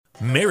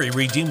Mary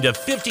redeemed a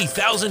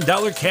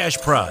 $50,000 cash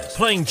prize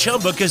playing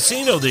Chumba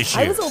Casino this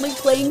year. I was only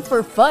playing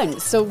for fun,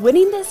 so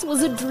winning this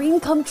was a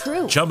dream come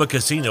true. Chumba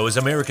Casino is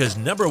America's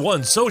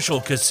 #1 social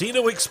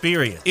casino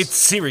experience. It's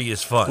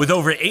serious fun. With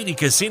over 80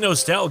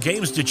 casino-style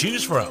games to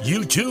choose from,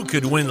 you too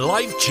could win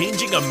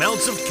life-changing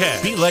amounts of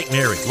cash. Be like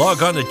Mary.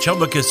 Log on to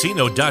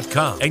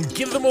ChumbaCasino.com and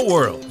give them a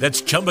whirl.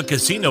 That's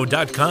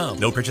ChumbaCasino.com.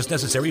 No purchase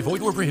necessary.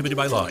 Void where prohibited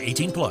by law.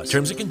 18 plus.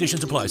 Terms and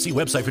conditions apply. See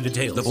website for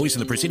details. The voice in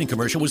the preceding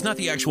commercial was not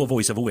the actual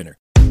voice of a winner.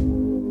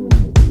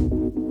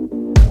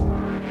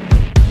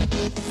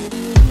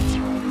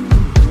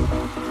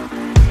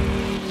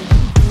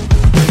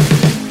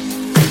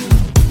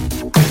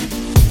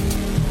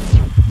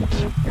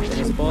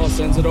 This ball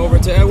sends it over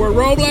to Edward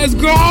Robles.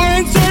 Go!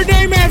 Insert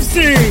name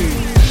FC!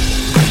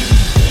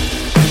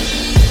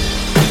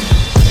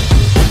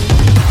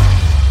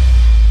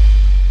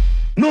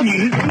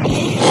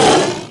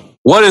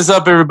 What is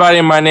up, everybody?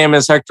 My name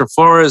is Hector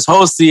Flores,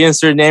 host of the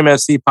Insert Name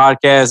FC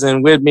podcast,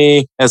 and with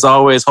me, as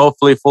always,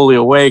 hopefully fully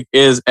awake,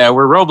 is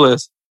Edward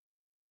Robles.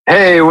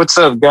 Hey, what's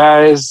up,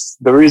 guys?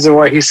 The reason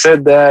why he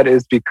said that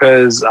is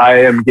because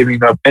I am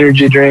giving up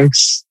energy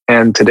drinks,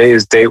 and today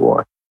is day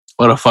one.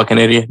 What a fucking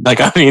idiot!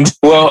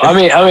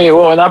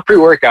 Well, not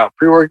pre-workout.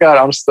 Pre-workout,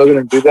 I'm still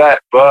gonna do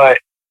that, but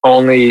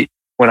only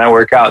when I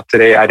work out.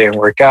 Today, I didn't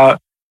work out.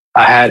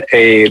 I had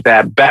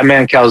that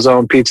Batman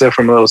calzone pizza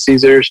from Little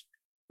Caesars.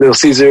 Little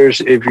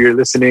Caesars, if you're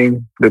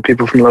listening, the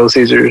people from Little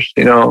Caesars,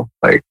 can I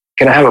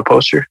have a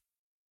poster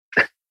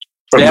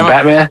from the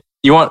Batman?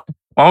 Why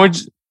would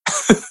you?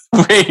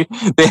 Wait,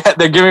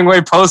 they're giving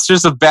away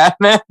posters of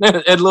Batman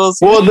at Little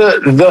Caesars? Well,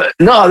 the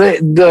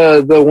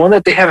one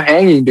that they have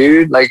hanging,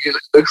 dude, like it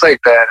looks like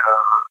that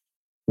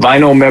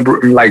vinyl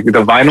like the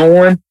vinyl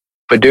one,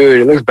 but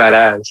dude, it looks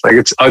badass. Like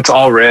it's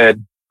all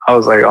red. I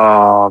was like,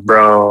 oh,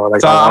 bro.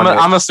 Like, so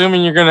I'm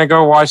assuming you're gonna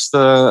go watch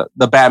the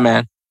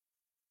Batman.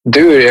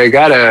 Dude, I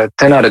got a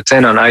 10 out of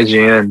 10 on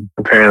IGN,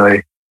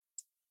 apparently.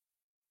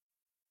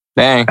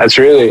 Dang. That's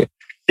really,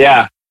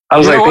 yeah. I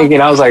was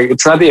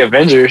it's not the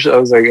Avengers. I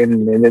was like,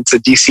 and it's a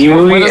DC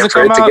movie. When does it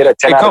come out? To get a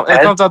 10 out of 10.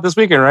 It comes out this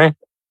weekend, right?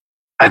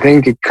 I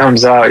think it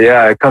comes out,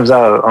 it comes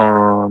out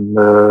on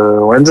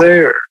Wednesday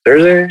or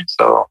Thursday.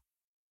 So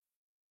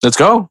let's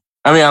go.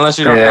 I mean, unless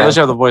you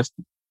have the voice.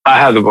 I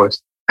have the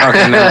voice.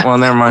 Okay, never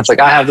mind. It's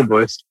like, I have the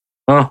voice.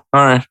 Oh,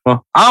 all right.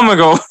 Well, I'm going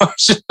to go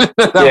watch it.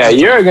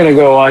 You're going to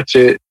go watch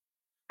it.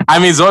 I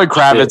mean, Zoe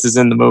Kravitz is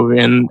in the movie,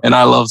 and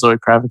I love Zoe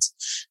Kravitz.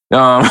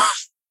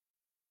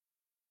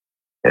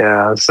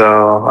 Yeah,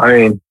 so,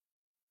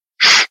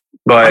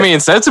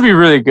 it's said to be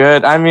really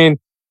good. I mean,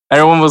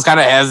 everyone was kind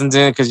of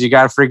hesitant because you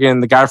got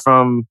freaking the guy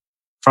from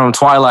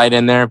Twilight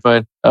in there,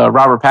 but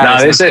Robert Pattinson.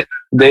 No, they said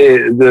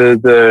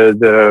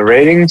the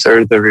ratings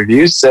or the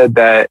reviews said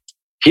that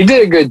he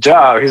did a good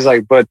job. He's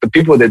like, but the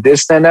people that did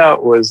stand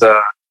out was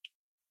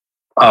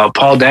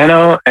Paul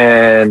Dano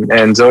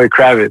and Zoe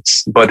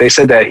Kravitz, but they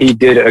said that he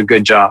did a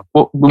good job.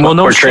 Well,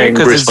 no shit,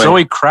 because it's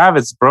Zoe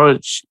Kravitz, bro.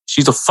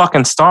 She's a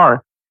fucking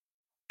star.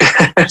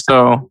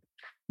 So,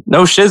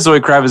 no shit, Zoe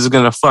Kravitz is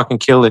gonna fucking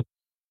kill it.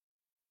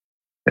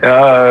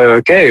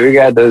 Okay, we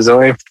got the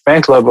Zoe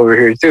fan club over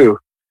here too.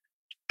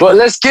 But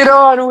let's get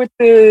on with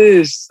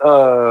this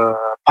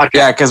podcast.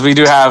 Yeah, because we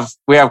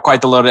have quite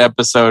the loaded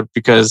episode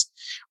because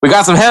we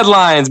got some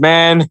headlines,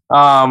 man.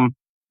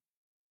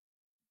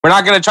 We're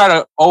not going to try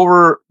to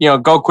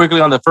go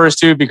quickly on the first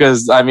two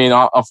because, I mean,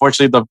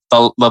 unfortunately,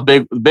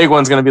 the big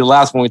one's going to be the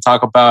last one we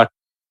talk about.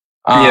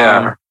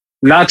 Not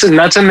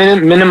to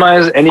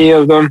minimize any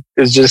of them.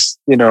 It's just,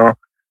 current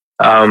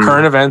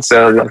events.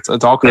 So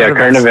it's all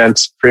current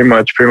events. Pretty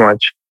much.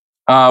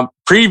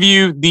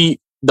 Preview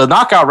the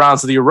knockout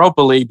rounds of the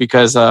Europa League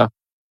because that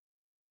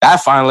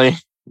finally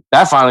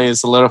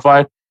is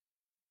solidified.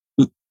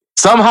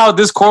 Somehow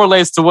this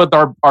correlates to what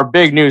our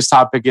big news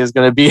topic is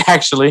going to be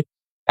actually.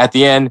 At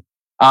the end,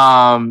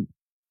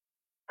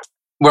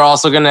 we're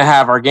also going to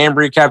have our game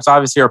recaps,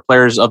 obviously our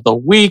players of the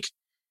week,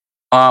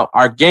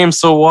 our games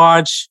to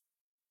watch,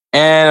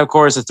 and of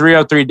course a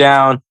 303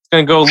 down. It's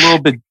going to go a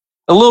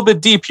little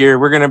bit deep here.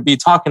 We're going to be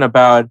talking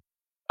about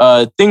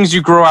things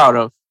you grow out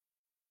of.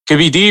 Could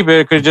be deep,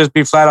 it could just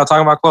be flat out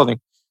talking about clothing.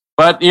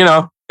 But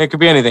it could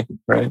be anything,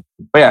 right?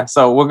 But yeah,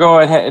 so we'll go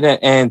ahead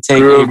and take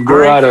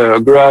grew out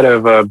of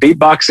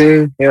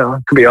beatboxing.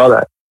 It could be all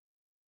that.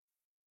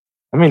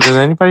 I mean, does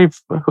anybody?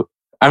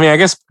 I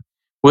guess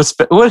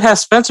would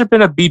has Spencer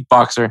been a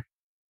beatboxer?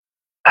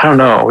 I don't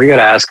know. We got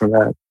to ask him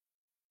that.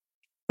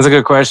 That's a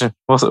good question.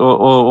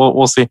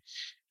 We'll see.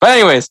 But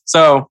anyways,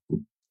 so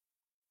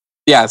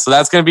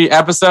that's gonna be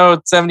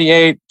episode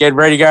 78. Get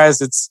ready,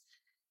 guys. It's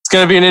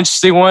gonna be an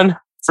interesting one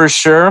for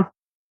sure.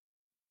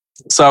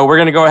 So we're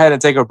gonna go ahead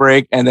and take a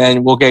break, and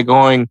then we'll get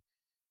going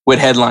with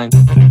headlines.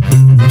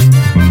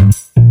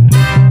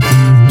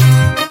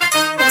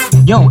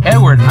 Yo,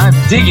 Edward, I'm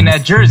digging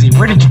that jersey.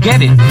 Where did you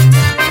get it?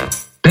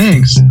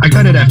 Thanks. I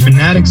got it at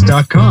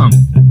Fanatics.com.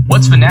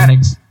 What's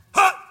Fanatics?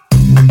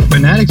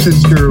 Fanatics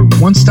is your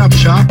one-stop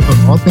shop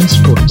of all things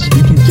sports.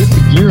 You can get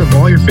the gear of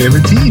all your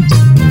favorite teams.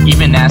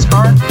 Even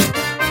NASCAR?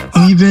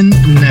 even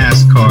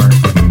NASCAR.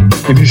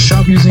 If you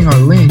shop using our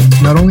link,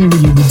 not only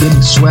will you be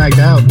getting swagged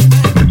out,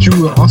 but you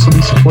will also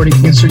be supporting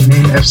Insert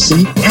Name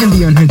FC and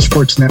the Unhinged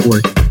Sports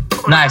Network.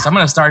 Nice. I'm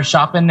going to start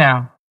shopping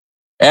now.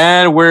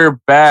 And we're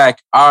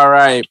back. All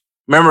right.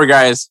 Remember,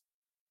 guys,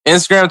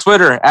 Instagram,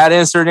 Twitter, at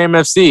Insert Name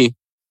FC.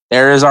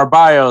 There is our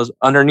bios.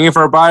 Underneath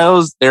our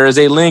bios, there is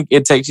a link.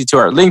 It takes you to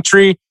our link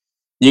tree.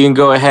 You can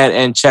go ahead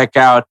and check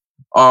out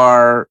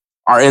our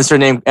Insert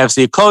Name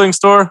FC clothing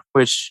store,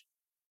 which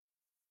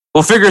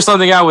we'll figure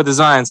something out with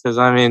designs because,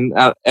 I mean,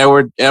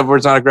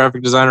 Edward's not a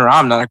graphic designer.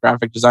 I'm not a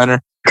graphic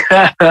designer.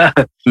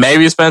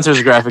 Maybe Spencer's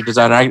a graphic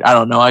designer. I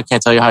don't know. I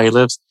can't tell you how he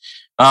lives.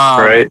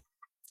 Right.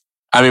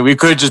 I mean, we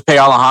could just pay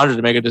Alejandro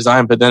to make a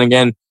design, but then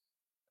again,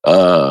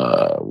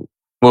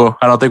 well,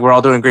 I don't think we're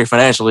all doing great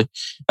financially.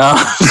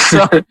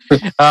 So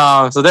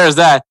there's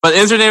that. But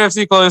Insert Name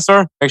FC clothing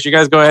store. Make sure you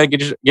guys go ahead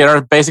and get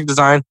our basic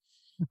design.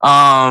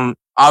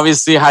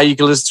 Obviously, how you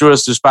can listen to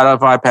us through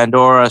Spotify,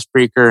 Pandora,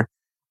 Spreaker.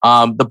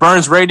 The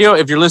Burns Radio.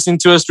 If you're listening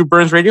to us through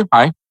Burns Radio,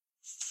 hi.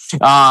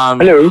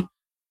 Hello.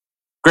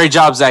 Great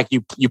job, Zach.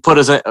 You put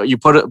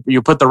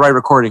the right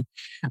recording.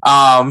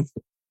 God,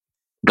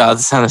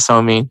 this sounded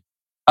so mean.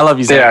 I love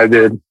you, Zach. Yeah, I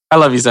did. I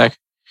love you, Zach.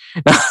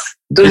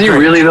 Does he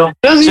really though?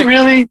 Does he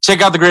really?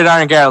 Check out the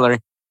Gridiron Gallery.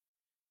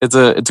 It's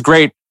a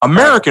great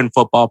American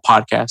football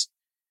podcast.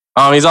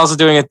 He's also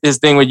doing his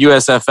thing with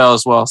USFL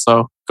as well.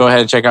 So go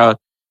ahead and check out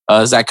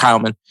Zach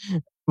Kyleman.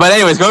 But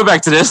anyways, going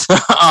back to this,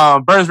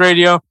 Burns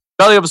Radio,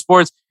 Belly Up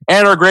Sports,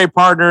 and our great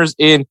partners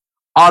in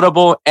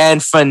Audible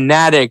and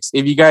Fanatics.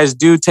 If you guys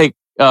do take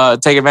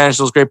advantage of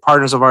those great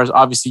partners of ours,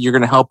 obviously you're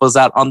going to help us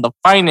out on the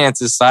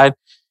finances side.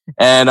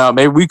 And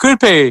maybe we could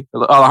pay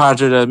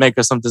Alejandro to make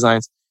us some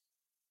designs.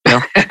 You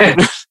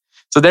know?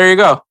 So there you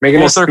go.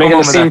 Making a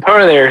scene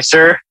part there,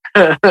 sir.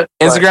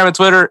 Instagram and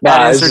Twitter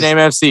at Insert Name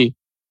FC.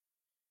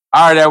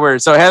 All right,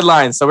 Edward. So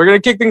headlines. So we're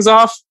gonna kick things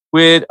off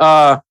with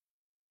a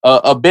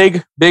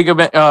big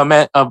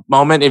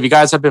moment. If you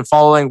guys have been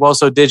following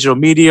Woso Digital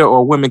Media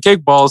or Women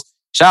Kickballs,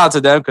 shout out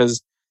to them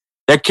because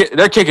they're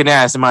kicking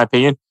ass in my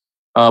opinion.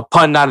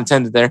 Pun not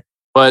intended there.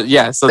 But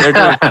yeah, so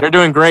they're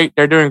doing great.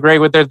 They're doing great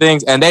with their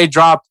things, and they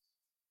dropped.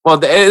 Well,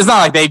 it's not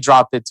like they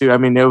dropped it too. I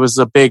mean, it was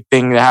a big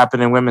thing that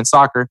happened in women's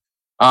soccer.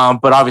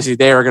 But obviously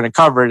they are going to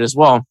cover it as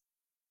well.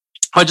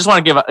 I just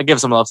want to give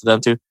some love to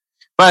them too.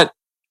 But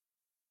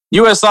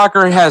U.S.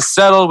 Soccer has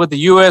settled with the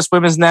U.S.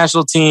 Women's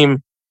National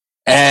Team,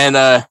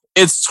 and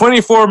it's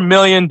 $24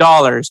 million.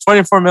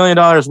 $24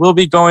 million will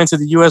be going to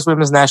the U.S.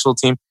 Women's National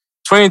Team.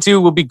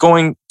 22 will be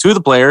going to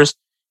the players,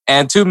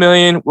 and $2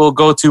 million will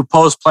go to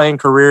post-playing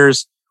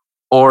careers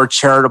or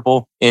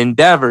charitable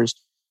endeavors.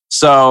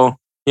 So,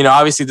 you know,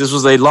 obviously this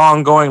was a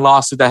long-going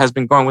lawsuit that has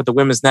been going with the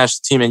women's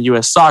national team and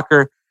U.S.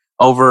 Soccer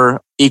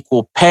over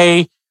equal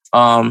pay,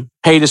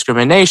 pay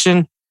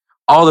discrimination,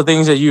 all the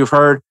things that you've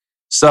heard.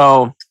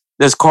 So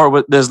this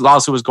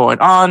lawsuit was going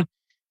on.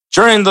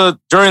 During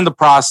the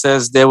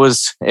process, it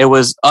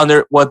was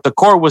under what the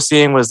court was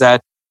seeing was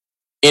that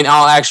in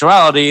all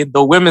actuality,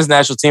 the women's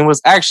national team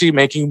was actually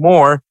making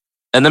more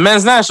than the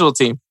men's national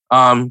team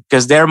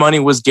because their money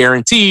was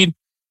guaranteed,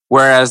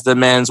 whereas the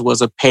men's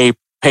was a pay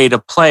to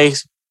play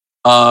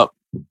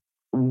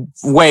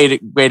way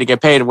to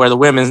get paid, where the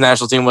women's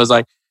national team was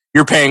like,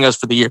 you're paying us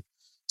for the year.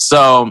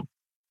 So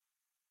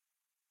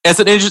it's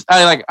an interest.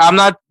 I'm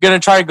not gonna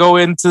try to go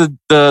into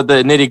the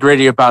nitty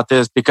gritty about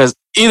this because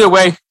either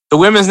way, the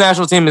women's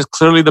national team is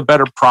clearly the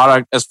better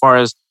product as far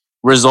as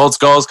results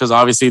goes because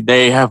obviously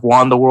they have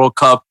won the World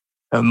Cup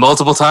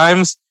multiple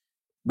times.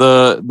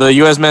 The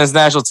U.S. men's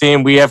national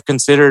team, we have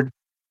considered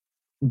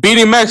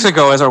beating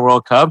Mexico as our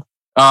World Cup.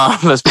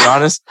 Let's be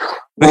honest.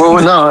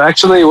 Well, no,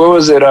 actually, what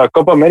was it?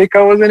 Copa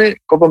America, wasn't it?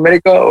 Copa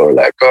America or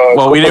like?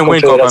 Well, we didn't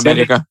win Copa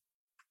America.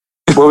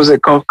 What was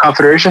it?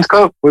 Confederations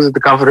Cup? Was it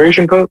the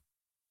Confederation Cup?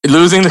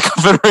 Losing the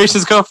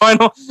Confederations Cup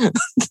final?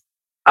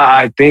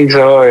 I think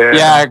so. Yeah.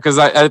 Yeah, because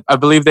I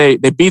believe they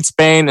beat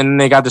Spain and then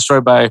they got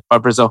destroyed by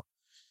Brazil.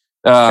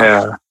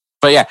 Yeah.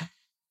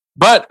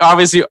 But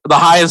obviously, the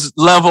highest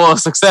level of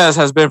success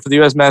has been for the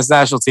U.S. men's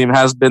national team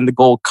has been the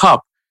Gold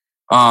Cup.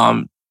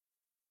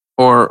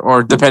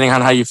 Or depending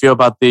on how you feel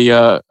about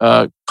the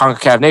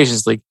CONCACAF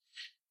Nations League.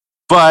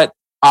 But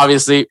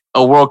obviously,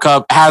 a World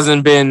Cup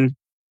hasn't even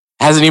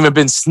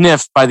been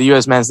sniffed by the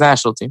U.S. men's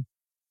national team.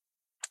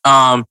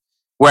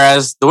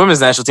 Whereas the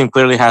women's national team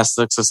clearly has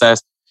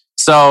success.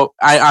 So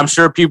I'm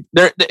sure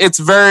it's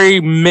very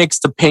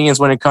mixed opinions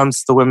when it comes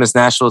to the women's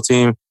national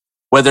team,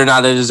 whether or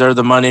not they deserve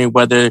the money,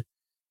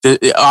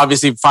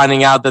 obviously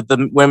finding out that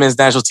the women's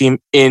national team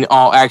in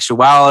all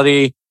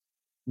actuality,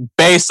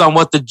 based on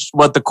what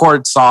the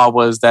court saw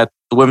was that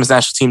the women's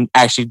national team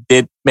actually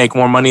did make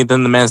more money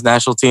than the men's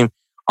national team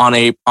on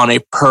a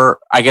per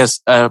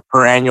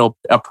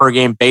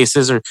game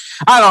basis, or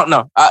I don't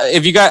know.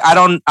 If you guys,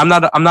 I'm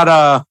not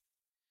a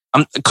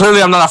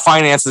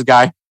finances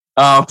guy,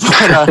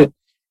 but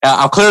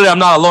I'm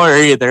not a lawyer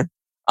either.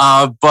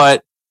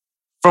 But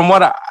from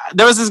what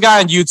there was this guy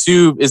on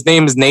YouTube. His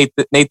name is Nate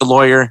the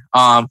lawyer.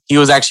 He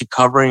was actually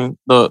covering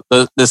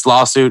this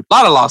lawsuit. A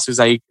lot of lawsuits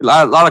a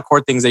lot of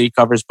court things that he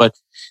covers. But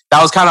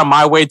that was kind of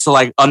my way to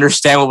like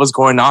understand what was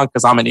going on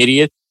because I'm an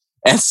idiot.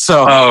 And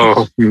so,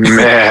 oh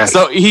man,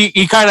 so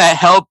he kind of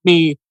helped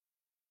me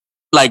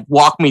like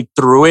walk me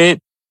through it.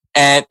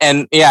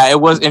 And yeah,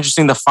 it was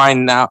interesting to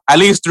find out, at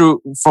least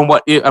from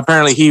what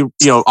apparently he,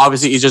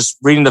 obviously he's just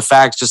reading the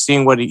facts, just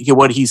seeing what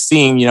he's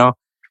seeing,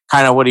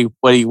 kind of what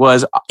he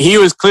was. He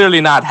was clearly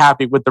not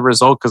happy with the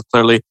result because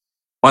clearly,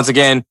 once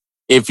again,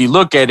 if you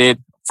look at it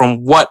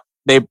from what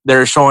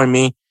they're showing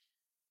me,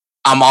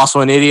 I'm also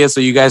an idiot. So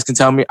you guys can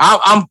tell me.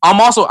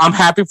 I'm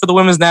happy for the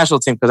women's national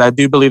team because I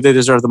do believe they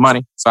deserve the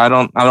money. So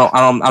don't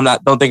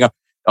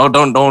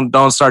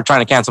start trying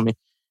to cancel me.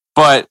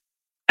 But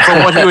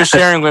from what he was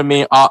sharing with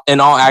me, in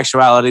all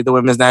actuality, the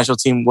women's national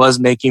team was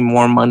making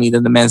more money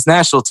than the men's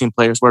national team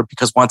players were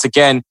because once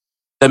again,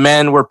 the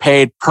men were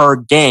paid per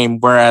game,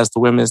 whereas the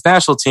women's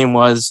national team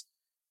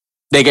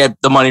they get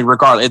the money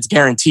regardless. It's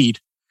guaranteed.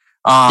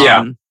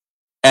 And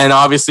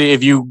obviously,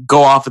 if you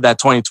go off of that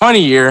 2020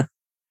 year,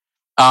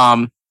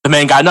 the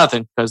men got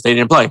nothing because they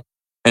didn't play.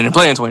 They didn't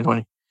play in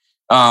 2020.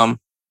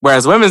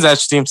 Whereas the women's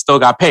national team still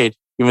got paid,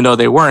 even though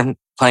they weren't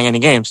playing any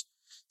games.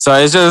 So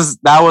it's just,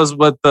 that was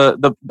what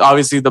the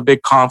obviously the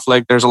big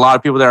conflict. There's a lot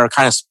of people that are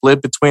kind of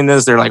split between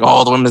this. They're like,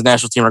 oh, the women's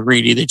national team are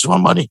greedy. They just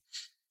want money.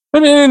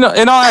 But in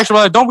all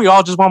actuality, don't we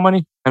all just want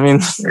money? I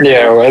mean,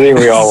 yeah, well, I think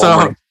we all want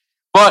money.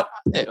 But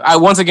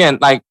once again,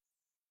 like,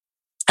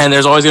 and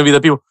there's always going to be the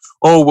people,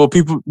 oh, well,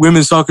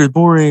 women's soccer is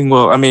boring.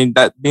 Well, I mean,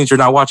 that means you're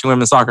not watching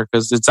women's soccer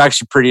because it's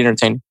actually pretty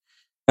entertaining.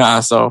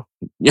 So,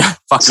 yeah.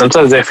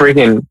 Sometimes they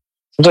freaking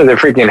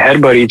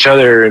headbutt each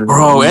other. And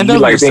bro,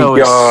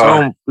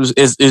 NWSL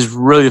is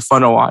really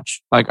fun to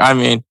watch. Like, I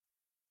mean,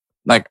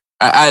 like,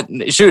 I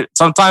shoot,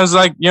 sometimes,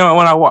 like, when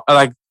I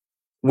like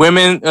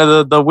women,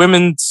 the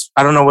women's,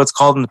 I don't know what's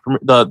called in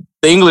the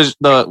English,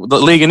 the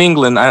league in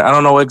England. I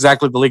don't know what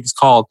exactly the league is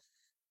called,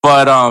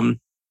 but I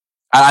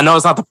know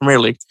it's not the Premier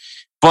League,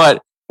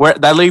 but where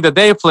that league that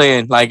they play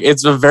in, like,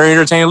 it's a very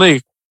entertaining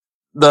league.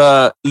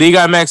 The Liga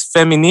MX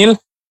Femenil,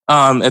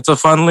 it's a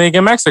fun league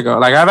in Mexico.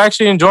 Like, I've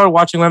actually enjoyed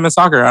watching women's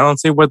soccer. I don't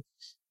see what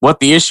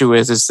the issue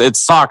is. It's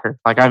soccer.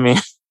 Like, I mean,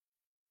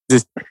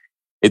 it's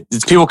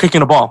people kicking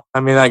the ball. I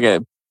mean, like,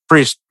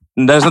 there's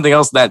nothing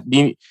else that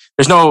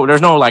there's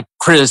no like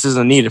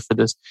criticism needed for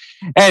this.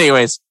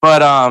 Anyways,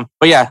 but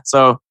yeah.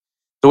 So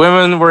the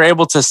women were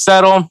able to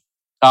settle.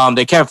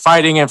 They kept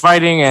fighting, and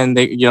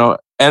they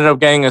ended up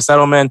getting a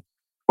settlement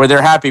where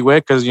they're happy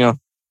with because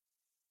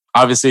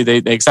obviously they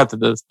accepted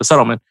the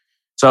settlement.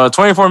 So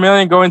 24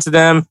 million going to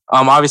them.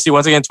 Obviously,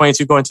 once again,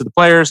 22 going to the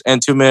players and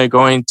 2 million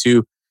going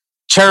to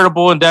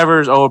charitable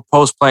endeavors or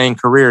post-playing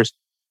careers.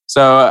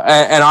 So,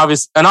 and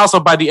also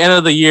by the end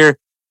of the year,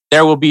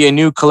 there will be a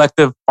new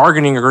collective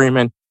bargaining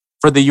agreement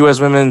for the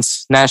U.S.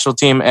 women's national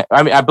team.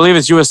 I mean, I believe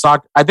it's U.S.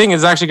 soccer. I think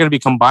it's actually going to be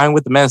combined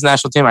with the men's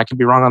national team. I could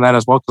be wrong on that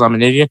as well because I'm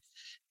an idiot.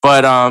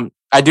 But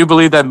I do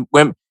believe that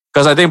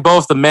because I think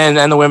both the men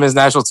and the women's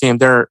national team,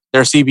 their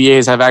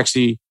CBAs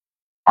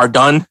are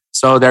done.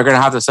 So they're going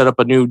to have to set up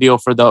a new deal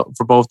for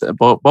both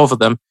of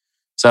them.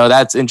 So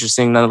that's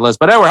interesting nonetheless.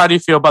 But Edward, how do you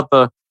feel about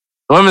the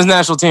women's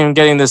national team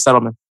getting this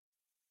settlement?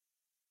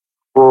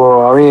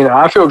 Well, I mean,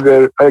 I feel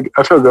good. I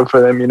feel good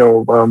for them.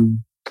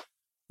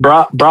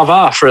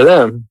 Brava for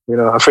them.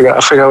 I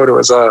forgot what it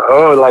was.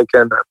 Like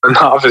in the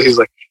office, he's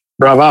like,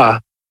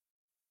 brava.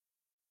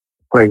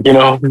 Like,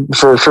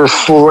 for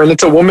when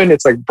it's a woman,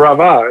 it's like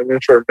brava, and then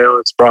for a male,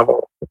 it's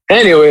bravo.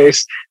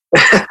 Anyways,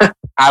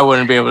 I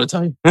wouldn't be able to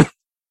tell you.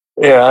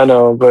 Yeah, I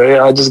know, but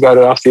yeah, I just got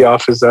it off the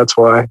office. That's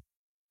why.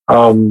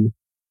 But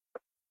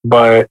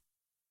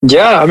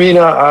yeah, I mean,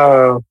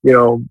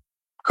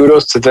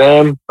 kudos to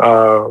them.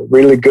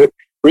 Really good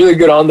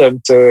on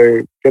them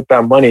to get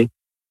that money.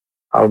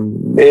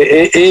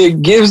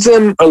 It gives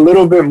them a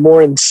little bit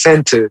more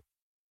incentive,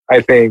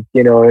 I think,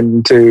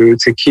 and to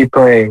keep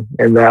playing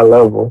in that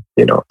level,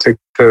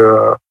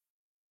 to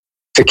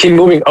keep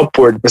moving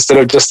upward instead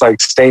of just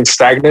like staying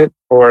stagnant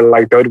or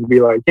like they would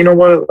be like, you know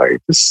what, like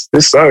this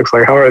sucks.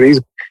 Like, how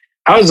is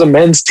the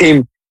men's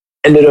team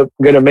ended up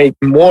going to make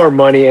more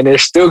money and they're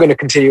still going to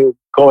continue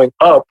going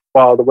up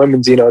while the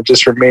women's,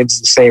 just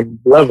remains the same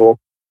level.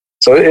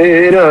 So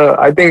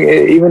I think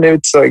even if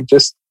it's like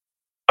just,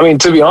 I mean,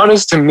 to be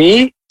honest, to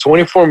me,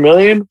 24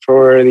 million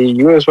for the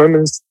U.S.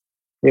 women's,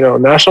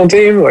 national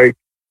team, like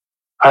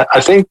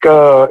I think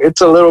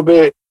it's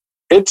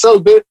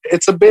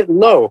a bit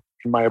low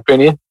in my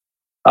opinion.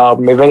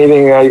 If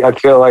anything, I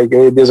feel like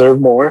they deserve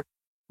more.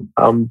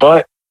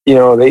 But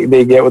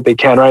they get what they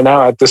can right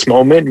now at this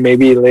moment.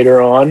 Maybe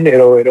later on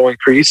it'll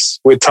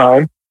increase with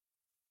time,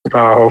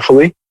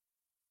 hopefully,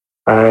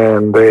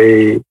 and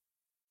they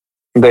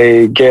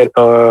get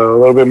a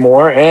little bit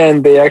more,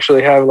 and they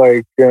actually have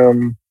like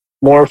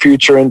more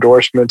future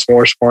endorsements,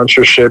 more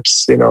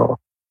sponsorships, than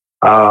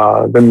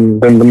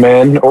the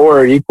men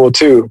or equal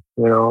to.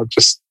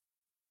 Just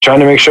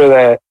trying to make sure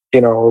that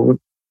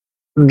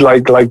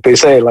like they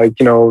say, like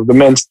the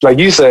men's, like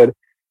you said,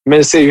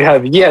 Minnesota City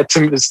have yet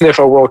to sniff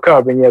a World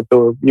Cup, and yet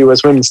the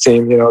U.S. women's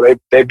team,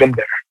 they've been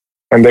there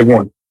and they've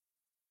won.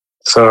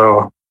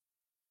 So,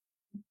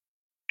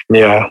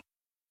 yeah.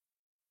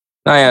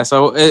 Oh yeah,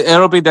 so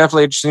it'll be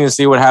definitely interesting to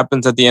see what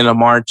happens at the end of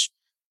March.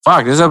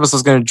 Fuck, this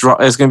episode's gonna drop.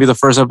 It's gonna be the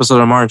first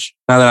episode of March.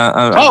 Now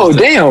that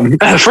damn!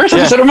 First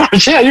episode of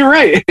March. Yeah, you're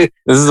right. This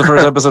is the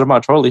first episode of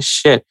March. Holy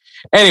shit!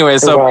 Anyway,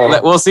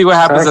 so we'll see what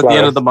happens at the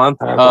end of the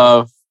month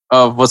of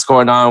what's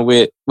going on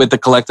with the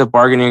collective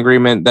bargaining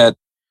agreement that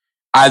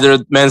either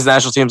men's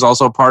national team is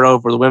also a part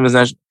of or the women's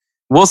national.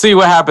 We'll see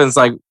what happens.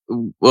 Like,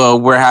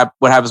 what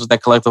happens with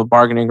that collective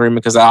bargaining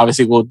agreement, because that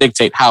obviously will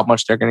dictate how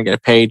much they're going to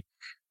get paid.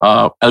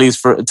 At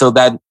least until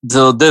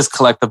this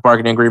collective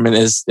bargaining agreement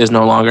is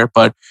no longer.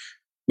 But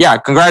yeah,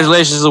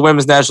 congratulations to the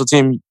women's national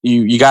team.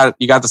 You got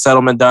the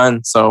settlement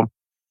done. So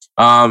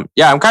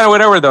yeah, I'm kind of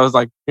whatever though. It's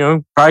like,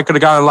 probably could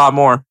have gotten a lot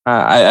more.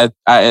 And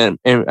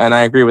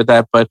I agree with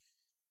that. But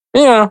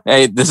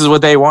hey, this is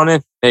what they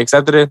wanted. They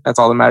accepted it. That's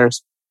all that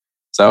matters.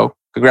 So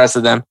congrats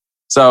to them.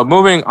 So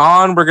moving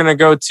on, we're gonna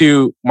go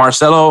to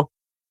Marcelo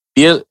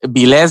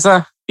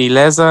Bielsa.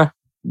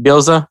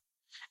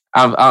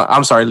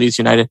 I'm sorry, Leeds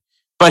United.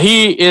 But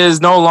he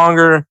is no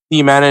longer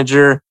the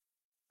manager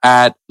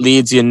at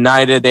Leeds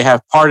United. They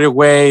have parted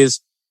ways.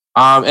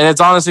 And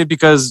it's honestly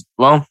because,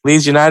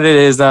 Leeds United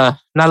is not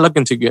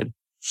looking too good.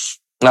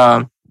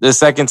 The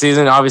second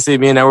season, obviously,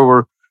 me and Edward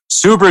were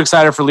super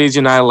excited for Leeds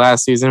United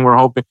last season. We're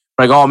hoping,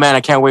 like, oh man,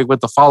 I can't wait what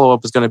the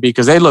follow-up is going to be,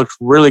 because they looked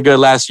really good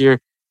last year.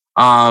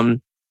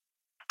 And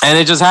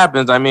it just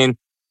happens. I mean,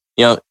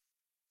 it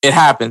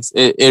happens.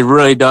 It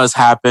really does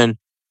happen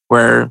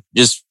where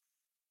just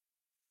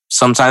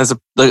sometimes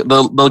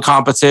the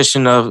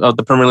competition of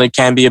the Premier League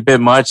can be a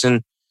bit much.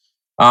 And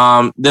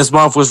this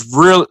month was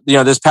real.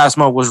 This past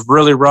month was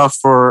really rough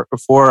for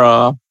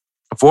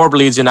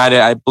Leeds United.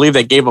 I believe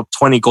they gave up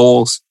 20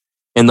 goals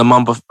in the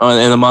month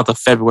of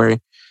February.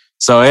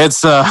 So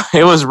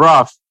it was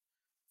rough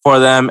for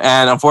them.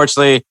 And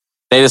unfortunately,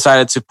 they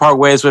decided to part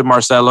ways with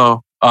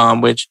Marcelo,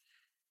 which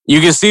you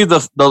can see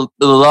the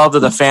love that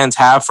the fans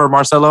have for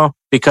Marcelo,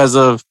 because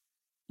of,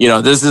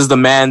 this is the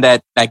man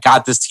that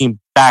got this team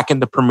back in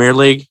the Premier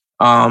League.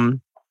 So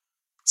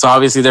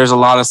obviously there's a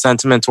lot of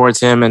sentiment towards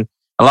him and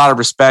a lot of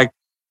respect.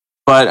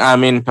 But I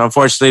mean,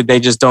 unfortunately, they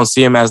just don't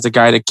see him as the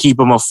guy to keep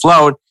him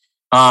afloat.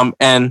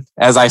 And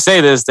as I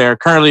say this, they're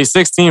currently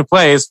 16th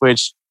place,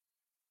 which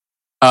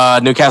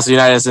Newcastle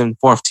United is in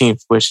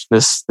 14th, which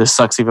this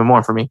sucks even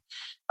more for me.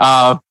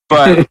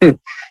 But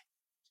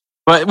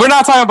but we're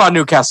not talking about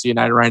Newcastle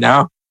United right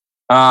now.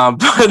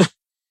 But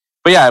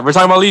yeah, we're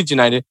talking about Leeds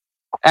United.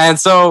 And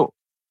so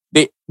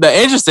the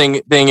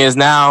interesting thing is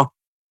now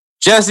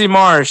Jesse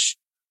Marsch,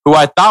 who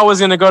I thought was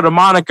going to go to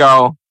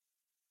Monaco,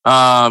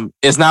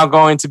 is now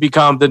going to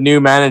become the new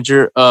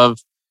manager of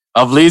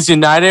Leeds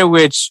United,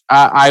 which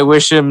I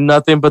wish him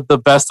nothing but the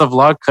best of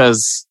luck,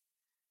 because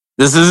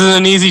this isn't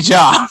an easy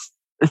job.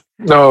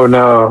 No.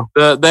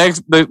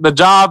 The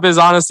job is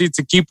honestly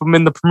to keep them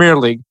in the Premier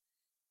League.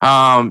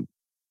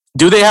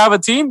 Do they have a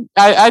team?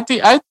 I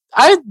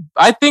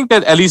think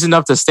that at least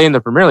enough to stay in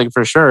the Premier League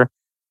for sure.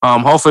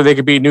 Hopefully they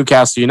could beat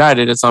Newcastle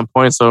United at some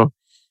point, so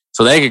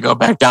they could go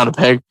back down a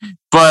peg.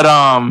 But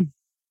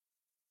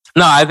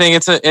no, I think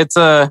it's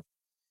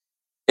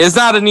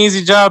not an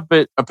easy job.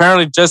 But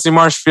apparently Jesse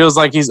Marsch feels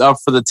like he's up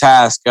for the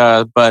task.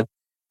 But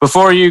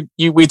before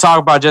we talk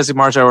about Jesse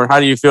Marsch, how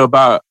do you feel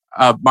about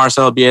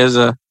Marcelo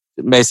Bielsa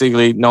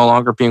basically no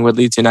longer being with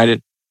Leeds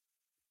United?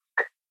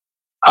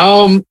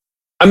 I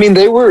mean,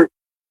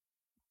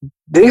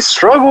 they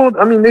struggled.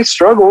 I mean, they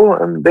struggle,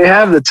 and they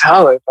have the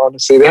talent.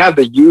 Honestly, they have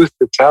the youth,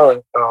 the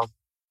talent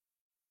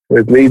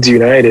with Leeds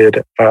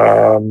United.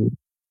 But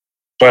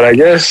I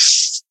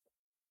guess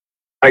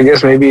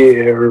maybe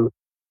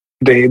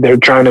they're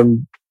trying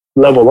to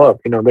level up.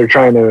 They're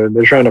trying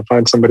to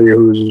find somebody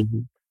who's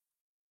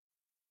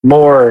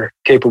more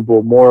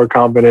capable, more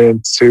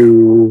competent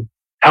to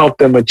help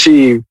them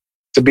achieve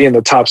to be in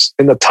the top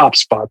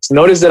spots.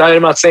 Notice that I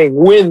am not saying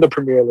win the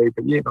Premier League,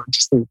 but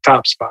just in the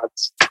top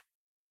spots.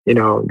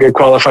 Get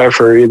qualified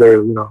for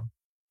either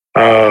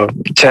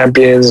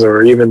Champions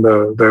or even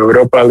the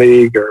Europa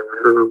League,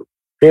 or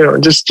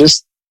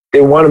just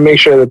they want to make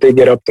sure that they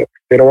get up there.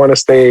 They don't want to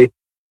stay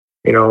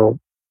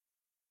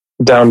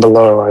down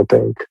below, I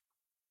think.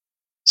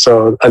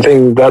 So I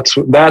think that's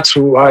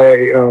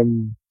why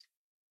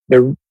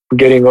they're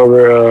getting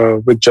over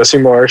with Jesse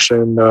Marsch,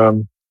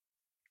 and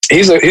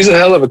he's a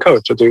hell of a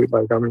coach, dude.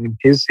 Like, I mean,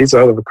 he's a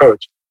hell of a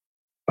coach.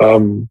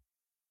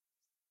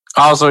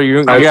 Also,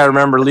 you got to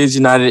remember, Leeds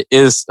United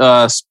is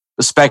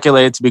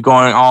speculated to be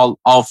going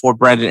all for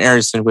Brendan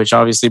Eriksson, which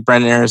obviously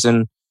Brendan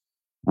Eriksson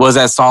was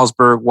at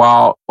Salzburg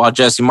while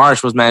Jesse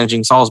Marsch was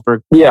managing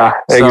Salzburg. Yeah,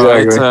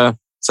 exactly.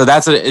 So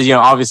that's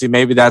obviously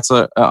maybe that's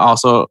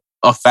also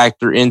a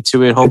factor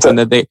into it, hoping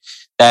that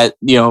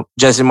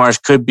Jesse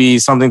Marsch could be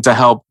something to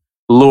help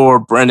lure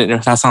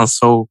Brendan. That sounds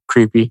so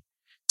creepy.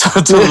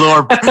 to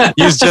lure,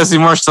 use Jesse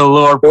Marsch to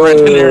lure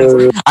Brendan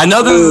Eriksson. I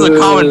know this is a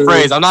common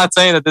phrase. I'm not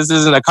saying that this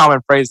isn't a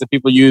common phrase that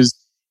people use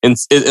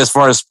as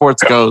far as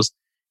sports goes.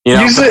 You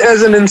know, use it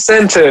as an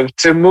incentive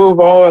to move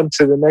on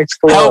to the next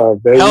club.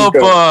 Help.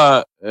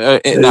 Well,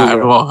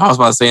 I was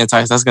about to say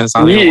entice. That's gonna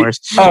sound even worse.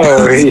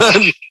 Oh,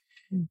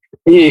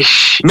 maybe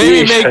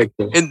make.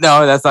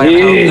 No, that's not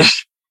gonna help.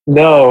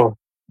 No,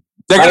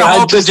 they're gonna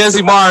hope that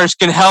Jesse Marsh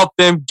can help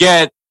them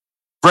get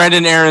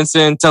Brendan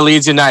Aronson to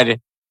Leeds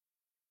United.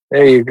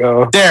 There you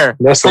go.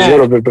 That's a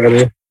little bit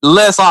better.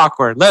 Less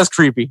awkward, less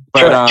creepy.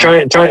 But,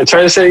 try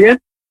to say it again.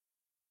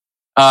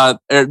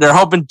 They're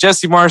hoping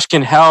Jesse Marsh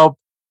can help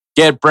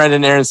get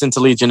Brendan Aronson to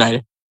Leeds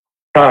United.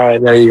 All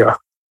right, there you go.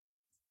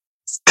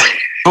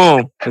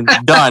 Boom,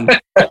 done.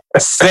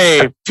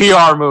 Save,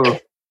 PR move.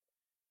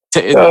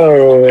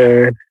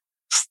 Man.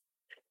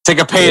 Take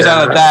a page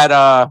out of that.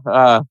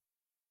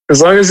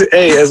 As long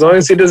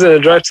as he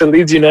doesn't drive to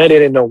Leeds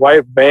United in a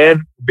white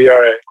van, we'll be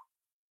all right.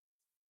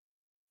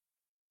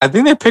 I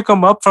think they pick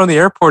him up from the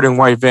airport in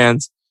white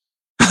vans.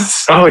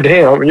 Oh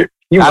damn! You're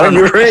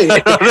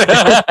right.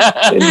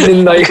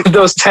 in like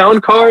those town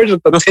cars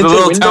with the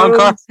little windows? Town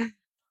car.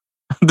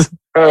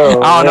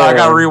 Oh, I don't know. I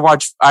gotta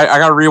rewatch. I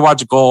gotta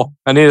rewatch Goal.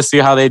 I need to see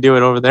how they do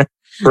it over there.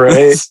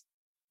 Right.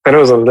 And it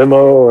was a limo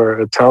or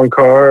a town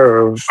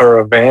car or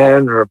a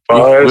van or a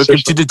bus. Welcome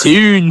to the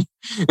tune.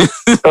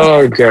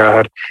 Oh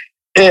God!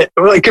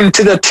 Welcome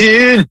to the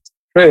tune.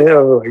 I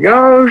was like,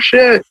 oh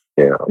shit.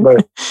 Yeah.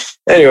 But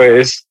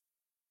anyways.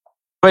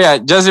 But yeah,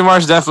 Jesse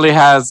Marsh definitely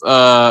has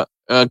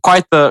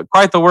quite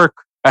the work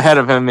ahead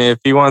of him if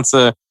he wants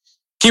to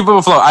keep them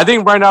afloat. I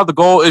think right now the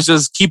goal is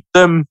just keep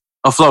them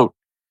afloat,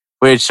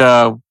 which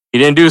he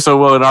didn't do so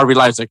well in RB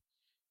Leipzig.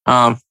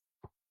 But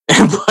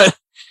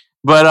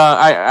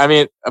I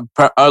mean,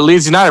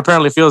 Leeds United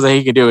apparently feels that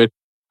he can do it.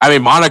 I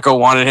mean, Monaco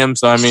wanted him,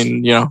 so I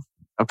mean, you know,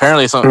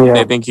 apparently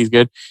they think he's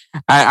good.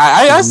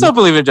 I still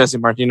believe in Jesse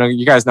Marsh. You know,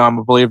 you guys know I'm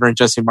a believer in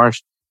Jesse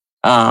Marsh,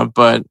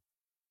 but.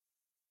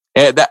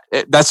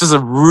 That's just a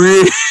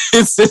really.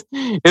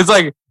 It's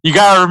like you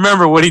gotta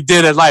remember what he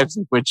did at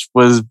Leipzig, which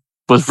was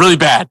really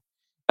bad.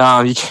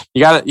 You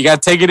gotta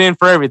take it in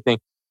for everything.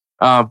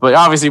 But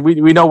obviously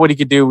we know what he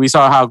could do. We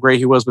saw how great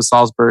he was with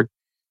Salzburg.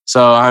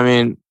 So I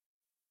mean,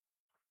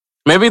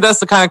 maybe that's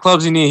the kind of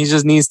clubs he needs. He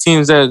just needs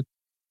teams that,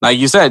 like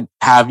you said,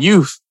 have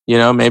youth. You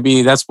know,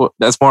 maybe that's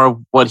more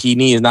of what he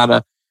needs.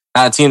 Not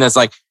a team that's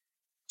like,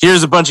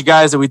 here's a bunch of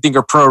guys that we think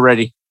are pro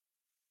ready.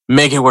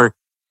 Make it work.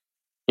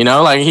 You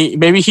know, like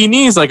maybe he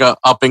needs like a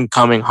up and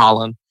coming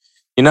Haaland,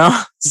 you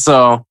know?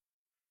 So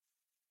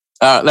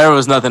there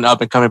was nothing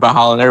up and coming about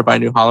Haaland. Everybody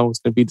knew Haaland was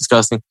going to be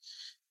disgusting.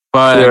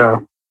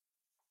 But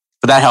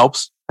that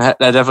helps. That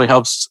definitely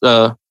helps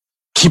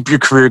keep your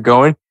career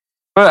going.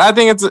 But I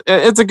think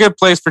it's a good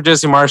place for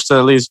Jesse Marsh to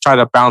at least try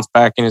to bounce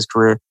back in his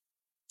career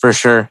for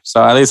sure.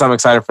 So at least I'm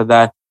excited for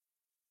that.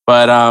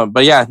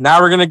 But yeah, now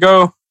we're going to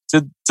go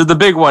to the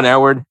big one,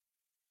 Edward.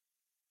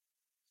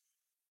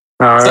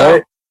 All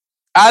right.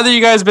 Either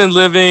you guys been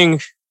living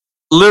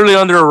literally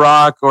under a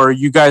rock, or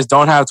you guys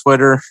don't have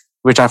Twitter,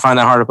 which I find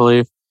that hard to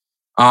believe,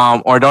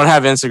 or don't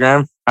have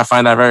Instagram. I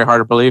find that very hard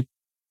to believe.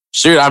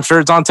 Shoot, I'm sure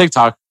it's on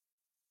TikTok.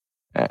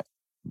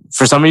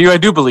 For some of you, I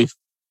do believe.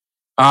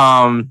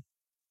 Or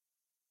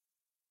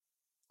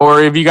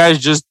if you guys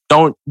just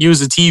don't use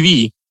the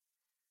TV.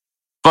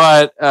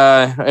 But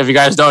if you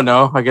guys don't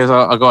know, I guess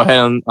I'll go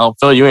ahead and I'll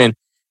fill you in.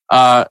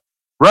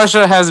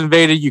 Russia has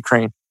invaded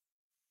Ukraine.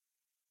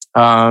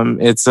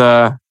 It's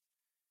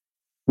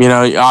you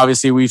know,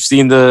 obviously we've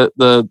seen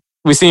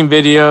we've seen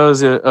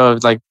videos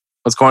of like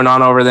what's going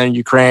on over there in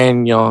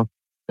Ukraine, you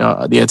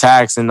know, the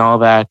attacks and all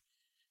that.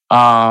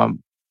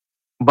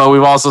 But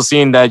we've also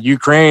seen that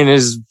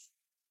Ukraine's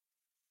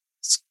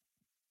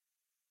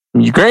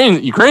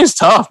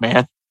tough,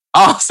 man.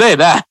 I'll say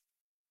that.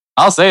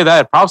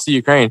 Props to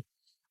Ukraine.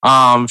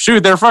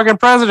 Shoot, their fucking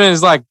president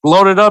is like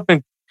loaded up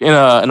in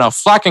a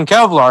flak and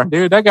Kevlar,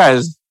 dude. That guy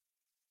is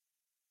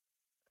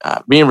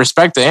being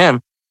respect to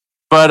him.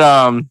 But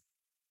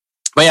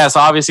yeah, so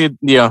obviously,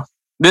 you know,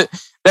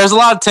 there's a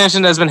lot of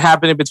tension that's been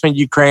happening between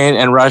Ukraine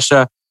and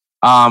Russia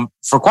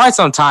for quite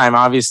some time.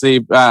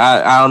 Obviously,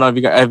 I don't know if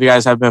you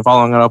guys have been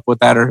following up with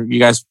that, or you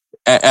guys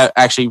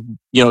actually,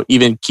 you know,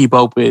 even keep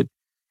up with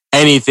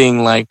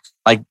anything like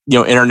you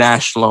know,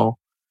 international.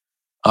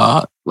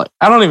 Like,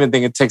 I don't even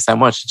think it takes that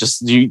much.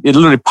 It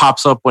literally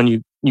pops up when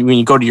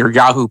you go to your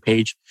Yahoo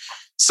page.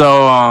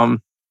 So,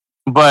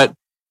 but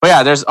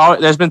yeah,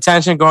 there's been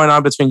tension going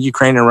on between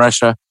Ukraine and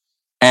Russia,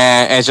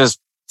 and it's just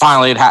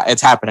finally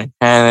it's happening.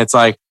 And it's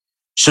like,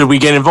 should we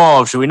get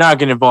involved? Should we not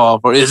get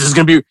involved? Or is this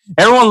going to be?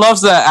 Everyone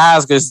loves to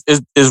ask, is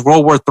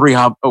World War III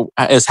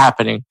is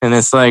happening? And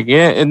it's like,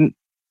 yeah,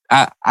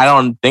 I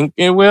don't think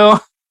it will.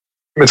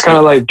 It's kind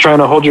of like trying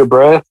to hold your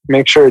breath,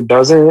 make sure it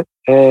doesn't,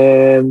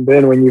 and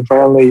then when you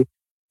finally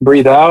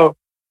breathe out,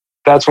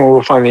 that's when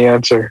we'll find the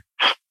answer.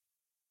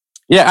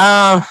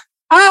 Yeah,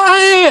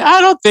 I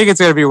don't think it's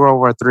going to be World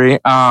War III.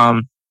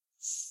 I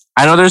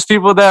know there's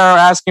people that are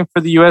asking for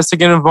the U.S. to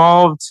get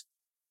involved.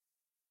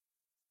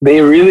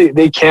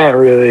 They can't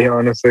really,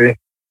 honestly.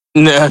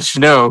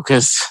 No,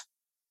 because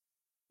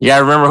you got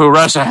to remember who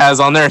Russia has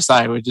on their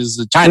side, which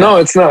is China. No,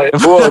 it's not.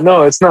 Well,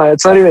 no, it's not.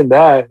 It's not even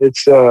that.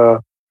 It's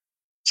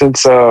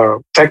since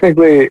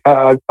technically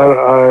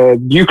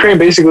Ukraine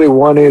basically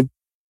wanted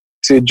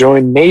to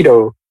join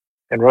NATO,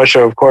 and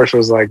Russia, of course,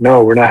 was like,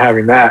 no, we're not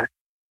having that.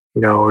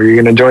 You're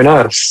going to join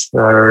us,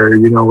 or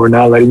we're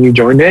not letting you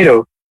join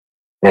NATO.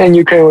 And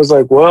Ukraine was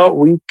like, well,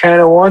 we kind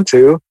of want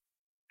to,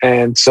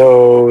 and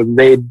so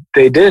they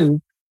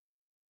didn't,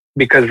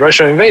 because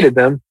Russia invaded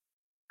them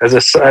as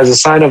a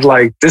sign of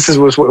like, this is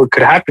what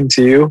could happen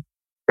to you,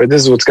 or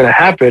this is what's going to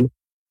happen.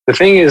 The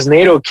thing is,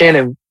 NATO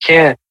can't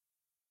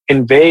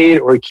invade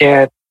or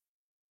can't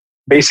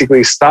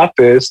basically stop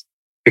this,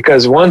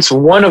 because once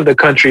one of the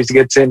countries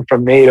gets in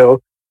from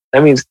NATO,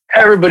 that means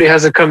everybody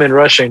has to come in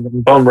rushing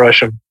and bum rush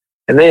them.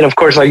 And then, of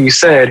course, like you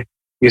said,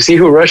 you see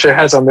who Russia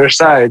has on their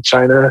side: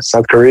 China,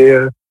 South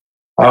Korea,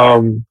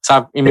 North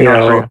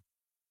Korea.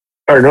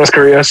 Or North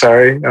Korea.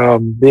 Sorry,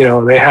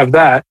 they have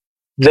that.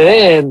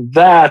 Then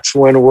that's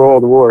when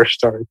World War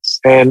starts.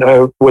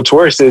 And what's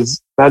worse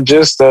is not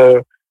just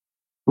a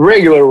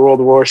regular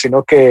World War,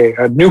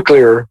 a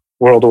nuclear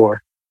World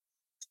War.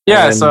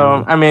 Yeah,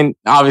 so, I mean,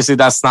 obviously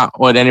that's not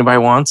what anybody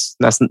wants.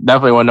 That's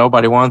definitely what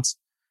nobody wants.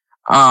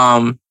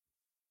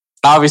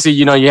 Obviously,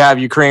 you have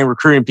Ukraine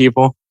recruiting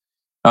people,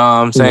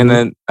 saying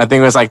that I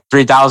think it was like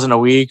 3,000 a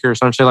week or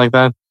some shit like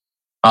that.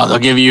 They'll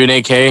give you an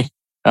AK.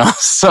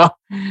 So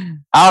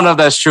I don't know if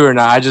that's true or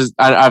not. That's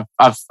what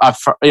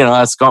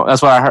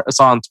I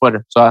saw on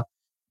Twitter. So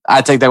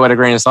I take that with a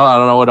grain of salt. I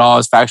don't know what all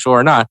is factual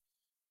or not.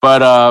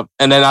 But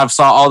and then I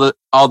saw all the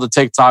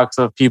TikToks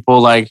of people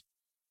like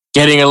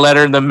getting a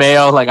letter in the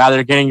mail, like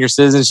either getting your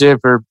citizenship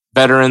or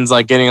veterans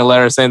like getting a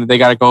letter saying that they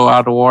got to go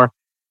out to war.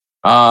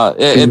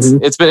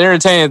 It's been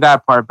entertaining at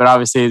that part, but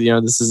obviously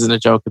this isn't a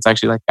joke. It's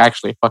actually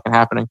fucking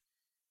happening.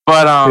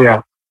 But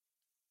yeah.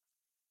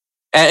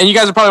 And you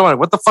guys are probably wondering,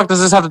 what the fuck does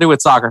this have to do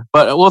with soccer?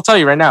 But we'll tell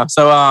you right now.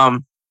 So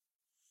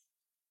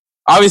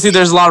obviously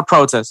there's a lot of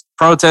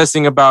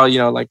protesting about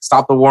like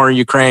stop the war in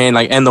Ukraine,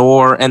 like end the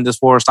war, end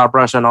this war, stop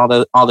Russia,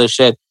 and all this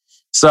shit.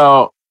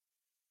 So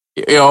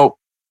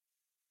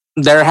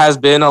there has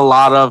been a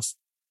lot of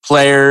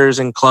players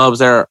and clubs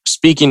that are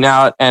speaking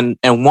out and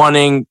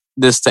wanting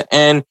this to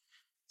end.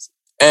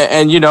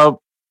 And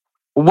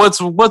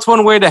what's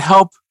one way to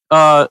help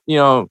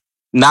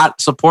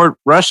not support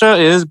Russia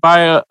is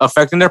by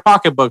affecting their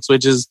pocketbooks,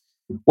 which is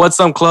what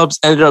some clubs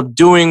ended up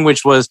doing,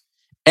 which was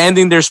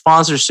ending their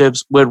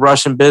sponsorships with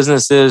Russian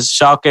businesses.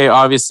 Schalke,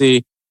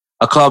 obviously,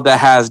 a club that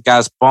has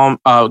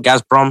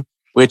Gazprom,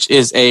 which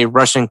is a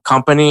Russian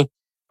company.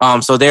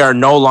 So they are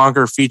no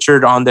longer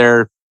featured on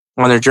their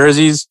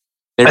jerseys.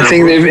 I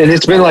think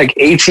it's been like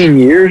 18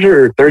 years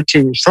or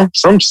 13. Some.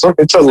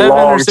 It's a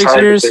long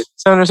time.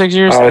 7 or 6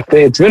 years. I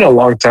think it's been a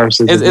long time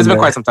since it's been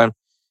quite some time.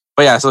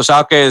 But yeah, so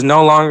Schalke is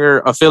no longer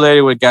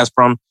affiliated with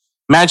Gazprom.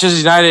 Manchester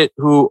United,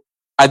 who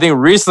I think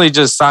recently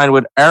just signed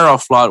with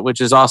Aeroflot,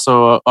 which is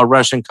also a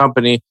Russian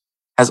company,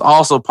 has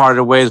also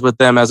parted ways with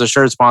them as a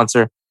shirt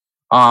sponsor.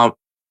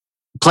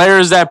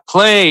 Players that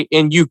play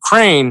in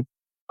Ukraine,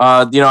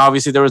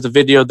 obviously there was a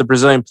video of the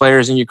Brazilian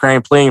players in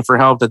Ukraine pleading for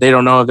help, that they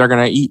don't know if they're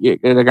going to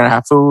eat, they're going to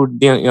have food,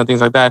 things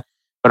like that,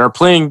 but are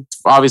pleading,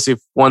 obviously,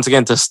 once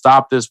again, to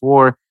stop this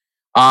war.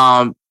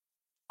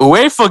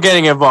 UEFA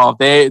getting involved.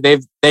 They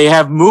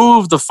have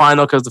moved the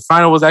final, because the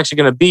final was actually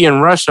going to be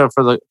in Russia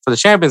for the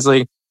Champions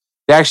League.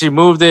 They actually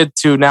moved it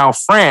to now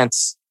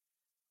France,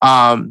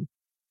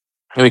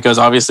 because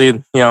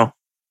obviously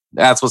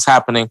that's what's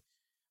happening.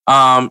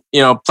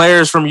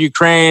 Players from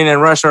Ukraine and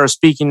Russia are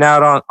speaking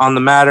out on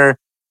the matter.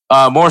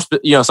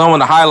 Someone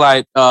to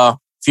highlight,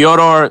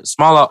 Fyodor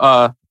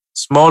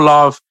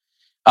Smolov.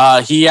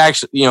 He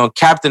actually,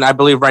 captain, I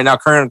believe right now,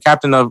 current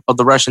captain of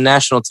the Russian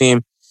national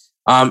team.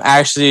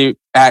 Actually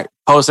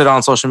posted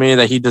on social media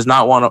that he does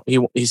not want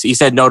to. He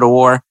said no to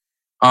war.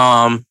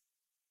 Obviously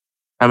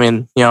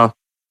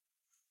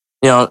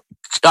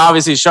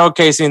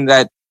showcasing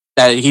that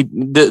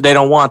they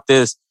don't want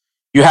this.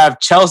 You have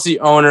Chelsea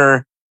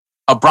owner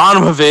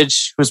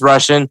Abramovich, who's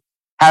Russian,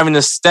 having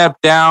to step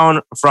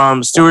down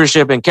from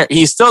stewardship and care.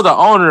 He's still the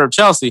owner of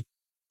Chelsea,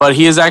 but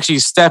he is actually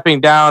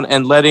stepping down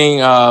and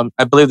letting, I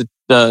believe,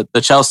 the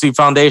Chelsea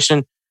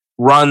Foundation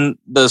run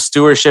the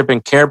stewardship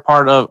and care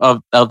part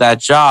of that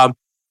job.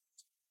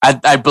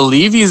 I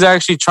believe he's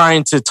actually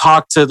trying to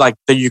talk to like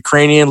the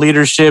Ukrainian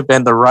leadership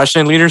and the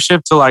Russian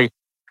leadership to like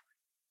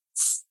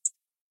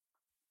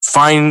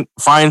find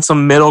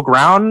some middle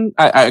ground.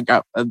 I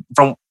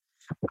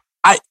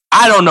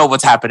don't know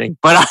what's happening,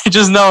 but I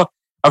just know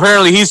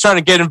apparently he's trying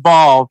to get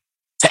involved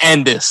to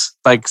end this.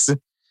 Like,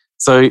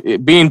 so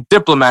being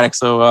diplomatic.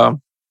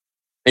 So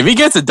if he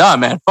gets it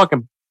done, man,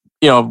 fucking,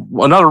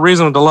 another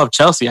reason to love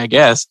Chelsea, I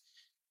guess.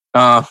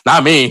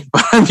 Not me,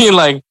 but I mean,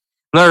 like,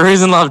 another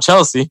reason to love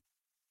Chelsea.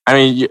 I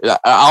mean,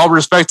 all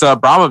respect to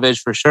Abramovich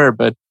for sure,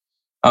 but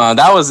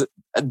that was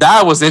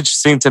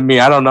interesting to me.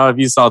 I don't know if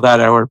you saw that,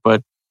 Edward,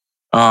 but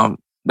that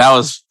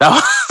was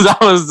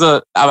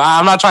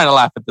I'm not trying to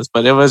laugh at this,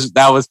 but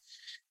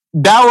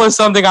that was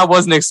something I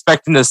wasn't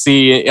expecting to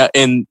see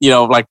in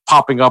like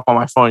popping up on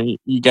my phone.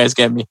 You guys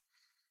get me.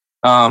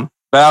 But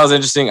that was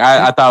interesting.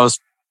 I thought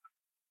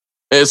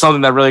it's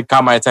something that really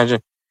caught my attention.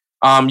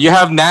 You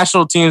have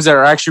national teams that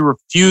are actually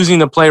refusing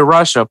to play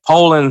Russia,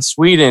 Poland,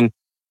 Sweden,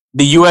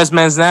 the U.S.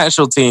 men's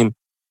national team,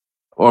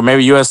 or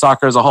maybe U.S.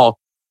 soccer as a whole.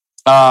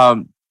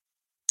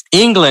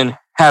 England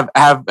have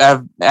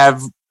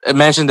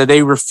mentioned that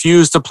they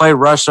refuse to play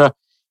Russia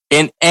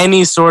in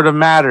any sort of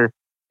matter,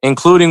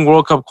 including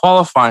World Cup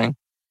qualifying.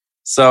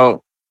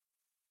 So,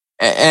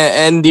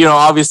 and you know,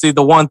 obviously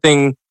the one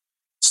thing,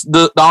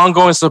 the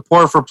ongoing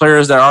support for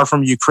players that are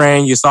from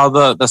Ukraine. You saw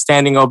the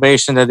standing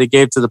ovation that they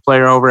gave to the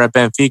player over at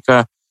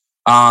Benfica.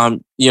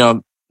 You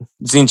know,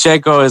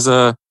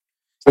 Zinchenko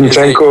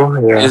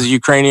is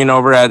Ukrainian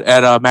over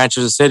at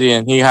Manchester City,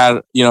 and he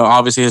had, you know,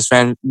 obviously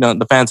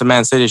the fans of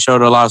Man City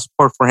showed a lot of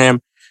support for him.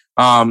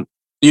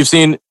 You've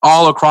seen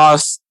all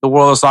across the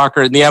world of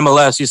soccer, in the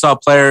MLS, you saw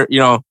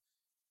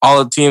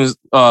all the teams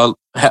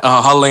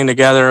huddling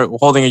together,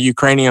 holding a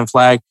Ukrainian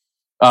flag,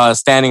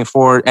 standing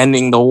for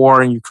ending the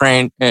war in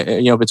Ukraine,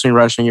 between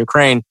Russia and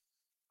Ukraine.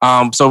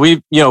 So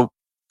we,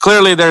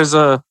 clearly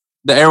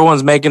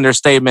everyone's making their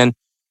statement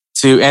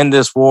to end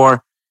this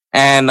war,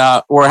 and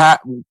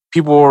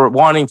people were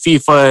wanting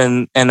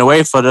FIFA and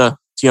UEFA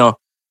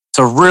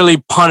to really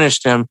punish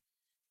them,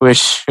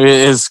 which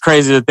is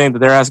crazy to think that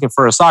they're asking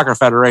for a soccer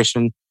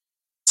federation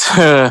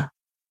to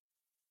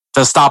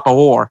stop a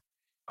war.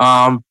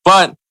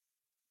 But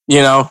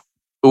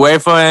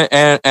UEFA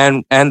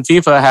and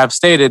FIFA have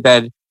stated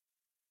that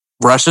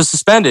Russia is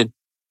suspended.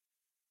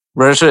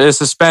 Russia is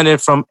suspended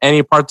from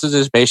any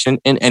participation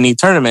in any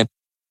tournament,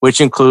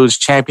 which includes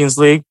Champions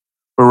League,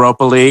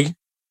 Europa League,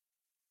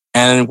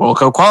 and World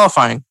Cup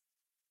qualifying.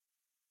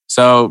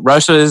 So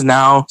Russia is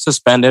now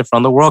suspended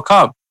from the World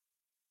Cup.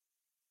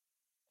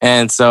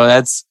 And so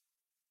I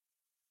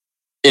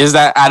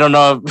don't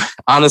know.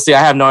 Honestly,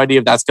 I have no idea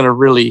if that's going to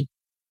really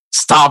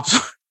stop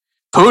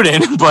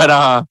Putin. But,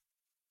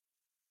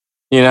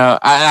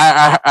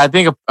 I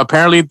think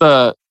apparently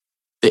the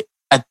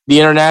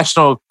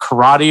International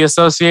Karate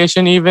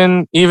Association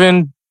even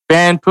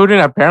banned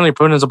Putin. Apparently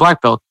Putin's a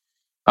black belt,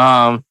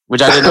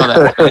 which I didn't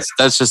know that.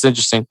 That's just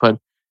interesting. But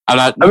I'm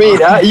not. I mean,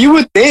 you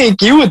would think.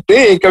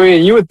 I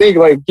mean, you would think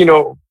like,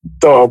 the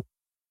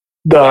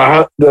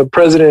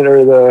president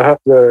or the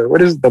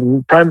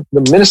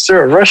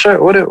minister of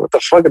Russia, what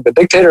the fuck, the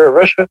dictator of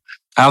Russia?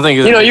 I don't think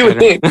he's you would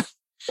think,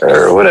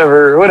 or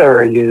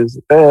whatever he is.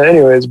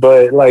 Anyways,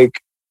 but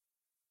like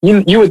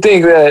you would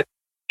think that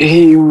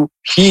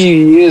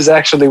he is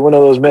actually one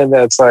of those men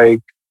that's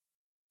like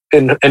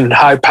in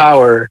high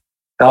power.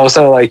 And all of a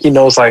sudden, like, he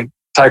knows like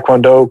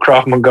Taekwondo,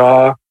 Krav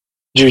Maga,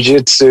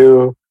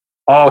 Jiu-Jitsu,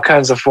 all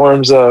kinds of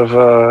forms of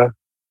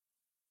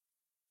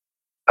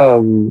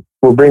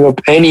will bring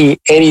up any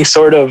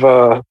sort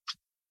of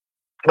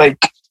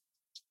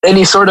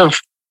any sort of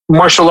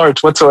martial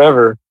arts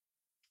whatsoever,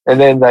 and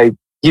then like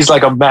he's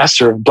like a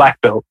master of black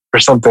belt or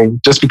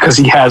something just because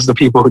he has the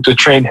people to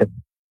train him.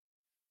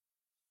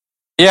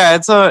 Yeah,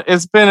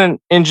 it's been an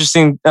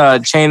interesting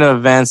chain of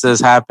events that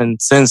has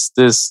happened since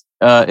this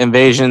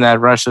invasion that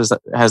Russia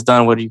has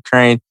done with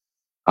Ukraine.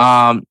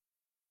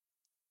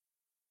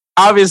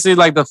 Obviously,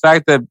 like the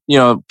fact that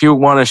people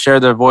want to share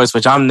their voice,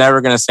 which I'm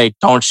never going to say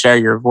don't share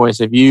your voice.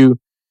 If you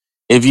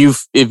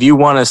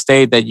want to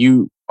state that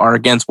you are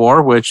against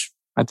war, which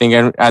I think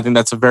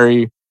that's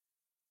I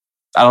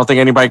don't think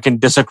anybody can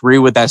disagree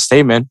with that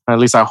statement. At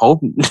least I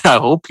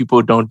hope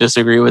people don't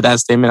disagree with that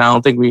statement. I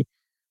don't think we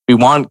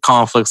want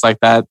conflicts like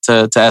that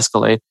to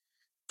escalate.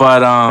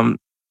 But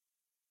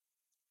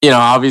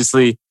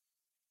obviously,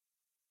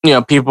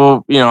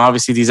 people,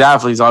 obviously these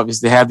athletes,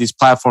 obviously they have these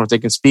platforms. They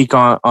can speak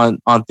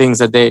on things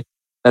that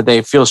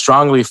they feel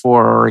strongly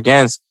for or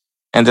against.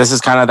 And this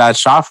is kind of that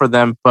shot for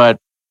them. But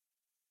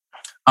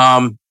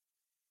can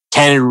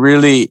it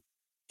really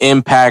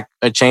impact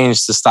a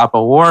change to stop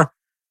a war?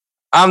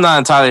 I'm not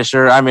entirely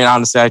sure. I mean,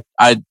 honestly,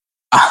 I'm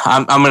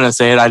going to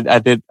say it.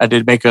 I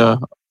did make a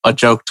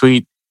joke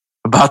tweet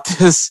about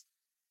this.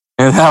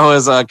 And that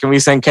was, can we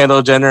send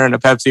Kendall Jenner and a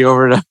Pepsi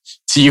over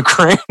to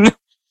Ukraine?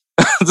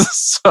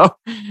 So,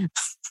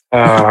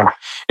 if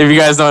you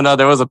guys don't know,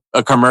 there was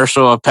a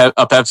commercial, a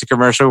Pepsi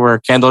commercial, where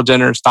Kendall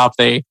Jenner stopped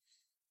a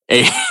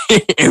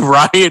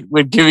riot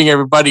with giving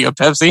everybody a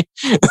Pepsi.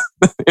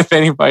 If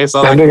anybody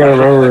saw that, I think I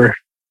remember.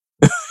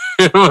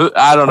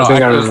 I don't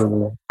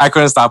know. I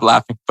couldn't stop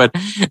laughing, but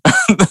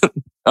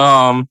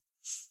but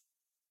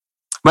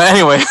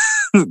anyway,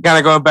 kind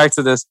of going back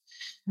to this.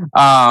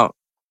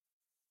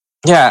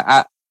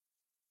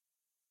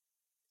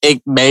 It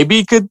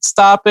maybe could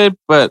stop it,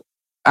 but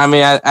I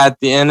mean, at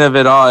the end of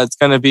it all, it's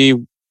gonna be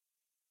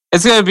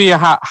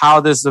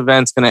how this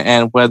event's gonna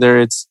end. Whether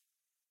it's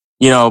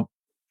the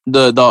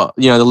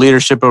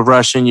leadership of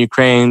Russia and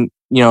Ukraine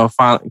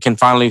can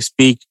finally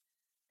speak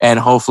and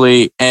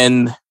hopefully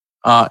end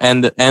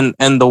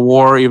the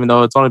war, even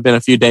though it's only been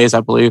a few days, I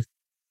believe,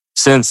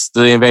 since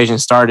the invasion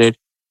started.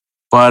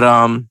 But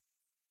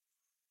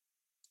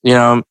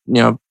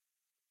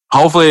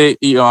hopefully,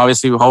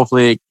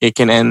 hopefully it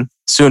can end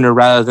sooner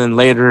rather than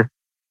later.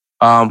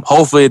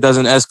 Hopefully it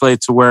doesn't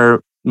escalate to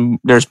where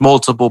there's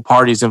multiple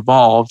parties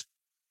involved.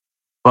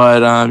 But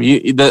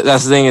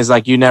that's the thing, is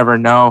like, you never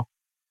know.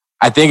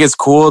 I think it's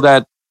cool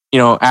that, you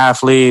know,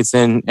 athletes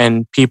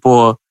and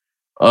people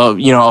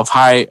of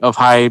high,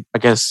 I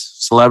guess,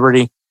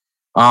 celebrity,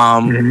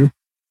 want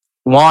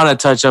to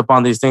touch up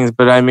on these things.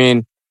 But I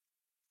mean,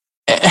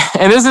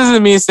 and this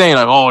isn't me saying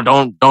like, oh,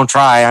 don't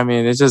try. I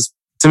mean, it's just,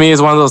 to me,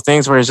 it's one of those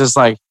things where it's just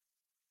like,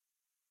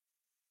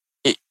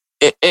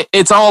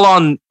 it's all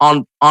on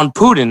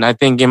Putin, I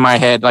think, in my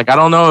head. Like, I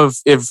don't know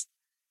if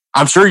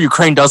I'm sure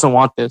Ukraine doesn't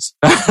want this,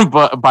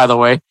 but by the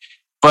way,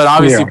 but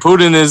obviously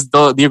Putin is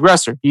the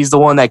aggressor. He's the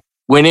one that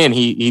went in.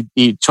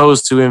 He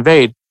chose to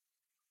invade.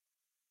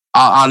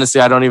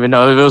 Honestly, I don't even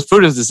know if it was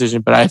Putin's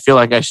decision, but I feel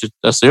like I should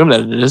assume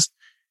that it is.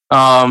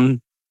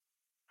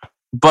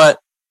 But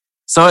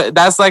so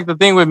that's like the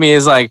thing with me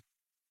is like,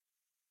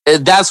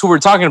 that's who we're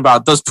talking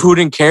about. Does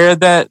Putin care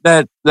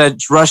that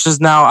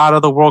Russia's now out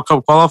of the World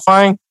Cup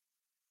qualifying?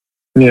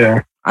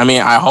 Yeah. I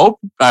mean, I hope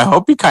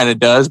he kind of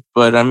does,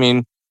 but I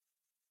mean,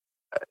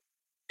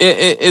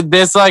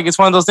 it's like, it's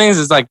one of those things.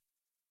 It's like,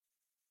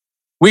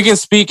 we can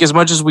speak as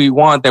much as we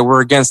want that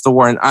we're against the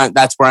war, and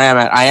that's where I am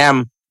at. I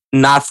am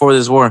not for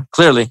this war,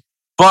 clearly,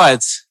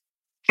 but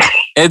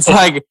it's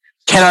like,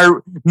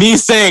 me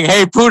saying,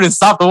 "Hey, Putin,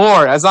 stop the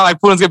war." It's not like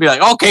Putin's gonna be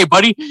like, "Okay,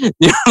 buddy,"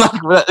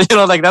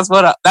 like that's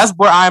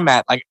where I'm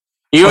at. Like,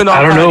 even though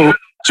I don't know,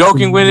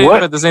 joking with it,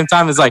 but at the same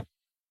time, it's like,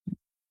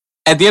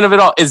 at the end of it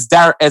all, is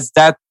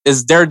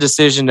their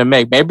decision to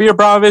make. Maybe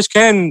Abramovich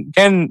can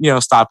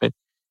stop it.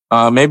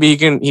 Maybe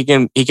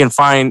he can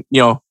find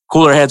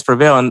cooler heads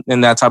prevail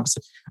in that type of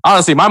stuff.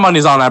 Honestly, my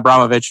money's on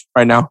Abramovich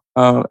right now.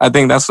 I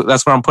think that's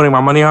what I'm putting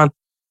my money on.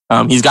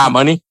 He's got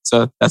money,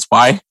 so that's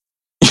why.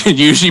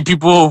 Usually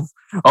people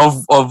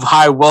of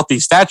high wealthy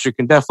stature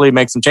can definitely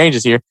make some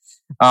changes here.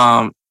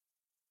 But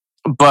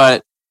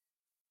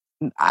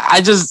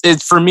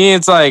for me,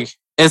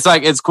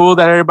 it's cool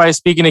that everybody's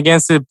speaking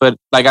against it. But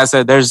like I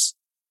said, there's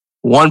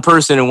one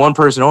person and one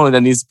person only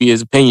that needs to be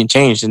his opinion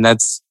changed. And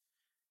that's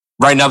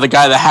right now the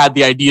guy that had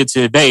the idea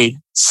to invade.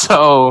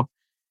 So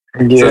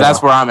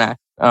that's where I'm at.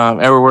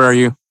 Edward, where are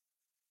you?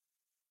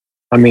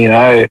 I mean,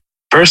 I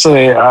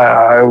personally,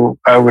 I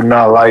would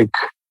not like,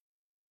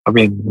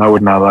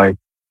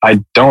 I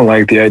don't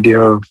like the idea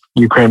of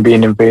Ukraine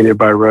being invaded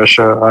by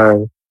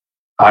Russia.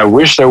 I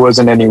wish there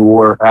wasn't any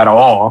war at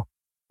all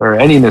or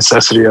any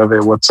necessity of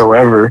it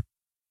whatsoever.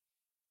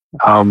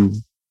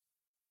 I'm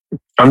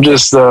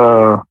just,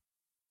 like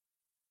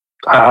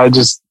I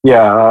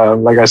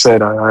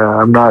said,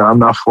 I'm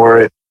not for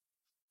it.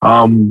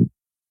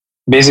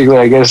 Basically,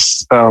 I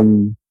guess,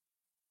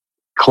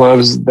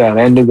 clubs that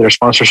ended their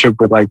sponsorship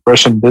with like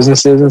Russian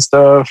businesses and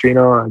stuff,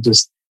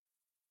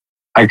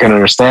 I can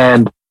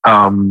understand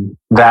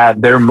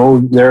that their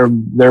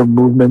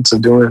movements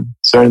of doing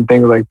certain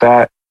things like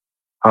that.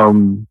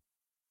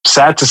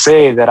 Sad to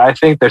say that I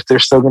think that they're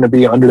still going to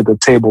be under the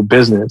table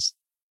business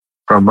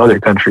from other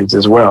countries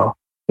as well.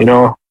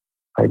 Like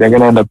they're going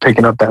to end up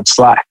picking up that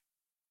slack,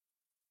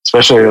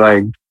 especially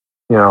like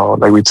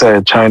we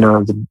said,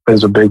 China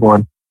is a big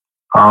one.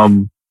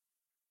 I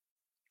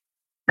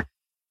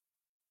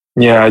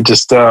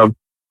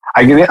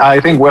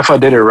think UEFA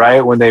did it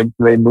right when they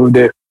moved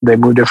it. They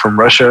moved it from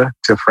Russia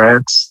to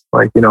France.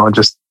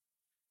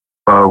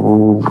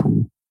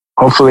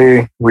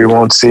 Hopefully we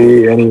won't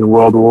see any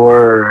world war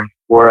or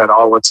war at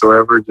all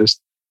whatsoever. It's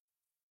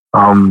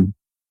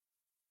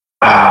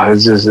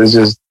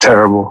just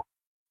terrible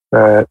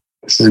that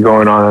this is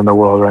going on in the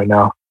world right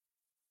now.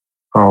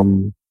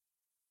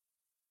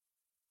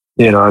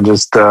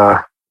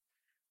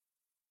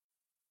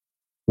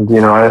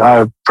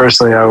 I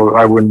personally,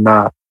 I would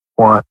not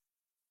want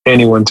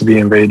anyone to be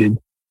invaded,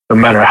 no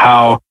matter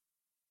how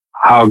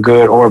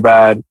good or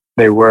bad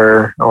they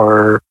were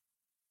or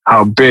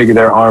how big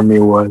their army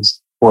was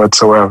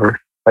whatsoever.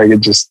 Like it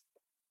just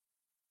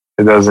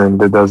doesn't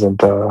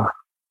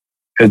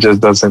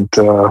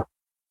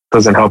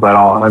help at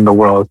all in the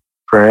world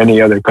for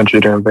any other country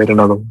to invade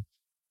another one,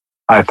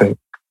 I think.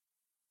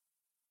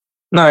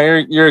 No,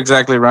 you're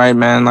exactly right,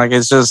 man. Like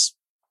it's just,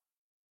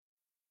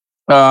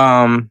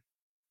 and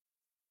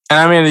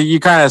I mean, you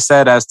kind of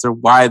said as to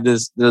why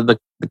the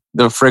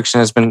friction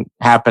has been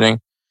happening,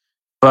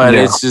 but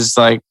it's just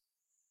like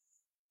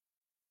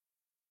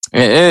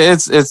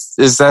it's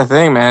that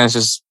thing, man. It's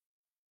just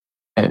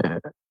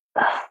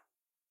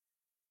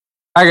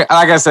like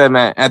I said,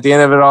 man. At the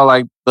end of it all,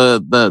 like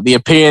the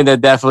opinion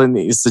that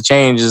definitely needs to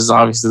change is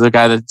obviously the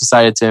guy that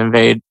decided to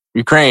invade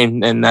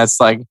Ukraine, and that's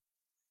like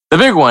the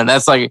big one.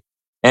 That's like,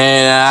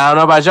 and I don't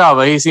know about y'all,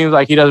 but he seems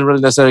like he doesn't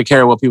really necessarily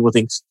care what people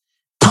think.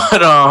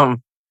 But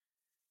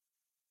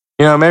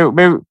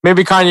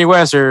maybe Kanye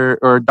West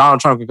or Donald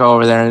Trump could go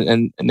over there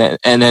and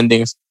end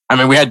things. I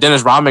mean, we had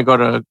Dennis Rodman go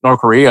to North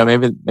Korea.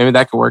 Maybe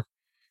that could work.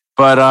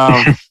 But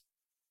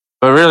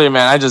but really,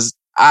 man,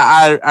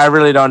 I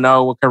really don't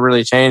know what could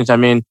really change. I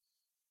mean,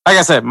 like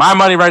I said, my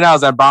money right now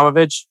is at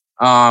Abramovich.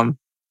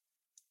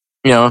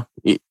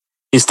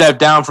 He stepped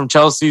down from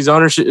Chelsea's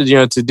ownership.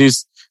 To do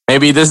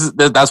maybe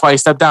that's why he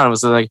stepped down. It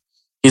was like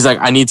he's like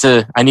I need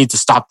to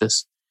stop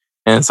this.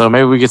 And so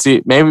maybe we could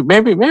see maybe.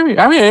 I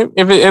mean,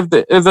 if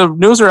the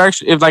news are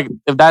actually if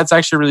that's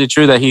actually really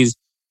true that he's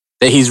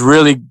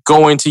really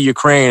going to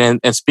Ukraine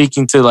and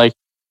speaking to like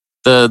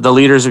the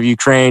leaders of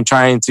Ukraine,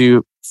 trying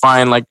to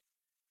find like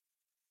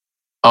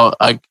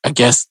I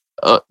guess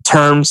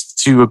terms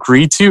to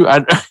agree to. I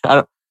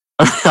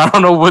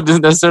don't know what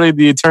necessarily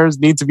the terms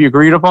need to be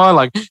agreed upon.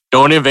 Like,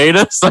 don't invade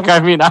us. Like, I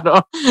mean, I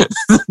don't.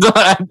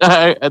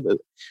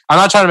 I'm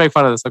not trying to make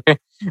fun of this, okay?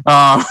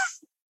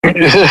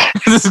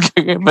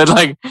 But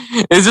like,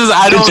 it's just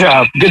I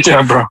don't. Good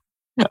job, bro.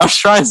 I'm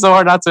trying so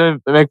hard not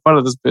to make fun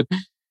of this bit.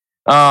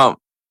 But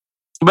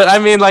I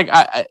mean, like,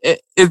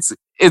 it's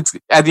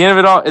at the end of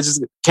it all. It's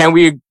just can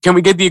we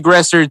get the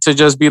aggressor to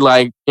just be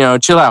like,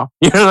 chill out,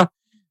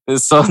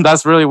 So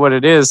that's really what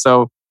it is.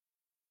 So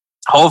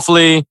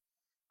hopefully,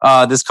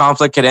 this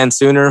conflict could end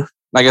sooner,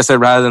 like I said,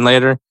 rather than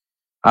later.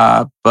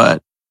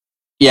 But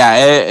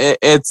yeah,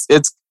 it's.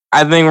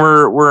 I think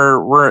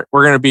we're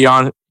gonna be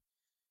on.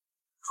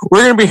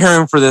 We're gonna be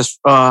hearing for this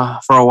for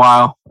a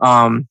while.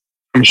 I'm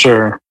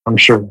sure.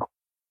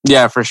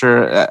 Yeah, for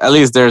sure. At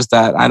least there's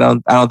that. I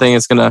don't think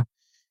it's gonna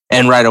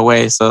end right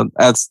away. So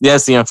that's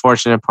the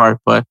unfortunate part.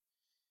 But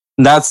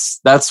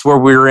that's where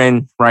we're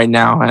in right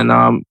now.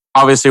 And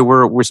obviously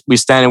we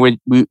stand with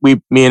me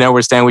and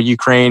Edward stand with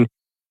Ukraine.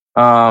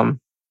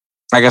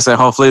 Like I said,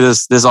 hopefully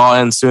this all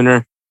ends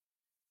sooner.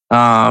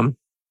 But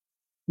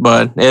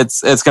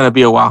it's gonna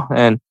be a while,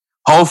 and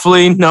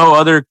hopefully no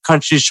other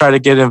countries try to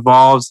get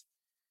involved.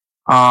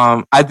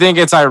 I think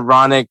it's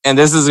ironic, and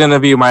this is going to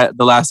be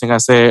the last thing I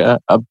say.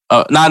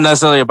 Not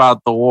necessarily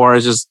about the war,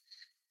 it's just,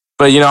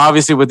 but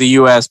obviously with the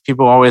U.S.,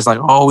 people are always like,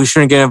 "Oh, we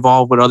shouldn't get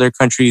involved with other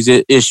countries'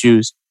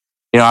 issues."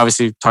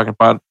 Obviously talking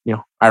about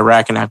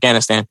Iraq and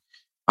Afghanistan.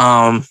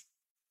 But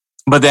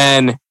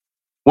then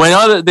when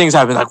other things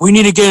happen, like we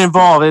need to get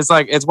involved, it's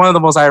like it's one of the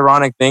most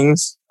ironic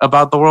things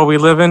about the world we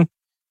live in.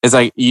 It's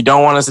like you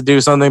don't want us to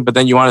do something, but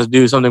then you want us to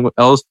do something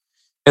else.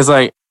 It's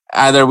like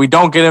either we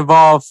don't get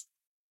involved.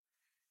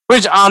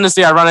 Which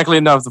honestly, ironically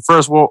enough, the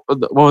first war,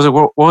 what was it?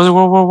 World War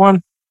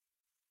I?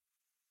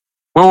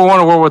 World War I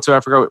or World War II? I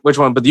forgot which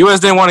one. But the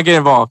U.S. didn't want to get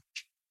involved,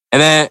 and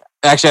then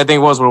actually, I think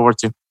it was World War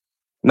II.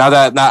 Now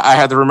I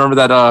had to remember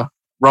that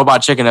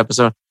Robot Chicken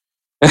episode.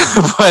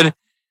 But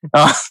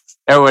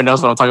everyone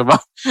knows what I'm talking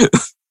about.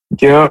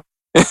 Yeah,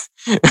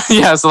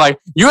 yeah. So like,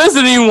 U.S.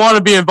 didn't even want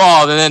to be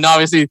involved, and then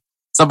obviously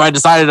somebody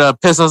decided to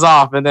piss us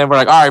off, and then we're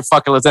like, all right,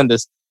 fuck it, let's end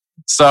this.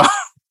 So.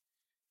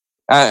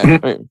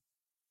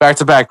 Back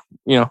to back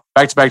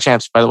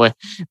champs, by the way.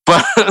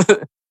 But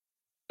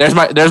there's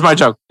my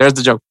joke. There's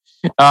the joke.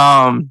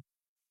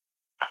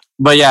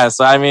 But yeah,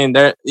 so I mean,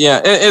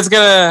 it's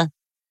gonna.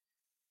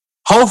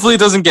 Hopefully, it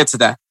doesn't get to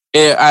that.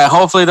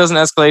 Hopefully, it doesn't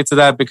escalate to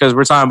that because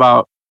we're talking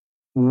about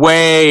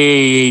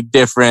way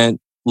different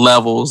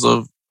levels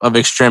of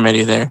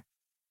extremity there.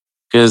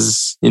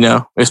 Because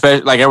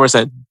especially like Edward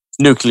said,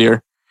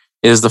 nuclear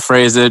is the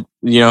phrase that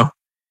it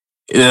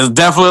is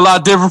definitely a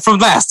lot different from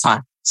last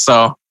time.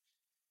 So.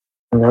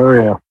 Oh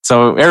yeah.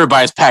 So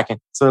everybody's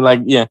packing. So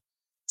like, yeah.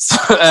 So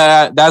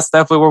that's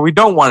definitely where we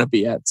don't want to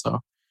be at.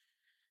 So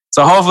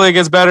hopefully it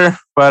gets better,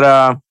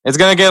 but it's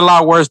gonna get a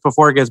lot worse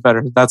before it gets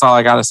better. That's all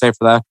I gotta say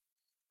for that.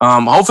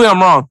 Hopefully I'm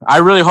wrong. I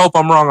really hope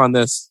I'm wrong on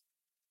this.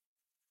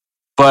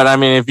 But I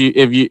mean,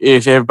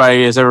 if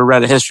everybody has ever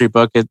read a history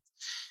book, it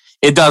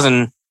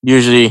doesn't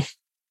usually,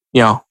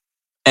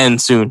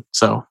 end soon.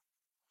 So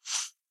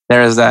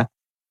there is that.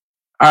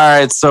 All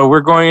right. So we're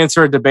going into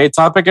our debate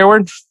topic,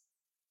 Edward.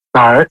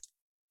 All right.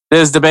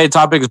 This debate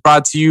topic is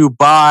brought to you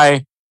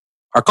by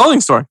our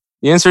clothing store,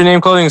 the Insert Name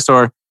Clothing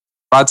Store,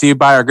 brought to you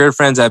by our good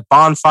friends at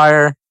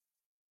Bonfire.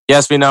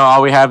 Yes, we know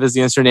all we have is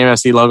the Insert Name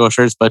FC logo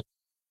shirts, but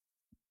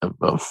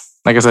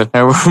like I said,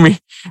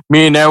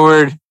 me and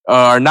Edward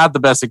are not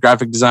the best at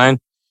graphic design.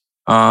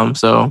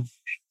 So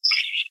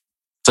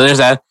there's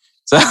that.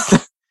 So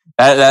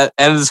that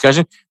end of the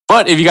discussion.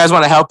 But if you guys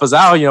want to help us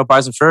out, buy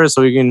some shirts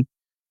so we can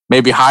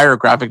maybe hire a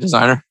graphic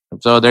designer.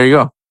 So there you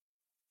go.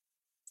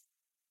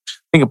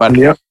 Think about it.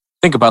 Yep.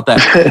 Think about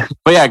that.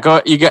 But yeah,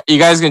 go. You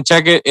guys can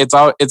check it.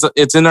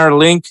 It's in our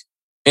link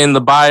in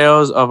the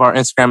bios of our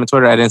Instagram and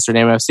Twitter at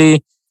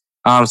InsertNameFC.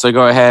 So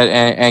go ahead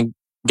and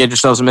get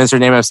yourself some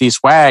InsertNameFC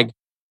swag,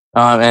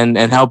 and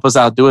help us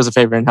out. Do us a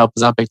favor and help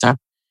us out big time.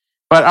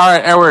 But all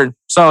right, Edward.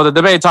 So the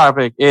debate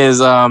topic is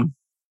the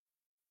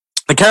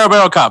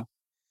Carabao Cup.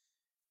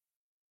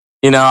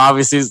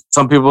 Obviously,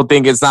 some people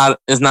think it's not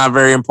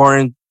very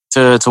important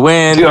to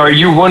win. Dude, are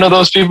you one of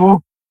those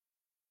people?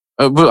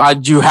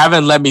 You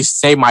haven't let me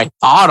say my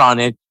thought on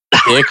it,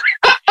 Dick.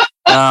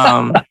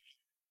 Some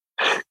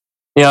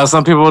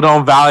people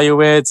don't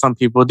value it. Some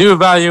people do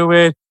value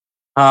it.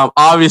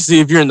 Obviously,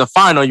 if you're in the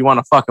final, you want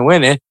to fucking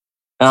win it.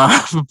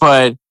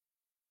 But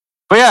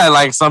yeah,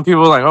 like some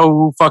people are like, oh,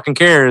 who fucking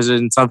cares?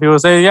 And some people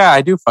say, yeah,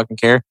 I do fucking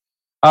care.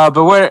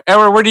 But where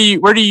do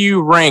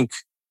you rank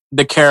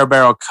the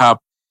Carabao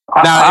Cup?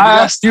 Now,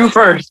 I asked you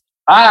first.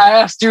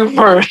 Oh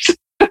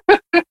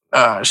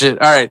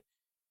shit! All right.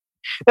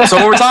 So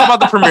when we're talking about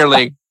the Premier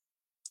League,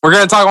 we're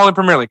going to talk only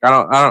Premier League. I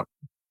don't.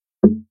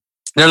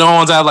 They're the only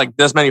ones that have like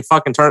this many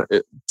fucking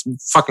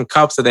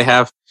cups that they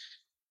have.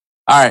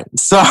 All right,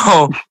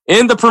 so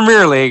in the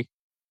Premier League,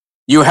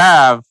 you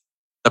have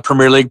the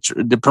Premier League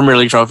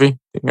trophy. I think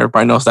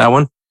everybody knows that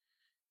one.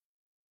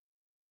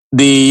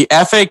 The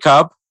FA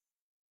Cup,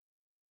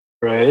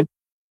 Right.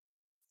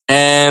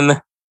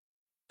 and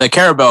the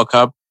Carabao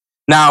Cup.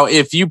 Now,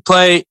 if you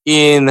play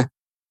in,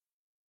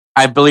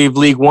 I believe,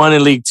 League One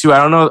and League Two, I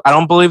don't know. I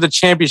don't believe the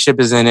Championship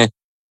is in it,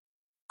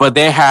 but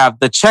they have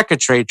the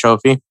Trade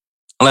Trophy,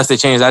 unless they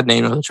change that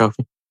name of the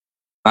trophy.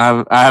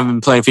 I haven't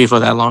been playing FIFA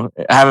that long.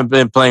 I haven't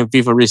been playing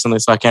FIFA recently,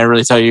 so I can't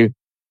really tell you.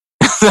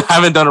 I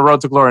haven't done a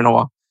Road to Glory in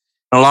a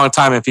long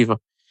time in FIFA.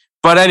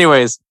 But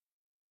anyways,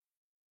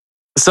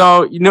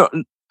 so,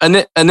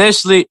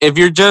 initially, if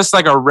you're just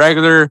like a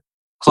regular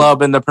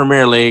club in the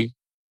Premier League,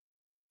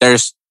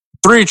 there's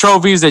 3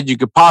 trophies that you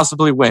could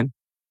possibly win.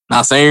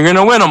 Not saying you're going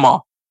to win them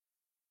all,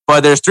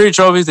 but there's 3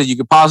 trophies that you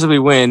could possibly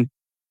win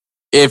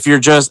if you're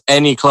just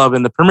any club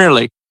in the Premier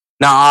League.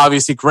 Now,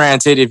 obviously,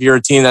 granted, if you're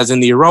a team that's in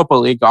the Europa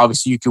League,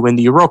 obviously you can win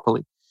the Europa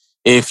League.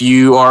 If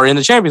you are in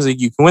the Champions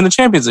League, you can win the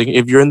Champions League.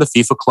 If you're in the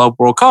FIFA Club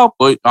World Cup,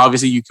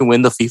 obviously you can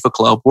win the FIFA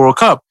Club World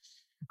Cup.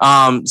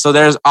 So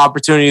there's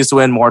opportunities to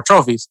win more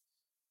trophies.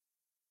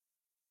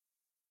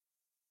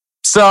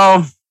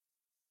 So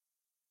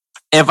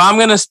if I'm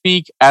going to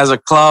speak as a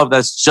club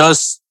that's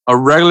just a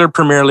regular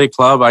Premier League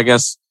club, I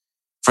guess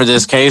for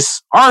this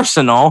case,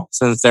 Arsenal,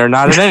 since they're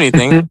not in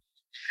anything.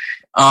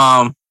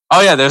 Oh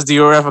yeah, there's the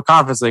UEFA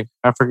Conference League.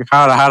 I forget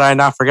how did I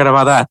not forget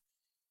about that?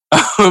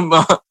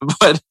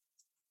 But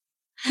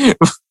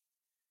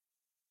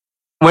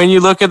when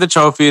you look at the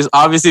trophies,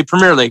 obviously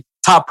Premier League,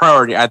 top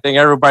priority. I think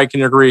everybody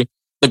can agree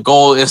the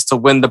goal is to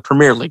win the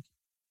Premier League.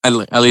 At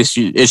least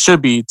it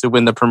should be to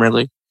win the Premier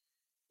League.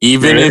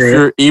 Even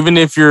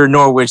if you're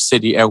Norwich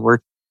City,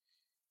 Edward.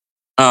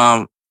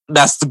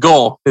 That's the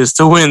goal, is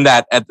to win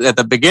that. At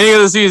the beginning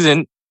of the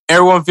season,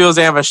 everyone feels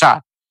they have a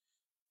shot.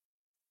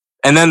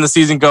 And then the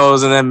season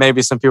goes, and then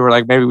maybe some people are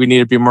like, maybe we need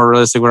to be more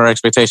realistic with our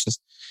expectations.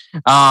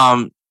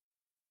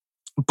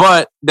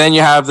 But then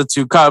you have the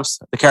 2 cups,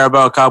 the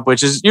Carabao Cup,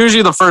 which is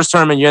usually the first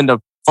tournament you end up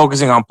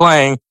focusing on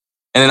playing.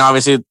 And then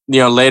obviously,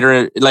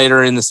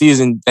 later in the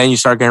season, then you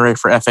start getting ready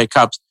for FA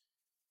Cups.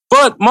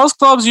 But most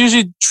clubs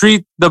usually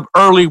treat the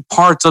early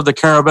parts of the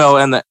Carabao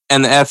and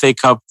the FA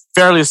Cup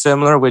fairly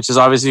similar, which is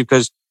obviously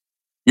because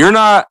you're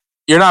not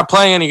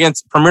playing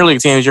against Premier League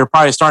teams. You're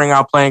probably starting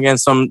out playing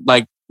against some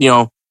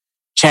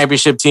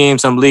Championship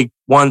teams, some League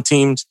One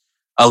teams,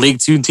 a League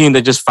Two team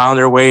that just found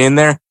their way in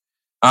there.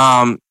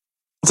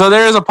 So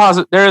there is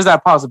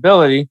that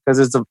possibility because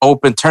it's an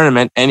open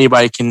tournament.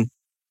 Anybody can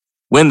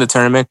win the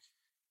tournament.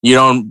 You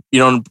don't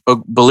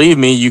believe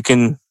me? You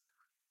can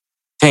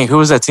think, who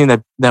was that team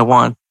that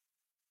won?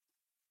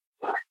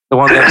 The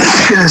one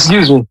that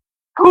excuse me.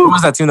 Who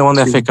was that team that won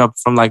that FA Cup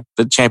from like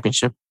the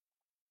Championship?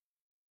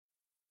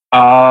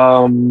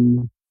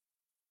 Anyways,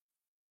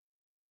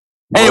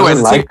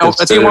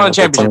 a team won the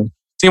Championship.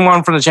 Team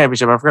won from the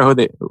Championship. I forgot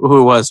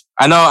who it was.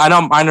 I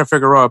know Minor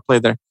Figueroa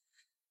played there.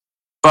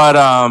 But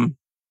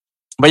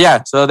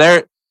yeah, so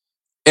there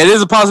it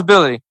is a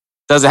possibility.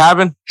 Does it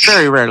happen?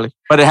 Very rarely,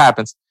 but it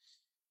happens.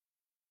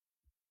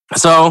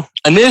 So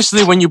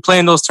initially when you play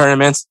in those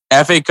tournaments,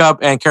 FA Cup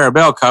and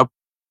Carabao Cup,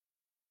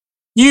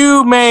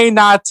 you may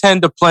not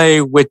tend to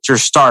play with your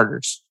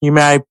starters. You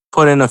may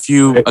put in a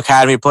few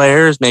academy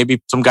players,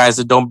 maybe some guys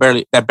that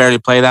barely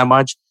play that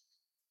much,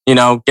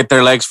 get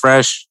their legs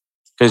fresh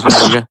because you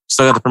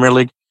still got the Premier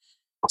League.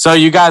 So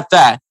you got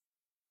that.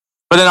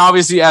 But then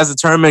obviously as the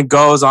tournament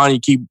goes on, you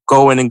keep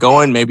going and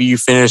going. Maybe you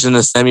finish in the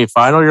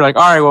semifinal. You're like,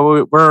 all right, well,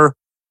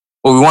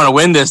 we want to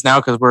win this now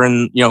because we're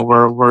in,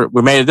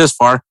 we made it this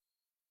far.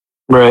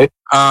 Right.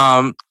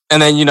 And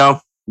then, you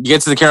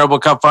get to the Carabao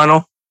Cup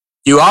final.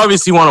 You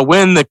obviously want to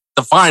win the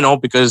final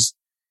because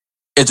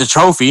it's a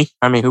trophy.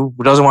 I mean, who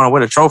doesn't want to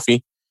win a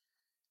trophy?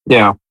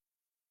 Yeah.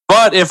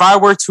 But if I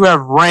were to have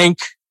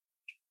ranked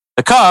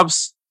the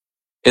cups,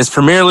 it's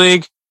Premier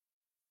League,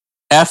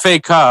 FA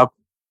Cup,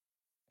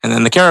 and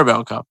then the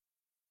Carabao Cup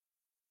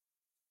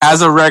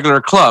as a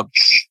regular club.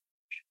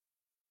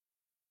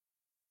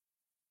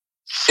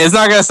 It's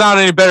not going to sound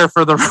any better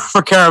for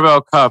Carabao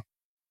Cup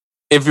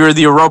if you're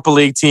the Europa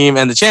League team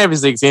and the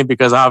Champions League team,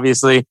 because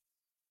obviously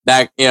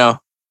that,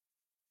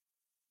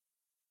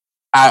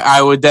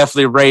 I would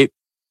definitely rate.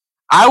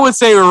 I would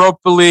say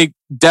Europa League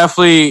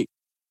definitely.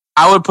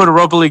 I would put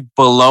Europa League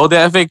below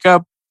the FA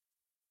Cup.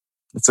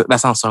 That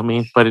sounds so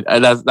mean, but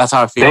that's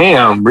how I feel.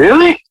 Damn,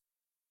 really?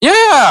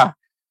 Yeah.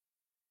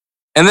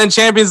 And then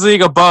Champions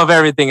League above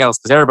everything else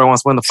because everybody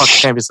wants to win the fucking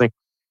Champions League.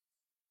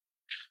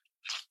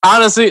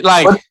 Honestly,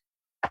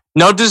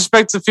 no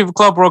disrespect to FIFA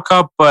Club World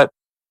Cup, but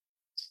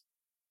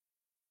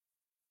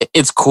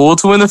it's cool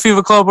to win the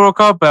FIFA Club World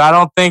Cup, but I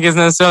don't think it's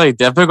necessarily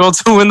difficult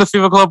to win the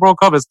FIFA Club World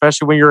Cup,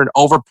 especially when you're an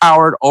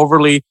overpowered,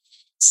 overly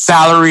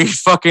salaried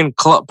fucking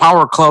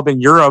power club in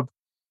Europe,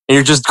 and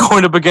you're just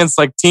going up against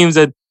like teams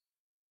that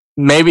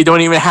maybe don't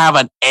even have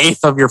an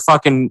eighth of your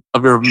fucking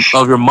of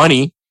your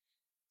money.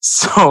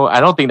 So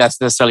I don't think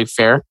that's necessarily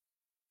fair.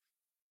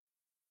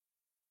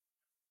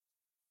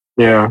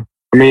 Yeah.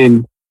 I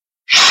mean,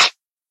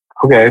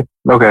 okay.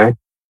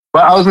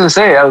 But I was going to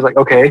say, I was like,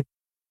 okay.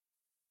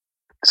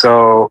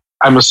 So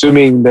I'm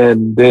assuming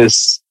then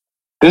this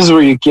is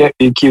where you keep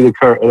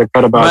the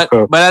Carabao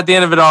Cup. But at the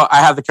end of it all, I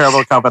have the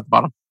Carabao Cup at the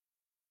bottom.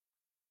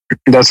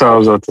 That's what I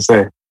was about to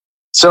say.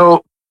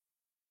 So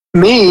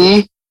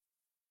me,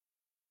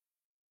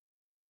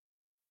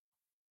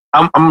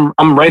 I'm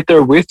right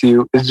there with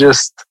you. It's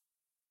just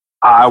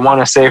I want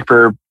to say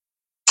for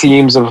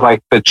teams of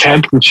like the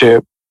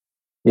championship,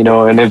 you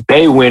know, and if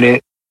they win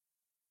it,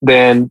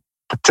 then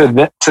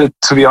to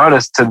be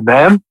honest, to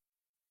them,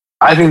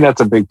 I think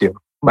that's a big deal.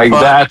 Like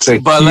that's a.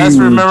 But let's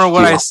remember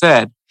what I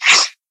said.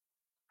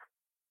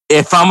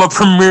 If I'm a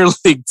Premier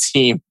League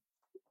team,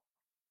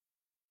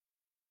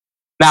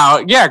 now,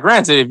 yeah,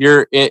 granted,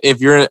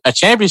 if you're a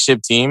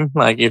championship team,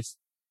 like if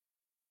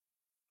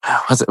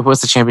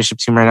what's the championship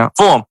team right now?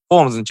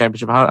 Fulham's in the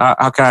championship.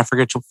 How can I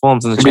forget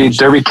Fulham's in the championship?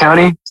 Derby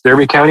County?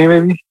 Derby County,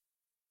 maybe.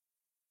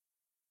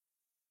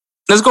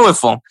 Let's go with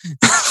Fulham.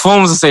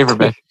 Fulham's a safer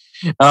bet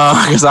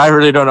because I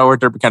really don't know where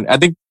Derby County. I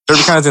think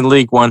Derby County's in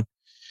League One,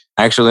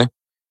 actually.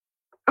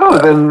 Oh,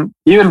 then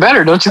even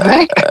better, don't you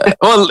think?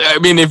 Well, I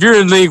mean, if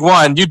you're in League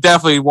One, you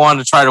definitely want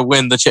to try to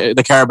win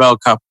the Carabao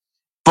Cup.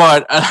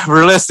 But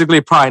realistically,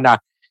 probably not.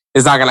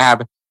 It's not going to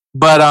happen.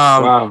 But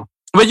wow.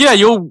 But yeah,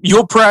 you'll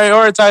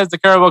prioritize the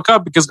Carabao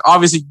Cup because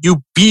obviously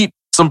you beat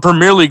some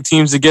Premier League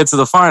teams to get to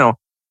the final.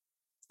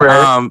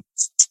 Right.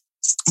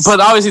 But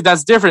obviously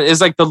that's different.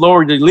 It's like the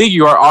lower the league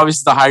you are,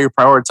 obviously the higher you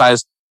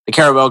prioritize the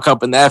Carabao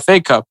Cup and the FA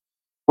Cup.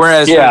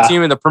 Whereas for a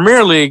team in the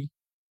Premier League,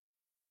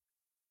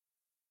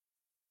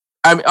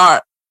 I mean,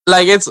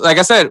 like it's like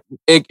I said,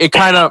 it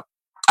kind of.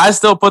 I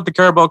still put the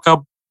Carabao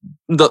Cup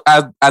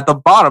at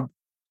the bottom.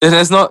 And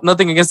there's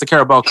nothing against the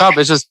Carabao Cup.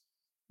 It's just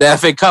the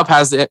FA Cup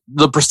has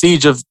the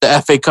prestige of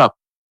the FA Cup.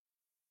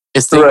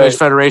 It's the English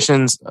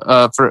Federation's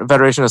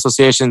Federation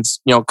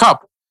Association's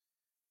cup.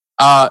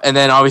 And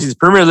then obviously the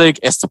Premier League.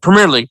 It's the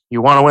Premier League.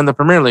 You want to win the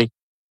Premier League.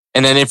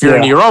 And then if you're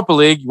in the Europa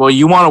League, well,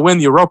 you want to win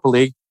the Europa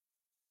League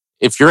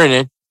if you're in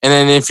it. And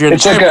then if you're in the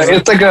Champions League,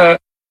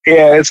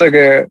 it's like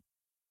a.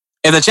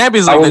 In the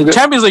Champions League, the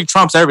Champions League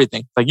trumps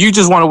everything. Like you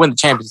just want to win the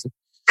Champions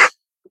League.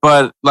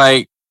 But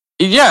like.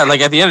 Yeah, like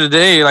at the end of the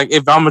day, like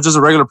if I'm just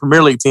a regular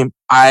Premier League team,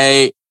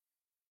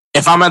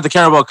 if I'm at the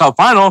Carabao Cup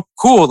final,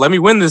 cool, let me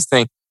win this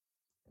thing.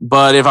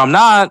 But if I'm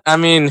not, I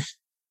mean,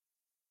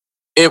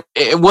 it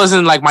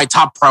wasn't like my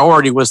top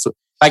priority was to,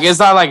 like it's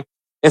not like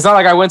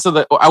I went to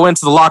the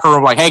locker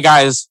room like, hey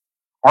guys,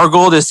 our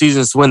goal this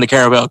season is to win the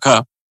Carabao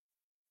Cup.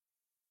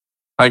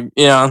 Like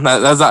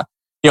that's not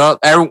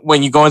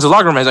when you go into the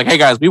locker room, it's like, hey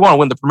guys, we want to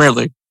win the Premier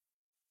League.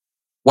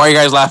 Why are you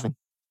guys laughing?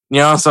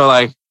 So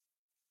like.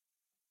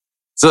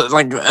 So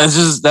like that's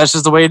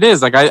just the way it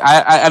is. Like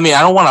I mean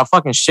I don't want to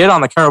fucking shit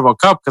on the Carabao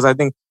Cup because I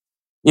think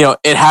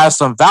it has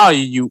some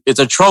value. It's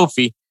a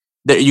trophy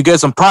that you get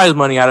some prize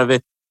money out of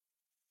it.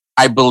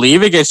 I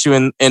believe it gets you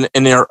in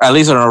at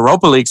least an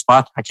Europa League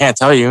spot. I can't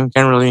tell you.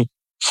 Can't really.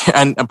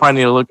 I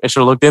probably need to look. I should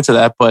have looked into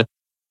that. But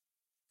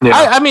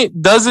I mean,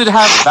 does it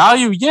have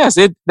value? Yes.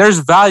 There's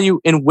value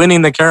in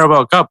winning the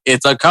Carabao Cup.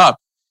 It's a cup.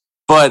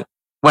 But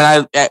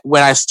when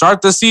I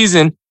start the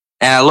season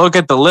and I look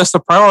at the list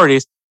of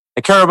priorities.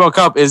 The Carabao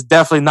Cup is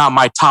definitely not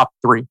my top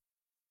 3.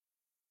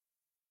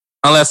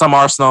 Unless I'm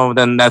Arsenal,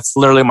 then that's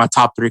literally my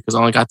top 3 because I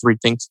only got 3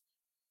 things.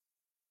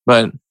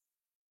 But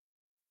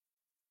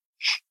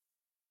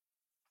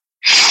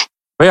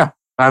yeah,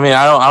 I mean,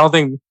 I don't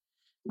think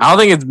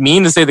it's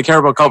mean to say the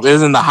Carabao Cup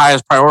isn't the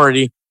highest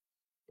priority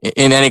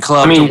in any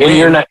club. I mean,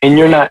 you're not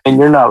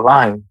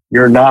lying.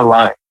 You're not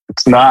lying.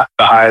 It's not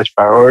the highest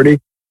priority,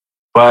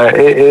 but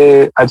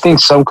I think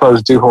some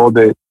clubs do hold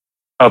it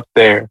up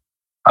there.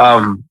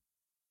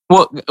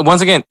 Well,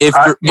 once again, if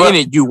you're in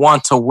it, you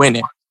want to win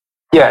it.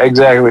 Yeah,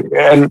 exactly.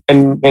 And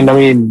I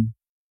mean,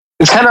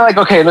 it's kind of like,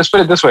 okay, let's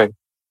put it this way.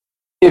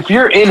 If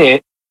you're in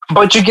it,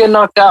 but you get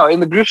knocked out in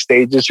the group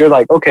stages, you're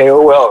like, okay,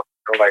 oh well.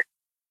 You're like,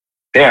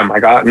 damn, I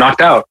got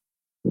knocked out.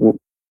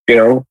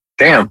 Damn.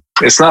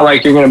 It's not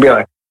like you're going to be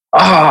like,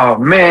 oh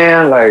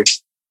man, like,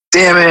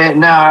 damn it.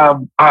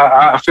 Now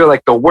I feel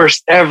like the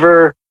worst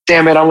ever.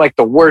 Damn it. I'm like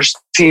the worst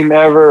team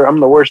ever. I'm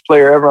the worst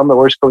player ever. I'm the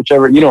worst coach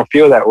ever. You don't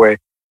feel that way.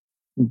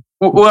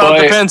 Well,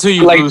 it depends who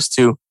you lose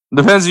to.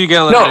 Depends who you get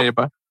eliminated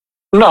by.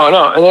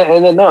 No,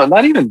 and then no,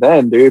 not even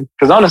then, dude.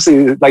 Because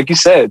honestly, like you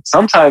said,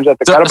 sometimes at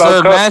the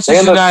Carabao Cup,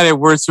 Manchester United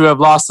were to have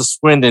lost to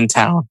Swindon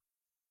Town.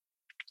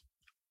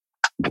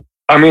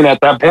 I mean,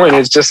 at that point,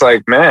 it's just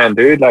like, man,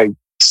 dude, like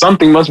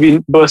something must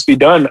be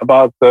done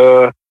about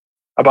the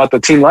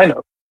team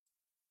lineup.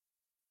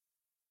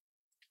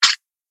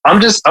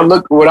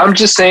 What I'm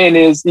just saying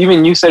is,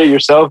 even you said it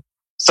yourself.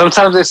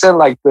 Sometimes they send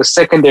like the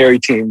secondary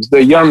teams,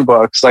 the young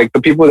bucks, like the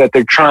people that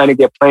they're trying to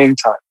get playing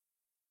time.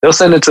 They'll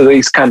send it to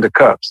these kinds of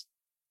cups.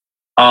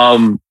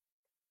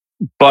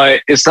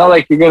 But it's not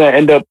like you're going to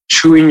end up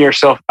chewing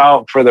yourself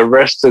out for the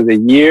rest of the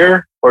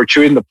year or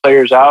chewing the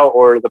players out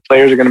or the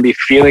players are going to be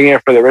feeling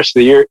it for the rest of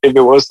the year if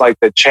it was like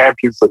the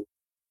Champions League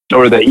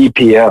or the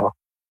EPL.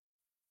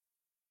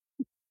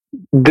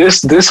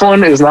 this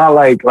one is not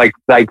like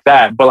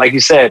that. But like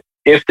you said,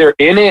 if they're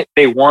in it,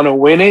 they want to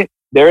win it.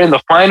 They're in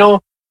the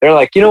final. They're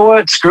like, you know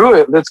what? Screw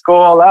it. Let's go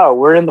all out.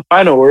 We're in the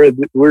final. We're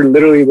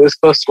literally this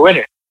close to win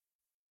it,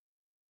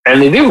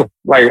 and they do.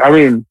 Like, I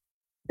mean,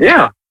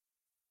 yeah.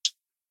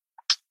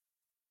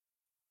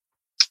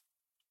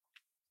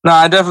 No,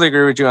 I definitely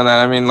agree with you on that.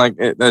 I mean, like,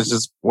 that's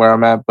just where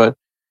I'm at. But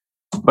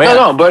yeah.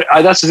 No, but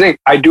that's the thing.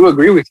 I do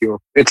agree with you.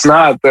 It's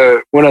not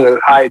one of the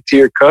high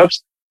tier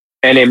cups,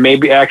 and it may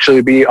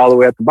actually be all the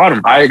way at the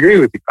bottom. I agree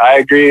with you. I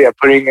agree at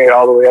putting it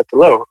all the way at the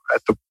low,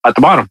 at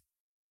the bottom.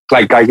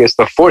 Like, I guess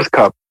the fourth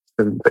cup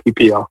in the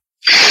EPL.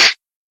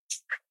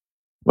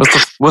 What's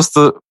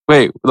the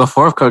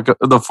fourth cup?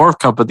 The fourth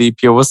cup of the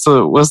EPL.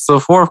 What's the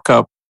fourth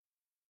cup?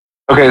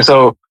 Okay,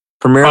 so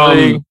Premier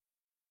League.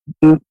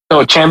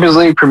 No, Champions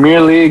League,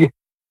 Premier League,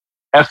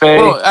 FA.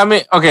 Well, I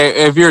mean,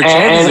 okay, if you're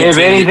and if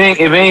anything,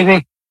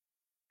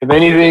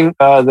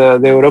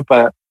 the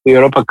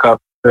Europa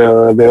Cup,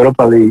 the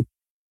Europa League,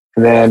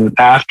 and then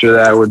after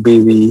that would be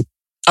the.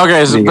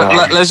 Okay, so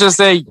let's just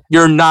say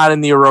you're not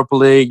in the Europa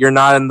League, you're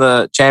not in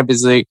the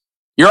Champions League,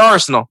 you're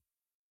Arsenal.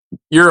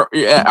 You're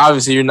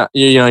obviously you're not.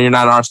 You're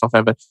not an Arsenal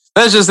fan, but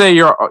let's just say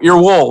you're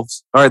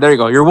Wolves. All right, there you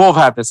go. You're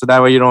Wolverhampton, so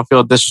that way you don't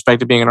feel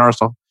disrespected being an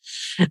Arsenal.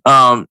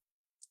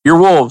 You're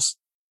Wolves.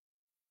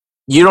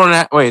 You don't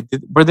have,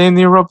 were they in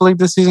the Europa League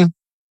this season?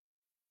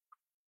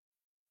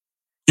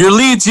 You're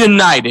Leeds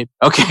United.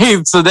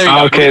 Okay, so there you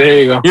go. Okay, there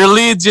you go. You're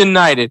Leeds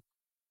United.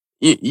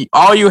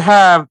 All you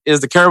have is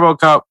the Carabao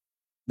Cup,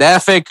 the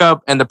FA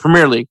Cup, and the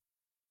Premier League.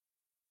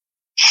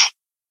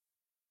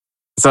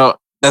 So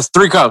that's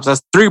 3 cups.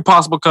 That's 3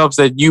 possible cups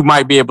that you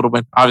might be able to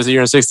win. Obviously,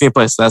 you're in 16th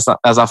place. So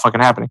that's not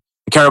fucking happening.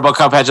 The Carabao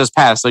Cup had just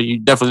passed, so you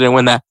definitely didn't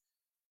win that.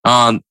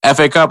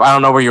 FA Cup, I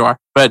don't know where you are,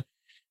 but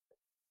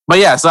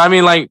yeah. So I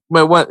mean, like,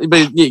 but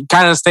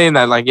kind of staying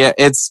that, like, yeah,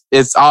 it's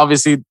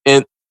obviously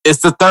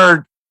it's the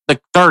third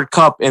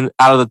cup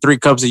out of the 3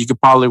 cups that you could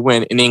probably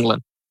win in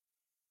England,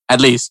 at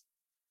least.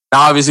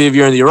 Now, obviously, if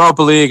you're in the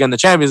Europa League and the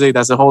Champions League,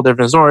 that's a whole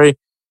different story.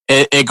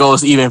 It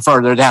goes even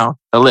further down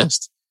the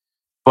list,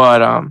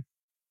 but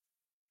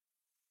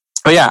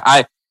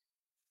yeah,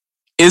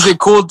 is it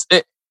cool?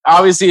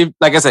 Obviously,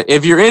 like I said,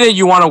 if you're in it,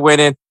 you want to win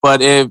it.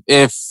 But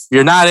if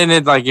you're not in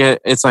it, like,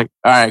 it's like,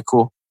 all right,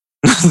 cool.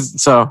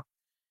 So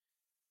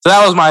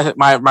that was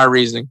my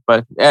reasoning.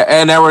 But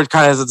and Edward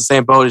kind of is at the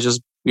same boat. It's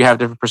just we have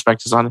different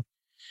perspectives on it.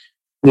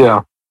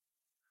 Yeah.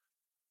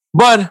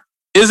 But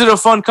is it a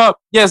fun cup?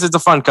 Yes, it's a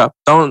fun cup.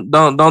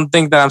 Don't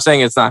think that I'm saying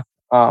it's not.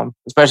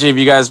 Especially if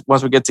you guys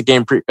once we get to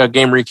game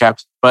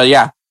recaps. But